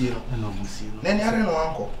know Monsieur, and no Monsieur. Then I don't know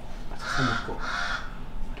uncle.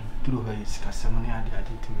 Through her is Cassamony, I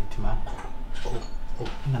didn't meet him uncle. Oh,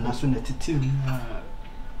 and I soon at it.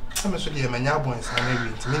 I'm so dear, my boys are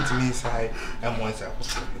maybe to me side and once I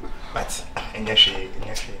was, but in your shade, in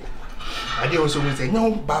your shade. I did also say,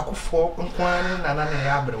 no, back for one and another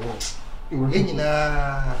yabber wolf. You were in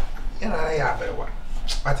a yabber one.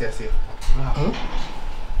 What I say?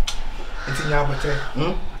 It's in your butter,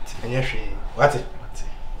 and your shade. What it?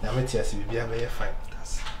 Now, Matthias will be a very fine.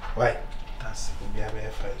 Why? That's will be a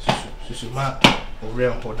very fine. Susuma or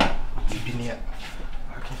real powder. Be near.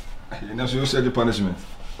 Okay. You know, you said the punishment.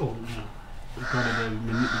 Oh, no. Because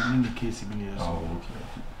in the case, he is. Oh,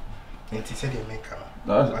 okay. And he said, you make her.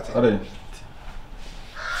 That's it.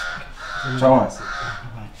 Nsawam.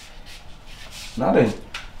 Nothing.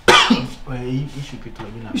 Well, you should get to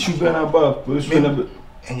you should be above.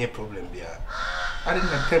 Any problem there. I didn't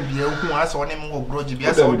tell you who asked one name or grudge. Be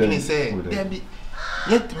as I would say, there be.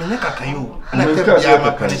 Yet, me never you. And I tell you, I'm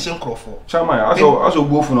a punishing Crawford. Chama, I also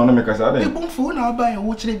go for no make us. I didn't phone. I'll buy a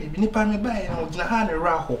watch. Maybe Nipa me buy and I'll hand a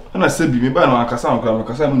raho. And I said, be by no Cassandra,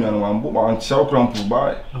 because I'm one book and shall crumple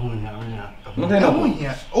by. No,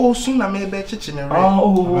 here. Oh, soon I may be kitchen.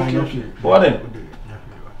 Oh, okay. What then?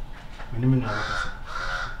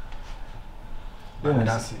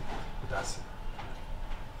 That's it. That's it.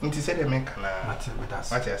 And he said, I make what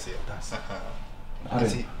I say.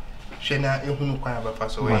 That's it. Shena ehunu kwa baba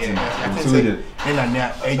so we na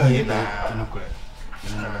na eje na nokore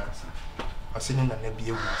asini na na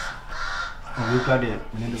bie wu o we plade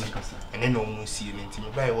me ne kasa ene no mu si ne ntimi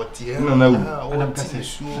bai wote na na wu na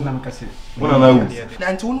mkase una na wu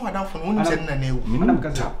na nti wonu adan fo wonu se na na wu na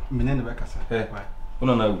mkase me ne be kasa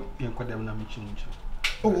una na wu ye nkwadam na mechi nche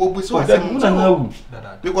oh obu so una na wu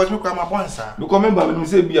because me kwa ma bonsa because member me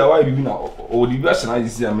say bia why bibi na o di bia shena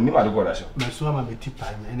isi am ni ma de goda sha me so ma beti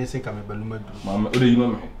pai me ene se ka me baluma du mama o de yima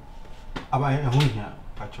me aba ehun hia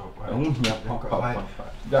pacho ehun hia papa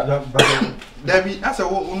Dabi asa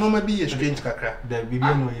o no ma bi ye strange kakra da bibi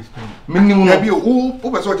no ye strange minnim no dabi o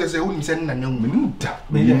person che say unim se na nanu minnim da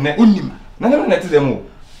unim na na na te dem o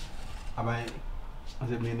aba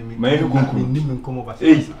ase me ni me kunku minnim nkomo ba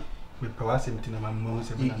me pawase mtina ma mo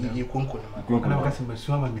se na ye kunku na ma kasi me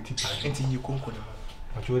so ma meti pai enti ye kunku na ma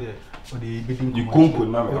pacho de o de bidim ye kunku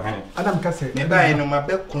na ma adam kase me bai no ma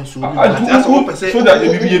be console asa o person so that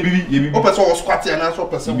ye bibi o person o squat ya na so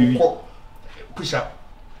person ko push up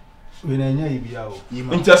we na nya ibia o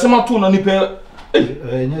nti asema to na nipa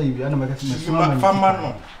nya ibia na makati me so ma fama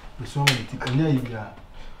no me so ma meti nya ibia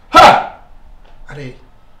ha are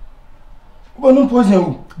ko no poison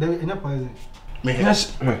o de nya poison me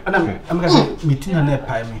yes adam amaka mitina na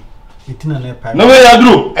pai me mitina na pai no we ya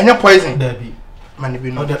duro enya poison dabi man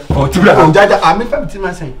be no o tibra o jaja am fa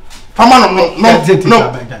mitina say fama no no to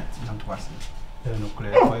pass no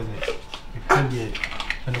clear poison it can be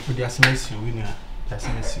and ko dia semesi we ni dia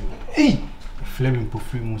semesi flaming po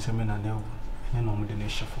free mu se me na na nya no mo de na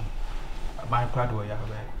shefo ban kwado ya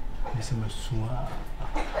ba ni se mesua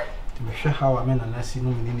ti me hwe hawa me na na si no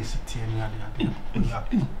me ni sitie ni ade ya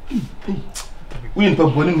we in pa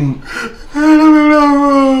boni ni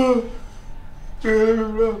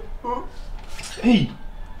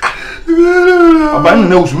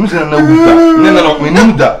na usum se na wuta ne na no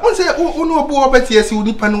nim da won say onu obu obeti esi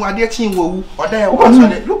uni panu ade chin wawu oda e wo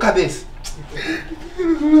so look at this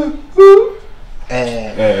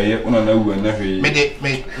ye una na wu na hwe me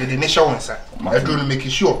de ne show nsa adro no make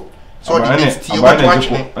sure so the next you want to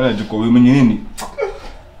watch me ana jiko we manyini ni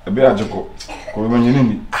ebe ajiko ko we manyini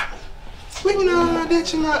ni when na de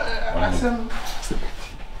china asem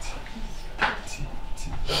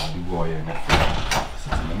boy na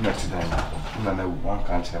na today na wu one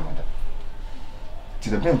can't tell mother ti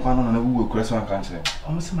de ben kwa no na wu kura so one can't tell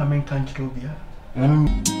almost my main country obia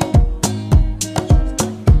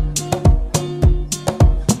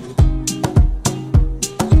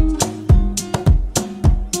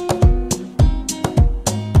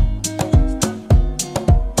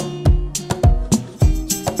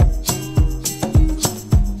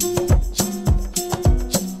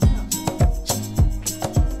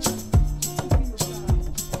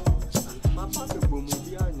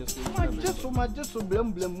just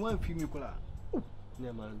blem one film kola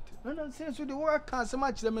ne mante no say so the work can so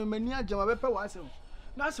much them mani agema be pe wa asem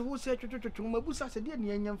na se wo say twetwetwe mabusa se de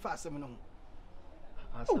ne nyam fa asem no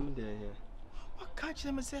asem de ye wa ka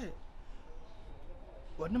kire me say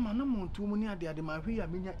wona ma no montu mu ni ade ma hwe ya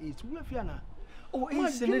menya 8 wo afia na o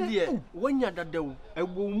e se ne de wonya dadaw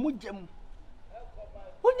egbo mu jam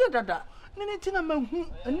wonya dada ne tina ma hu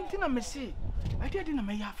ani tina me se ade na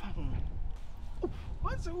me ya fa ho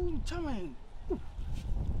what's the chama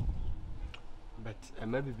but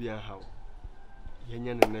maybe be how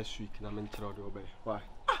yenya next week na me nchira de obey why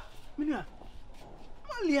minia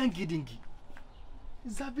malian gidingi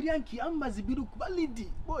zabrianki amazibiru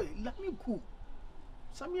kubalidi boy let me cool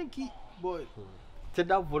samianki boy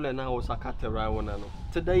teda vole na o sakatera wona no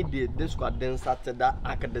teda ide this squad den saturday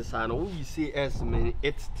akadesa no we say s me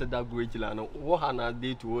it's teda gwejila no wo hana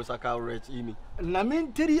day to osaka rich imi na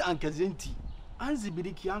menteri ankazenti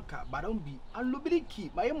anzibiriki anka barombi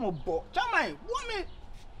anlobiriki baye mobo chamai wome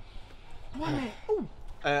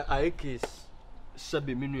aikes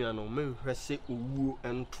sabe menua no me hwese owuo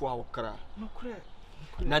ento awkra no kre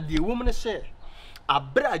na de woman say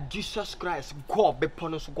abra Jesus Christ go be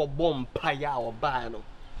pono so go bom paya oba no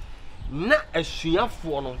na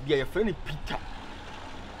asuafo no de ye frɛ Peter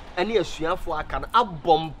ane asuafo aka na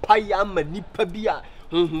abom paya ma nipa bi a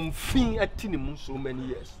honhomfin atini mu so many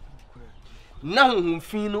years na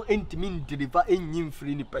honhomfin no entimi ndiriva enyim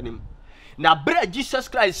free nipa nim na bra Jesus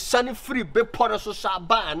Christ sane free be pono so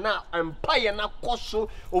saba na empire na koso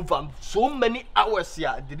over so many hours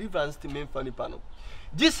ya deliverance to me funny pano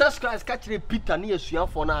Jesus Christ catch Peter ni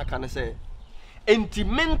asuafo na aka ne say enti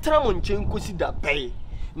mentra mo nchen kosi da pay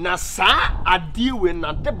na saa ade we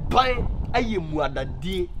na de ban ayemu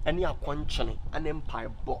adade ane akonchene ane empire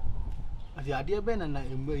bo ade be na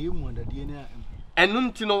ayemu adade ne enu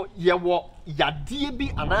ntino ye wo yade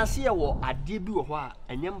bi anase ye wo ade bi wo ho a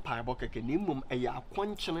enye empire bo keke na mmom eye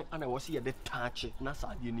akonchene ane wo se ye de taache na saa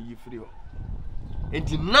ade ne yifiri ho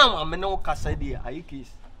enti now amene wo kasa de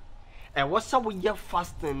ayikis e wo sa wo ye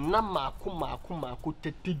fasting na maako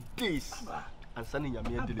 30 days and sending your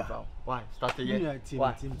meal deliver. Why? Start again.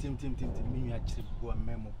 Why? Tim. Me actually go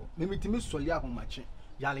memo. Me timi soli ahomache.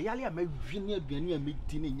 Yale am dwine aduane am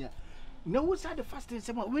dine nya. Na wo sa the fasting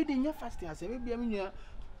say we dey nya fasting ase we bia me nya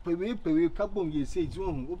pewe kabom ye say ju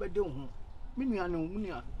ho obede ho. Me nua no mu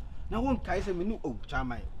nua. Na won kai say me no o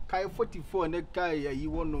chaman. Kai 44 ne kai yi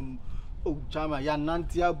wonom o chaman ya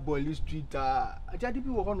nantia Bolly Street ajade bi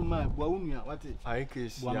wo hono ma bua wo nua wate. Ai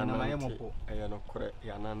case ya na mopo. Eya no kore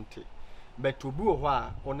ya nante. But obi wo ho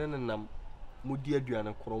a onenenam modi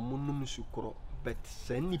aduane koro munum su koro but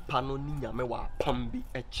se nipa no ni nyame wa pambi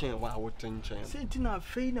echen wa wotenchen sentina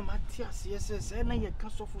afei na matias yes na ye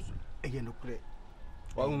kasofu so eye no kore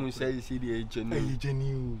wa hu say si di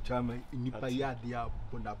ejeni chama nipa ya dia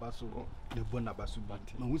bondabaso de bondabaso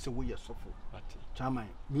bati ma hu se wo ye sofo bati chama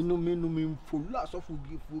minu folu asofu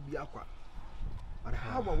bi akwa but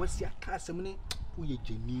how was your casem ni we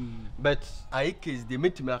genuine but I case they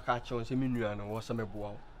met me catch on say me nua no wo se me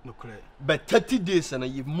boa no correct but 30 days and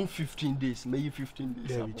you move 15 days may 15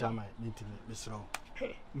 days yeah chama mentimi misro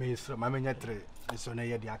misro ma menya 3 so na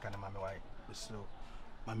ye dia aka na ma me wai misro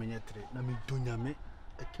ma menya 3 na me donyame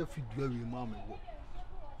e ka fidua wi ma me wo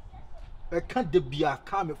e ka de bia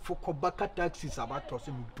ka me foko baka taxis abato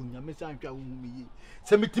se me donyame se antwa wo me yi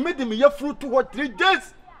se metime de me ye fruit what 3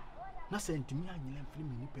 days na se ntimi anyela mfiri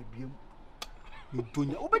me nipa biam me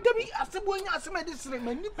donya obedabi asebonya asema de sire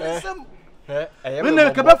ma nipa sam me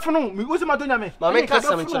na ka ba funu me wo se ma donya me ma me ka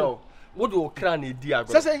sam chiro wo do kra na edi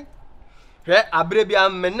agro sese Abrebia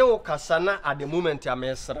mene kasana at the moment I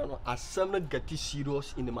mesra asem get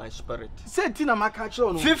serious in my spirit. Say tina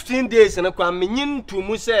makacho no. 15 days na kwa menyin to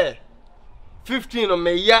mu say 15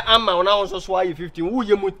 me ya ama na won so ayi 15 wo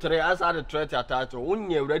ye mu 3 as at the threat attach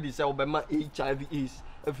wonye ready say obema HIV is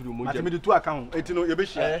every mo je me de two account etino ye be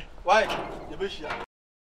share. Why? Ye be share.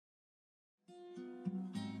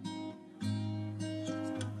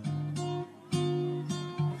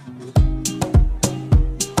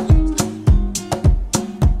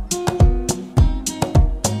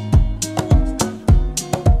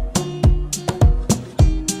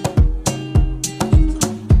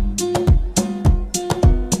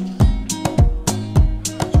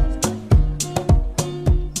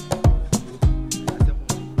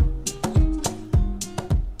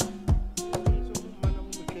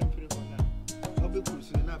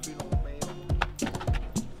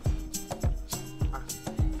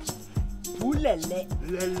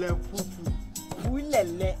 Lele pupu.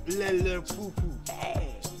 Lele pupu.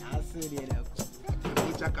 Hey, I see the other.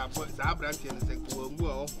 We check out za branch and say go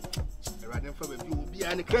ngo. Erade fa ba bi obi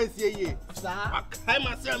an kan sie ye. Sa. Akai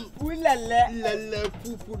masem. Lele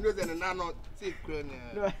pupu no ze na no say kro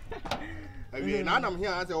ne. Awie na anam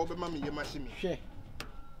here say obema me ye machine. Hwe.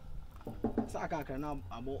 Sa aka na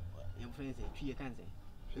abo your friends say twie kan say.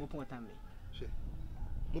 Mo pon tam me. Hwe.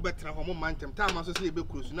 Mo betra ho mo mantem ta ma so say be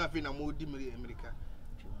cruise na afi na mo di America.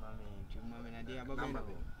 Chuma na dia baba no.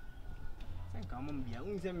 Senka mo bia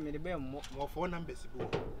unse me de be mo phone numbers bo.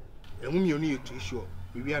 Emu mi oni etu sure.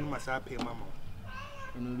 We wi anu masa pay mama.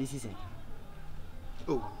 Enu bi sise.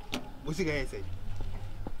 Oh. Bo si ga say.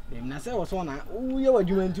 Dem na say wo so na wo ye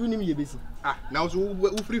wadwuma ntu nim ye besi. Ah, na so wo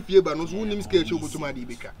free fie ba no so wo nim scale show botuma de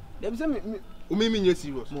beka. Dem say me o me nye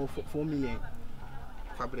serious. Mo 4 million.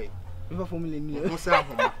 Fabre. Me 4 million. Mo say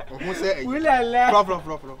ahoma. Mo say We lele.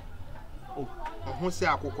 Fro. Oh. Ho se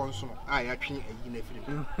akokọ nso no a ya twen ayi na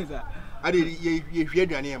firim ade ye hwe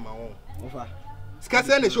aduane e ma won ofa ska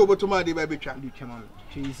se na show botoma de ba betwa du twa ma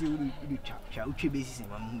hwe si du twa utwe besi se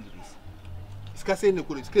ma mu besi ska se ne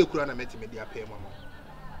kuro ska kura na meti me dia pay ma mo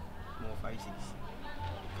 5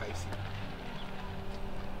 6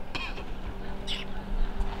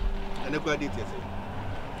 ene kwa date say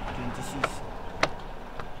 26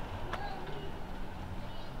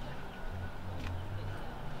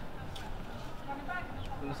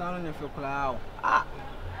 Nsanu ne fe kula ah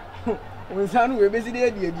nsanu we besi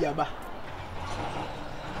de di aba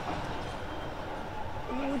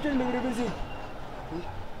mo chen de besi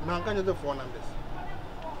na kan je the phone numbers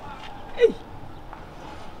eh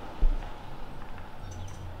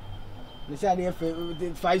me say de fe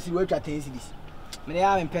 5 si we twa 10 cities me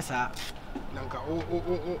ya me pesa nanka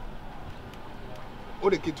o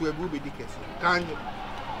de kitu e bu be dikesi kan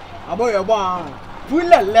abo ye bo an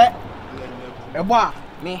fulele e bo a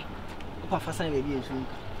me kwa fasa na bi ensu me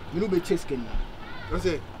no be chase kani o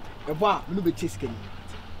say e bo a me no be chase kani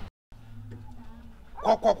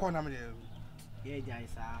kokoko na me ye jai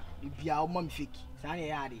sa bia o mam fake sa na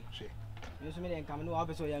ya ade me so me den kam no wa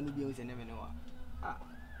pese o ya no bi ensu ne me no wa ah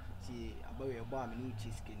ti abo ye bo a me no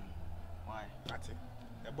chase kani why ati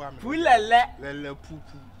e bo a me fulele lele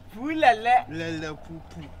pupu lele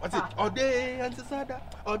pupu what's it ode ansada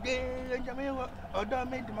ode njamewa odo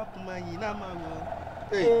me di makuma yina ma wo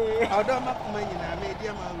odo makuma yina me di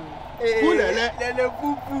ma wo lele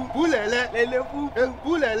pupu lele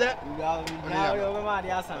ya yo ma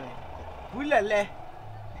di asame fulele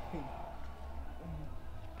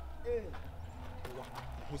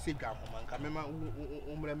wo se gwa ho man ka me ma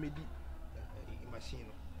umra me di machine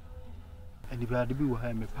no and the bad be wo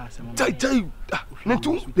ha me pass am tai na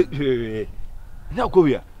tu na ko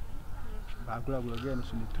bia ba gura again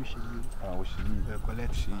so me tu shi wo shi be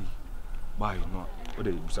collect shi ba you know o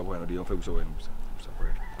de busa boy no de fa busa boy no busa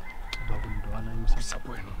boy do ana you busa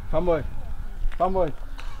boy no fanboy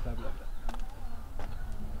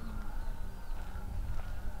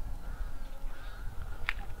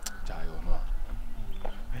jayo no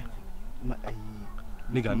ma ai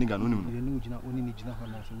Nigga no nim. You know jina oni ni jina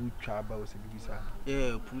hona so we twa ba o se bibisa.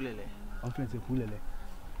 Pulele. On fait c'est pulele.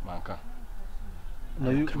 Manka. Na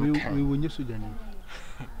we wonye sojani.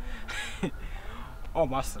 Oh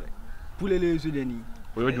master. Pulele sojani.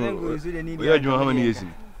 Oyo adwon how many years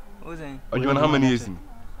ni? Ozen. Adwon how many years ni?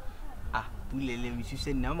 Ah, pulele we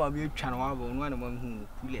say na ma be twa na wa ba onu na ma hu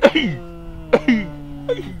pulele.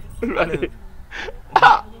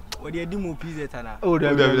 What do you do more pizza tana? Oh,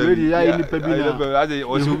 really? I need to be I say,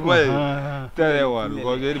 or so well. Tell one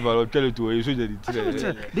because everybody tell it to you. So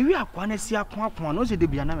the way I want to see a quack one, no, say the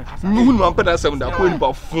Biana. No, no, I'm going to say that point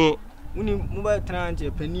about phone. Muni mobile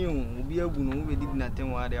tranche penny obi abu no we did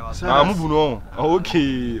nothing wa there was. Ah mubu no.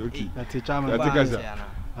 Okay. Ati chama.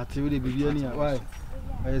 Ati we dey bibi ni why?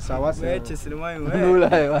 Nsawam. We chisiri man. No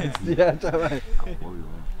lie, why? Yeah, chama.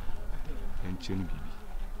 Encheni bibi.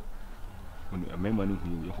 Onu amema ni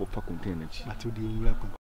hu yo hopa container chi. Ati odi nwura ko.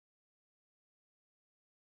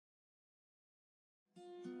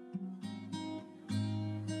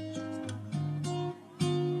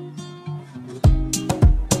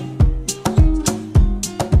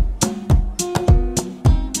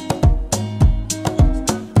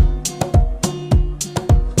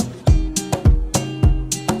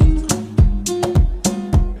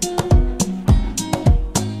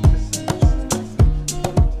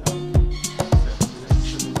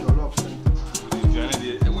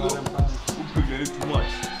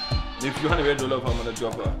 $200 I'm gonna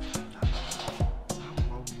drop her.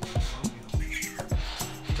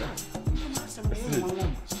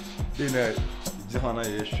 Then Johanna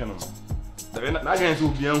is Shannon. The not against will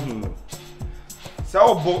be on.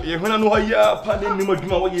 So, boy, you're going to know ya, pardon me, what you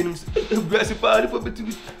want to bless a party for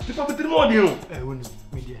the morning. I wouldn't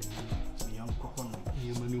media. Young Cohon,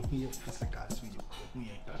 you maneuver physical.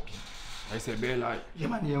 I say, Bella, you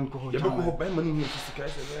man, young Cohon, you go buy money in physical.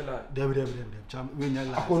 David, when you're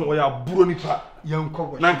like, we are Brunipa, young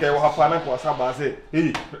Cohon, Nanka, or Hapana, or Saba say,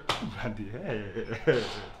 hey,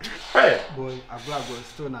 boy, I've got a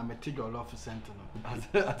stone. I'm a tigger of a sentinel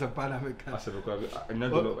at a Panama. I said,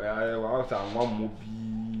 I was one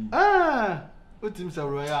movie. Ah, what him say,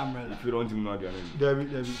 Roy Amrella? If you don't know your name,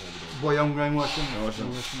 David, boy, I'm going watching.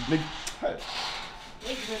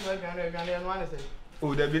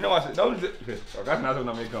 Oh, there be no one. Don't I got nothing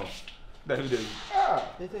to make come. David,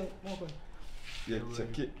 they think, yeah,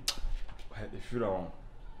 check it. If you don't,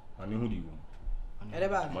 I knew who you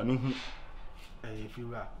want. Manu, if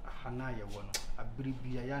you are Hanaya one, a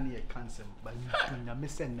bribi a yanny a cancer, but you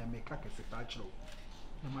missing them make like a sepulchral.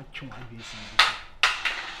 No matter what I be seeing.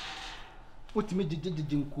 What made the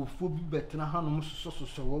Jinko for be better than Hanum so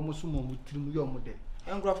almost more with 3 million.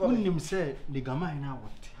 When him said, the Gamma now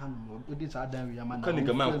what Hanum, what is our damn Yaman? Can the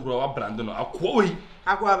Gamma grow up, Brandon? A quarry.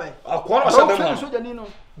 A quarter, so Janino,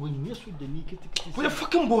 when you shoot the naked. What a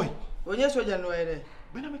fucking boy. When you saw January,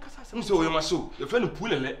 when I make us so, you must so. Your friend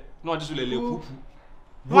pull a let, not just a little.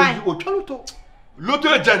 Why?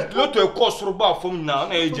 Lotto agent, Lotto cost about from now,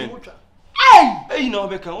 an agent. Hey, no,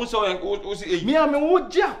 Becca, also, me, I'm a wood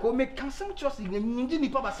jack or make some trust in the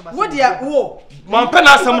Papa. What dear, oh, my pen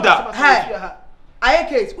has some that. I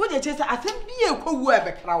case, what you chase, I think be a co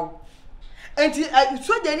web crowd. And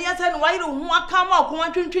so then, yes, and why don't one come out,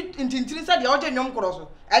 one to treat into the other young cross?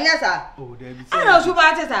 And yes, sir. Oh, David, I know so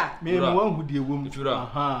bad as that. Me, one would be a woman to run.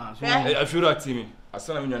 I feel that, Timmy. As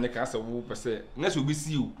soon as you're in the castle, who per se, next will be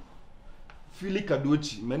see you. Philly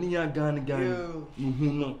Caducci, many young gun,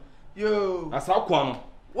 no. You, as how come?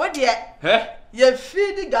 What yet? Eh? Ye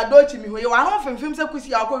feed the Gadochi me when you are off and films a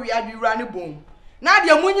pussy alcohol, we had you running boom. Now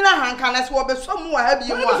the Munina hand can as well be some more heavy.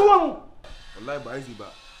 You want lie by Ziba.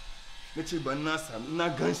 Let you banasa,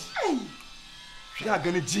 not guns. She are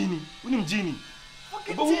gonna genie, winning genie.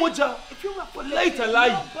 But Moja, if you are for later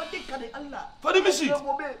lie, for the machine.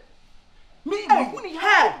 Me,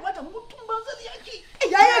 what a mutumba.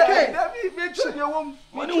 Make sure you won't.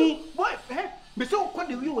 What? Me so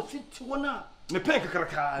quando you sit one up. Ne penka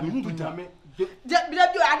kraka, me hu dame. Bi da bi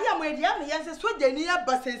ade amadi am yense so dani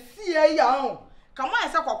abasesie ya. Come on,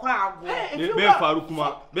 say kwakwa ago.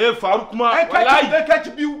 Be farukuma. Wallahi be catch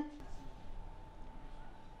biu.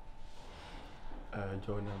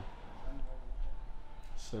 Jordan.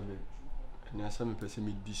 Sabe. Na asa me pese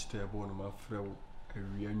me disturb on my friend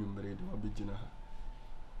awia nwumre de obegina ha.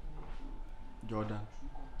 Jordan.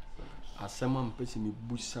 Asema mpese me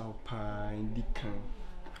busa pa ndi kan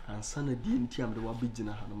ansa na die nti am de wa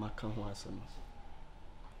begina ha no maka ho asema.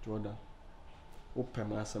 Jordan.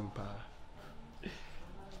 Open asem pa.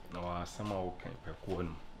 Na wa asema wo kan pe ko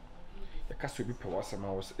no. E ka so bi pe wa asema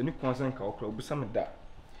wo eni ko asem ka okra obusa me da.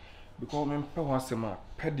 Because me pe wa asema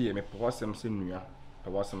pe de me pe wa asem se nua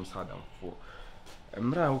pe wa asem sadam fo.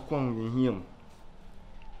 Emra wo kon hiem.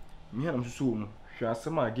 Me anam so mu hwa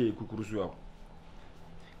asema age kukuru so a.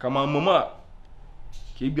 Kama mama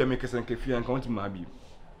ke bia me kesen ke fia nka wonti ma bi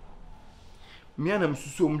me anam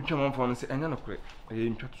susu om twama fa no se anya no kore e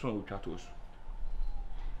ntwato so o twato so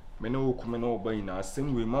me na wo kuma na wo ban na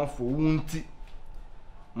asem we manfo wunti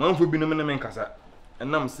manfo bi no me na me nkasa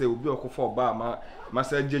enam se obi okofo ba ma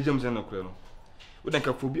sa jejem se na kore no wo den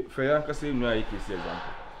ka fo bi fa ya nkasa enu ayi kesi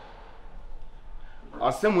example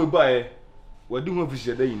asem we ba e wadi ho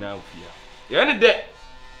official da yina ofia ye ne de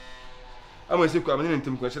ama se kwa mene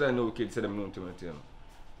ntem kwa shira na okay se dem no ntem ntem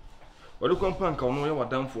Odi kompan ka ono ye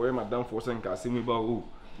wadamfo ye madamfo se nka asemi ba o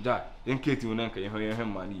da enketi wo nanka ye ho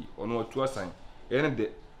mani ono otu asan ye ne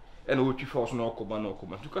de ena wo twifa so na okoba na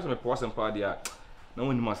okoba tuka se me po asem pa dia na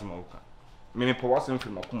woni masema wo ka me po asem fi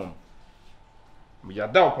makoma me ya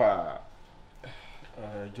da pa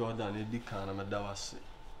Jordan edika na me da wase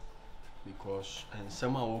because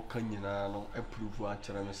ensema wo kan nyina no approve a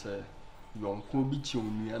kire me say yonko bi chi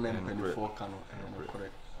onua na mpanifo ka no no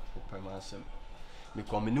correct opema asem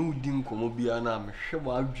because me ne udi nkomo bia na me hwe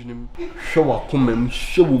wa adwenem hwe wa komam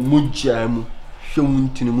hwe wo mogya mu hwe wo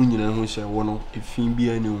ntini mu nyina ho say wo no efin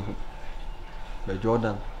bia ne ho be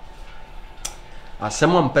Jordan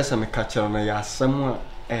asem am pesa me ka kire na ya asem a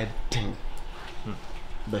eden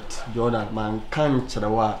but Jordan man kan kire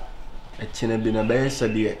wa echine bi na be se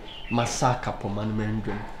de masaka po man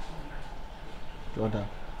mendwem Jordan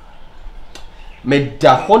me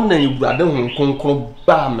da honna iwade ho konkro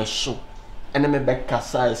ba me so ene me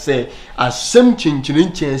bekasa say asem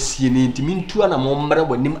chinchin asie ni ntimi ntua na mo mmere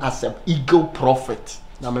wanim asem eagle prophet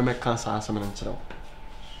na me kansa asem na nkyerɛ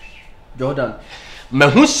Jordan me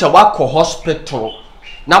hu se wakɔ hospital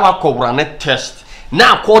na wakɔ wrane test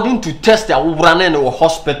na according to test ya wrane no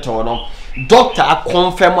hospital no doctor a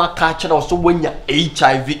confirm aka kyerɛ so wonya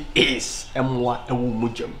HIV AIDS emwa ewo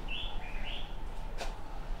mujam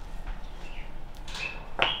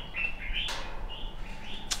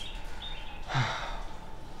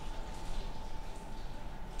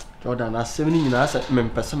Jordan asem ni nyina asa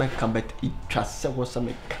mempese me ka bet itwa se wo se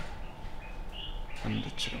me ka am de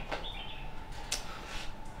chiro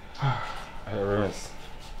Remes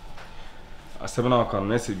asem na kan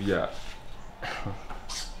na se bia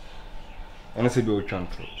ene se bi o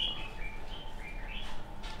twantro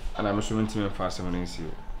ana me so ntime fa asem na nsi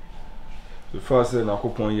o so first na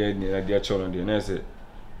kopon ye ni na dia cholo de na se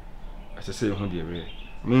asese hu de be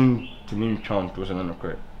min timi twantro se na no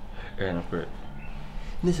kre no kre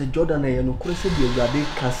ni se Jordan e no kure se bi awade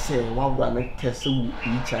ka se wa wura na tese wu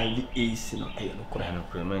HIV AIDS no e no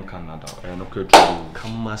kure men Canada e no kre to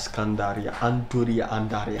kama skandaria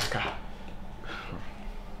andaria ka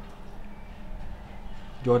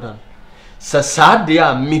Jordan sa sade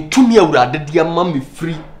a metumi awurade de ma me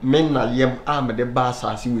free men na yem a me de ba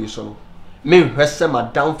asase we so no me hwese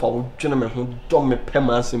madam fa wo twene me ho do me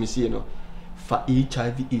pema asem sie no fa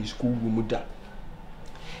HIV AIDS ko wu mu da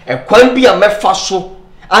e kwan bi a mefa so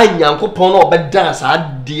anyankopon no obeda sa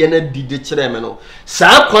de na dide kire me no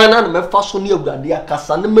sa kwan na mefa so ne awurade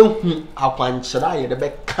akasa ne mahu akwankyera ye de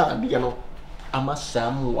be ka de no ama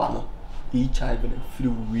sam wa no HIV na free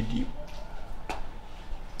video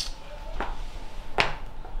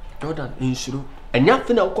Jordan insuru enya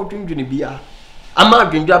fe na ukodwindwene bia ama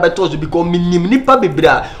adwendwa beto so because minim nipa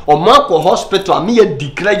bebra o mako hospital me ya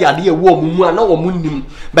declare yade e wo omumu ana wo munnim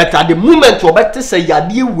but at the moment obete say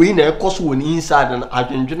yade we na ekoso woni inside na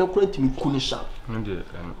adwendwene kurantimi kunisha nde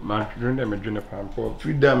ma dwende me dwene pampo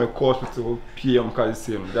freedom e hospital PM ka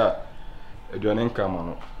sem da edwane nka ma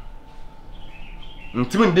no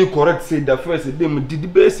ntimi ndi correct say the first day me didi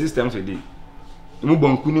base system say dey mu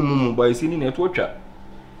banku ni mu mobile say ni na eto twa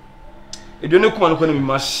edwane kuma no kwa na mi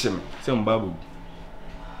mahim say mbabu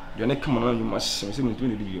edwane kuma no mi mahim say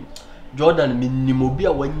ntimi ndi biom Jordan minimo bi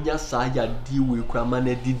a wanya sa ya di we kwa ma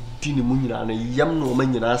na di ni mu nyina na yam no ma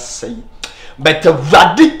nyina sai but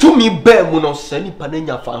radi to me be mu no sani pa na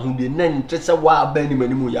nya fa ho de na nte se wa ba ni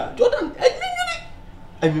manimu ya Jordan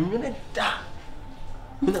enwene da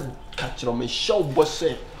mina kachiro me show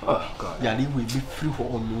bosse oh god ya li we be free ho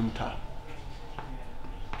onunta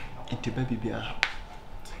it baby bia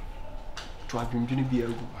to adwendwene bia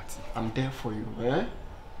gu I'm there for you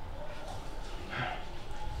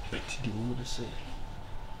but the woman say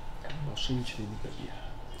I'm so interested in bia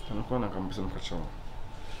kana kwa na kambisa mkacho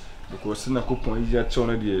because na kopon yi ya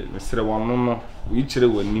chona de mesere wano no wi kire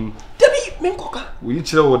wanim debi menkoka wi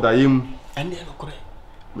kire wodayem ene no kore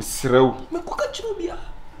mesere wo menkoka kiro bia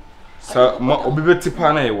sa ma obibeti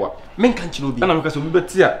pa na yewa menka kiro bia ana meka so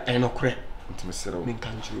obibeti a ene no kore nti mesere wo menka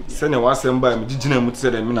kiro bia se ne wasem ba me gigina mu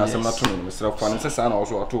tse de me na asem na to no mesere fa ne se sa na wo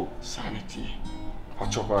so ato sanity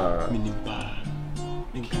achopa minimpa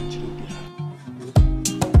menka kiro bia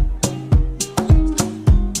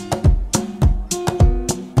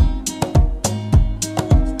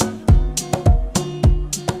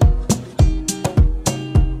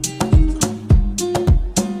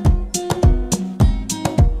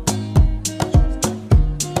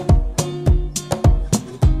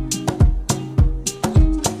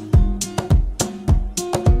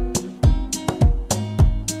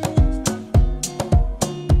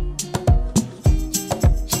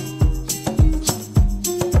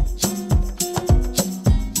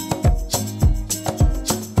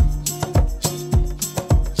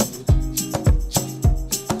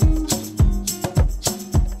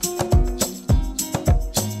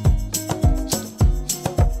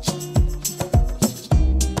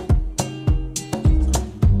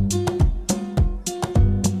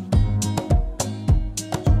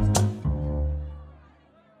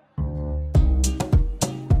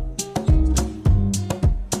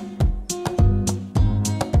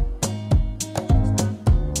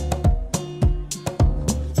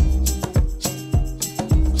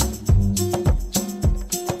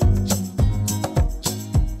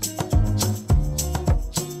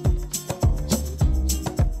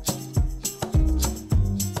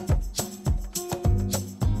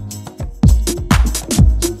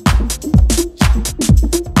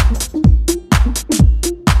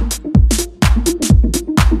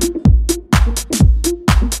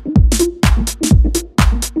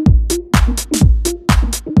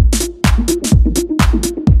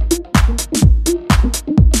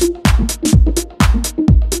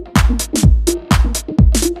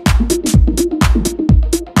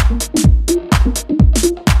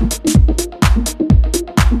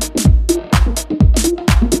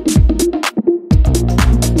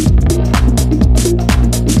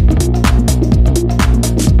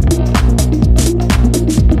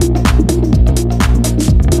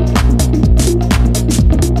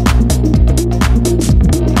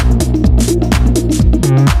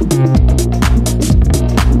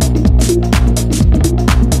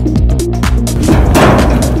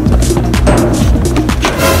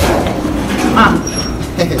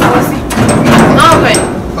Okay.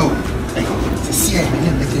 Oh, see, I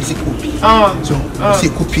never get a copy. So, see,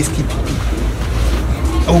 copy skip.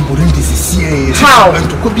 Oh, Burundi is here. How? And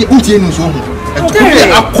to copy Utian Zone. And to copy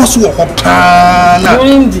a course of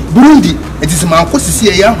Burundi. It is my course to see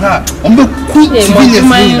a young heart. On the quick civilians.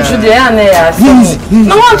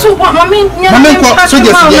 No one to what, Mammy, so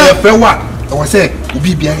just a fair one. I was saying,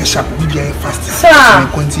 be behind a shop, be behind fast. Sir,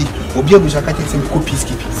 Conti, or be able to get some copy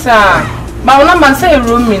skip. Sir, but I'm not saying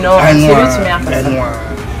room, you know, I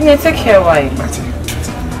know. Take care, why?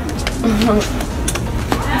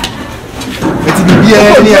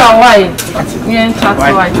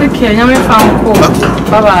 Take care, you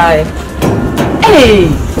bye bye. Hey,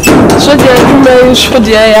 so the should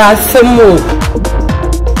I some more?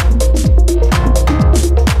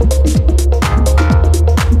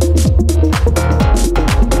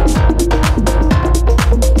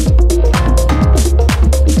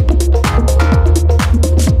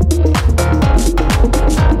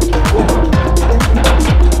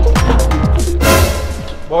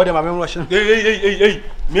 Hey,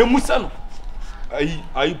 me musano.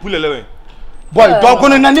 Ayi pull 11. Boy, don't go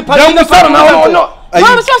na nipa. No.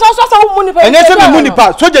 Mama so money pa. Enye se me money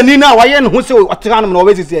pa. Soja ni na waye no ho se otran no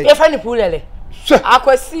we sisi. E fa ni pull ele.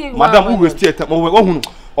 Akwasi. Madam who waste time. Wo hunu.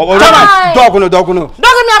 Dog no. Dog mi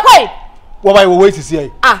akwai. Wo bai wo we sisi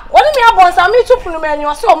ai. Ah, woni mi abonsa mi tupunu me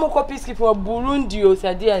anyo se o mu copy skip for Burundi o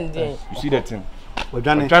se dey and dey. You see that thing?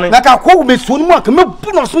 Na ka ko me so mu aka me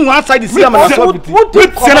bu no so one side see am na so biti.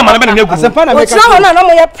 Se na mana na gu. Asempa na me ka. O na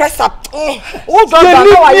mo ye press up. O do da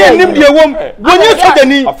na wa ye. Nim de wom. Wonye soja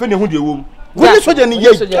ni. Afa ne hu de wom. Wonye soja ni ye.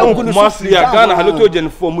 Masria Ghana haloto gen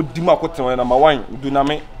for mu di ma koten na ma wan du na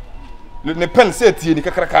me. Ne pen se tie ni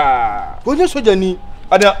kakraka. Wonye soja ni.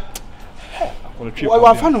 Ada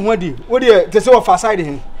wa fa no ho adi. Wo de te se wa fa side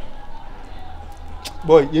hin.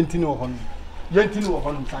 Boy, yenti no ho no. Yenti no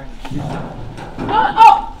ho no time.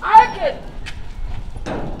 Oh, I get.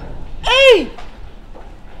 Hey!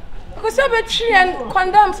 Because I bet she and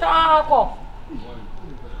condemns her.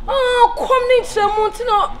 Oh, come in some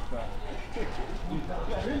montino.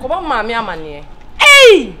 Come on, mammy, I'm on.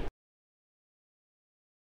 Hey!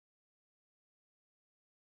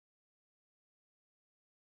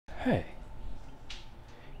 Hey,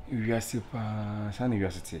 you are super, son, you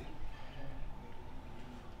are city.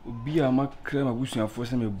 Be a macram, I wish you for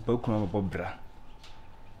some bokuma bobra.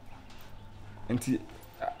 And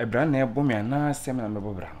a brand near Bommy and now seminar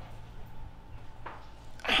bobra.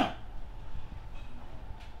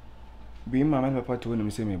 Be my man, papa to him,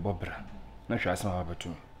 say me bobra. Not sure I saw her to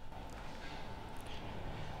me.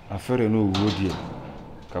 I feel no wood here.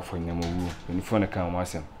 California, when you phone a car,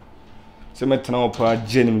 myself. So, my town pa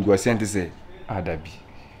Jenny was sent to say, Dabby.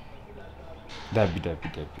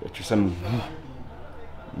 Some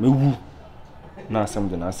me woo. Now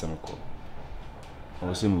something else I'm called. I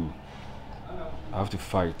was saying, I have to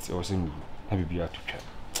fight. I was saying, maybe be out to chat.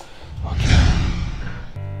 Okay.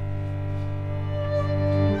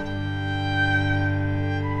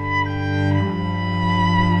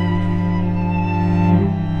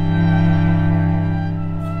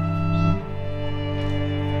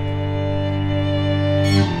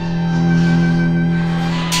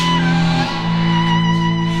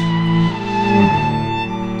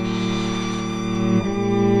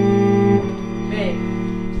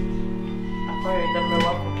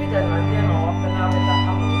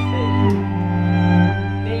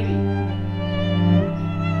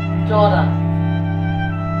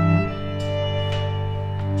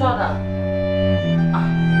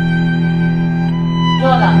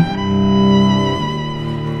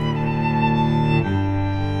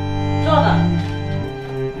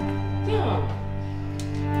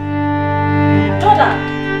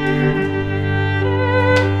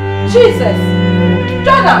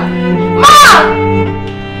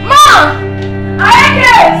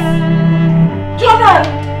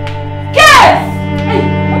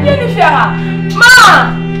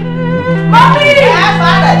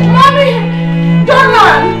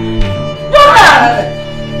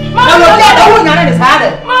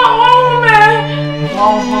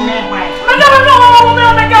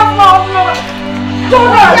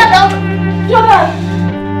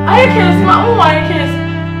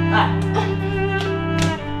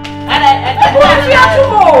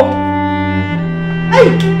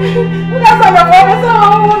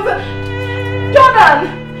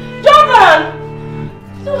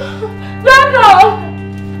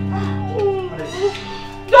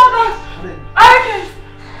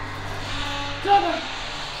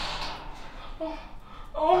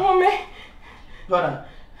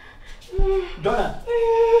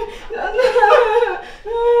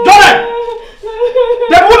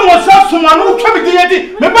 no twa me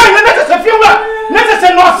diedi me ba ne na se fie wa na se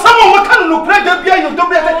no samo we kan no kra da bia you do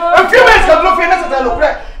bia se fie me se no fie na se no kra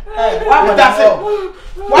wa da se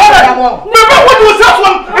wa da mo me ba wo do sa so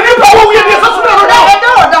ani ba wo ye sa so na no da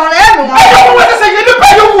na e mo wa se ye ni ba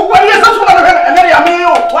yo wo ni sa so na no e na ya me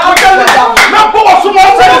yo wa ga na po wo so mo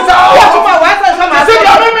se sa wa so ma wa se ma se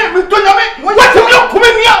ya me to nya me wa ti mi ko me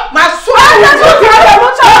nia ma so ya so ti ya mo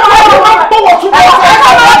cha ma po wo so mo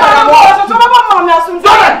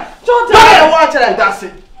se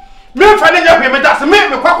me fa ne nya me that's me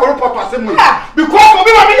kwa ko report asem no because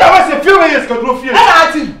obi ma me ya wa se few years ka dro fie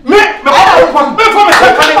me kwa report me for me se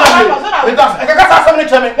fa ne nya me that's e ka sa asem ne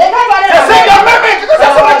cheme e se ya me ka sa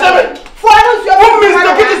asem ne cheme for no so o mi se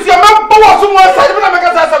kiti se ma bo wo so mo sa me na me ka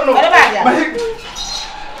sa asem no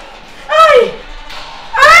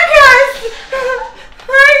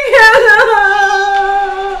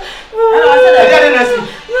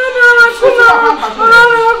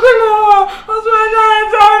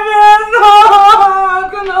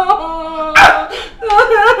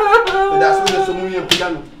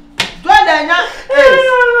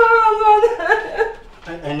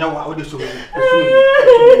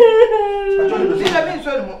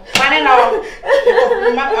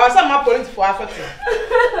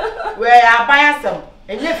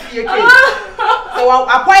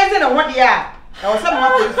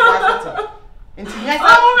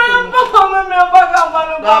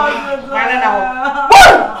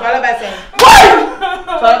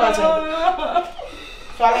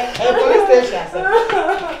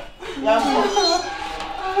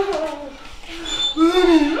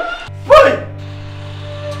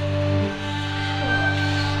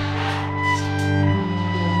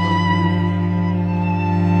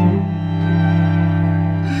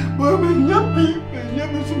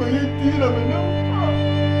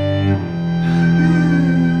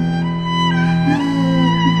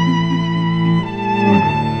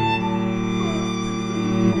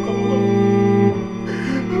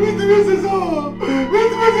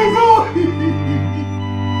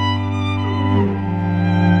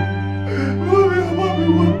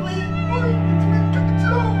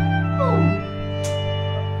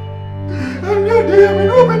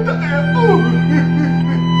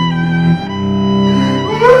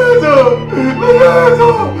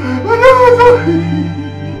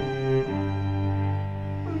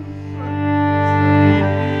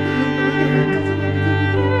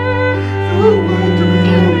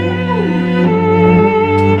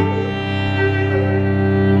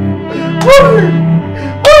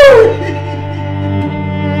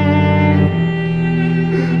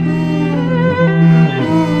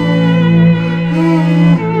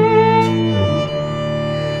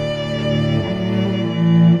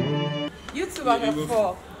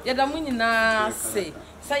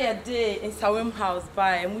Nsawam house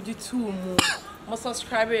by muji two mo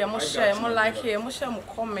subscribe mo share mo like mo share mo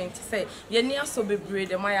comment say ye ni aso bebre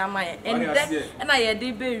de my and na ye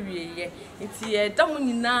de be wie nti ye da mo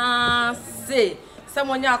nyina say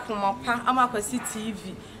someone yakoma pa amakwasi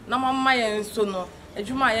TV na mama ye nso no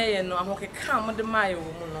adwuma ye no ahokeka mo de mai wo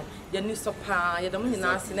mu no ye ni so pa ye da mo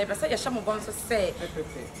nyina say na be say ye hye mo bon so say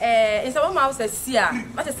Nsawam house asia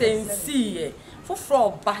ma say nsi ye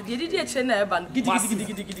for bad you did it na eba gidi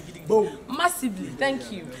massively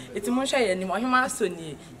thank you it's mo share ye ni mo hema so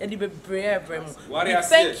ni ye di bebre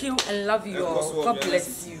thank you and love you all. God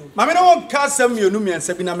bless you mama no won ka sam you no me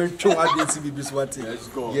ansa bi na me twon ade bibi so what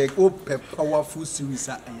ye open powerful series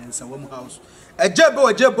a Nsawam house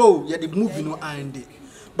ejebo ye the movie no ande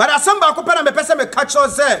but asamba ko pena me pese me catch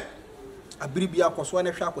us say abiribi akoso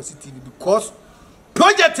na hwa akosi TV because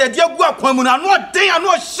project e dia gu akwan mu na no den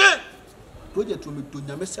ano hye project we do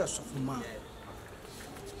na message of man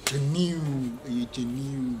genuine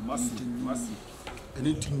massive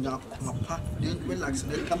anything na papa then relax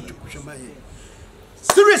then come to kushama here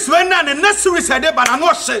series when na the next series I dey but na no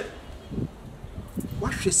hye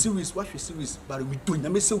what series but we do na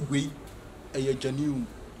message we genuine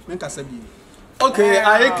men ka sabi okay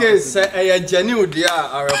I can say genuine dia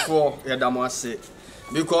arefo yedamo ase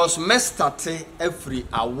because me start every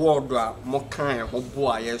award mo kan ho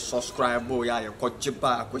bo aye subscribe ya ye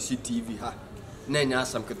kochipa akwasi TV ha na nya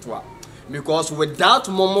asam ketwa because without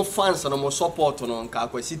momo fans and mo support no nka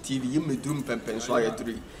akwasi TV ye medrum pempen so aye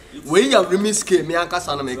 3 we ya remiske me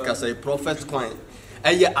ankasa na me kasa prophet kwan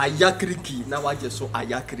eye ayakriki na waje so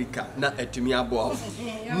ayakrika na etumi abo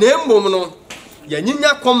na mbom no ya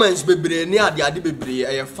nyinya comments bebre ni ade bebre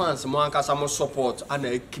eye fans mo ankasa mo support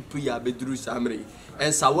ana keep ya bedru samre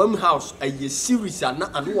Nsawam house a series na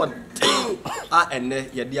anu one a ene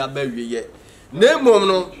ye dia ba wiye Name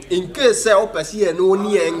no in case say opasi e no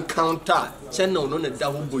ni encounter channel no na da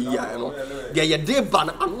ho boya no de ye de ban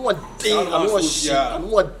anu shit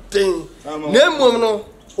anu den name no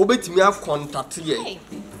obetimi a contact ye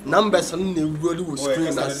numbers no na ewuali wo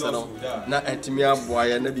screen na sero na etimi aboa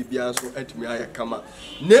ye na bibia so etimi aye kama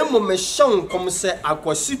name me hyew kom se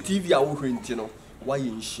akwasi TV a wo hwenti no why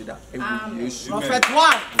in shida Yesu prophet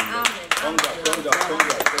one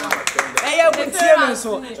amen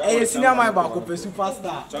so senior my back up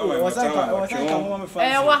superstar was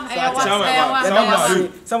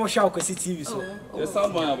some show ko TV so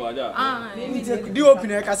sound man about that di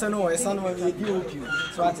open e kasa no sound man di open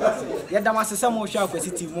so ya dama se some show ko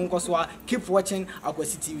TV mon ko so keep watching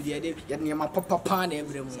akwasi TV there ya ne papa na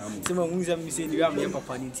ebrem se ma hu me say di am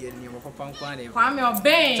papa ni tie ne papa nko na kwa me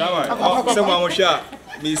oben some man show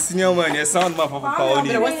me senior man ya sound man papa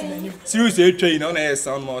only serious e train na na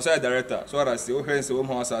sound man so director so ara se o hen se o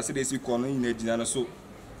mo asa se dey si kono ina gina no so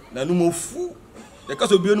na no mofu e ka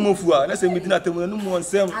so bi no mofu a na se medina tem na no mo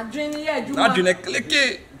nsem adwene ya adwuma adwene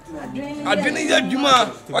klike adwene ya adwuma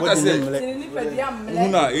what I say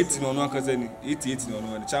una 18 no akaza ni 88 no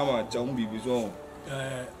no chama cha bibi so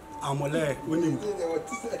amole wonim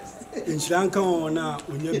inchiranka ona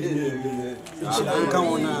onya bi inchiranka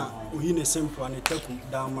ona oyine simple ne taku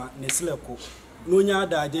dama ne sileko no nya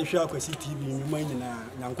da je hwa akwasi TV nyuma nyina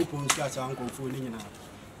nyankopon nsi asa ankonfo ni nyina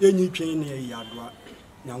enyi twen ne yadoa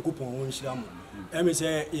nyankopon won nhyira mo eme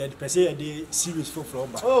se ye pese ye de series for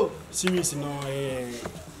ba series no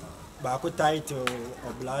ba ko title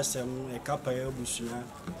oblasem e kapa ya busua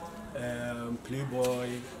playboy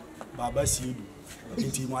baba sidu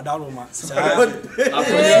inti madaroma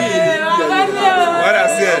what I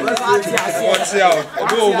said watch out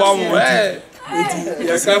do one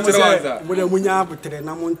Muna munya abutere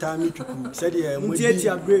na monta mitwuku said mudi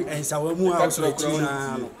Nsawam house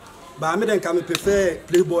na no ba me den ka me prefer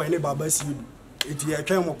playboy ne baba sidu eti e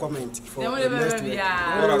twen mo comment for next week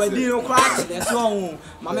we di no crack that's one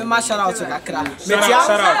mama ma shout out to kakra shout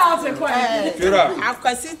out Fira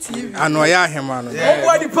akwasi TV anoya ahema no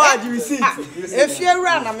body pad you see if you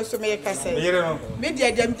run na me so me ka say me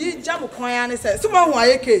dia dem di jam kwan ya ne say so ma hu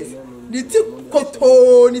aye case ni ti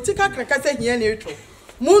koto ni ti kakra ka say hia na etwo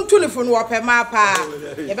muntu ne fo no wa pe ma pa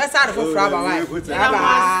ye be sa fo fra ba wai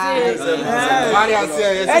Maria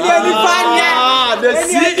say the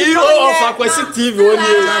CEO of Akwasi TV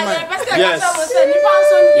only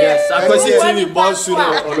yes Akwasi TV boss no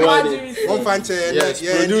onwani on fanche yes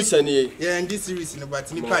producer ni in this series no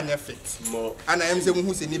but ni pa na fit ana em se mu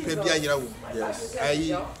hu se ni pa bia yira wo yes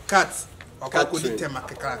ai cat akoko di tema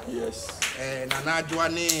kekra yes na adwa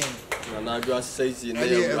ni na adwa says ne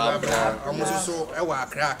bra amusoso e wa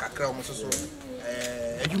akra kakra amusoso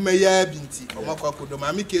adwuma ya binti omakwa do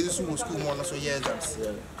ma mi kezi su wo school mo no so years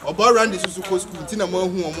obo run the su ko school ti na mo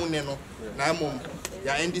hu omo ne no na mom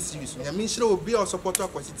ya end this series nya mi shire obi o support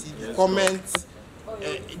Akwasi TV comment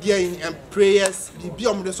there in prayers be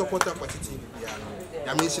omo the support Akwasi TV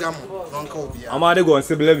ya mi shire mo no nka obi amade go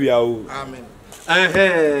nsebele bia o amen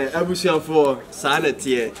abusianfo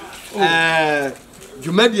sanete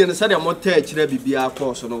Jumadi and said I'm not touching bibia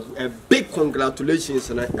course no a big congratulations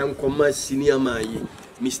na enkoma senior man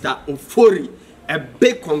Mr. Ofori a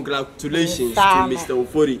big congratulations to Mr.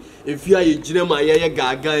 Ofori if you are jinema ya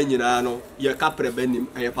gaga nyina no ya kapre benim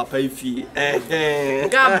ya papa ifi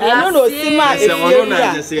no no sima e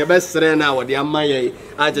just say best na wo de amaye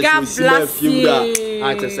I just sima fiuda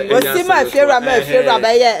I just say sima fiura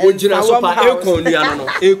ba ye o jina so pa ekon nua no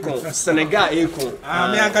ekon Senegal ekon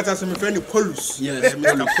me ankata so me friend Kolus yes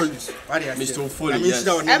Mr. Kolus Mr. Ofori yes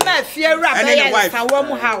ma fiura ba ye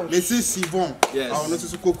Nsawam house Mrs. Sivon I no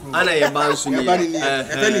so kokuru ana ye bansu ni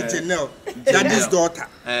e Chanel daddy's daughter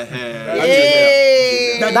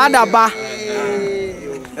dada ba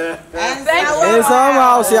Nsawam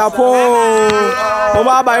house ya po o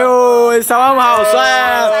baba yo Nsawam house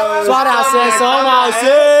so ara se Nsawam house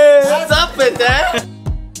stop it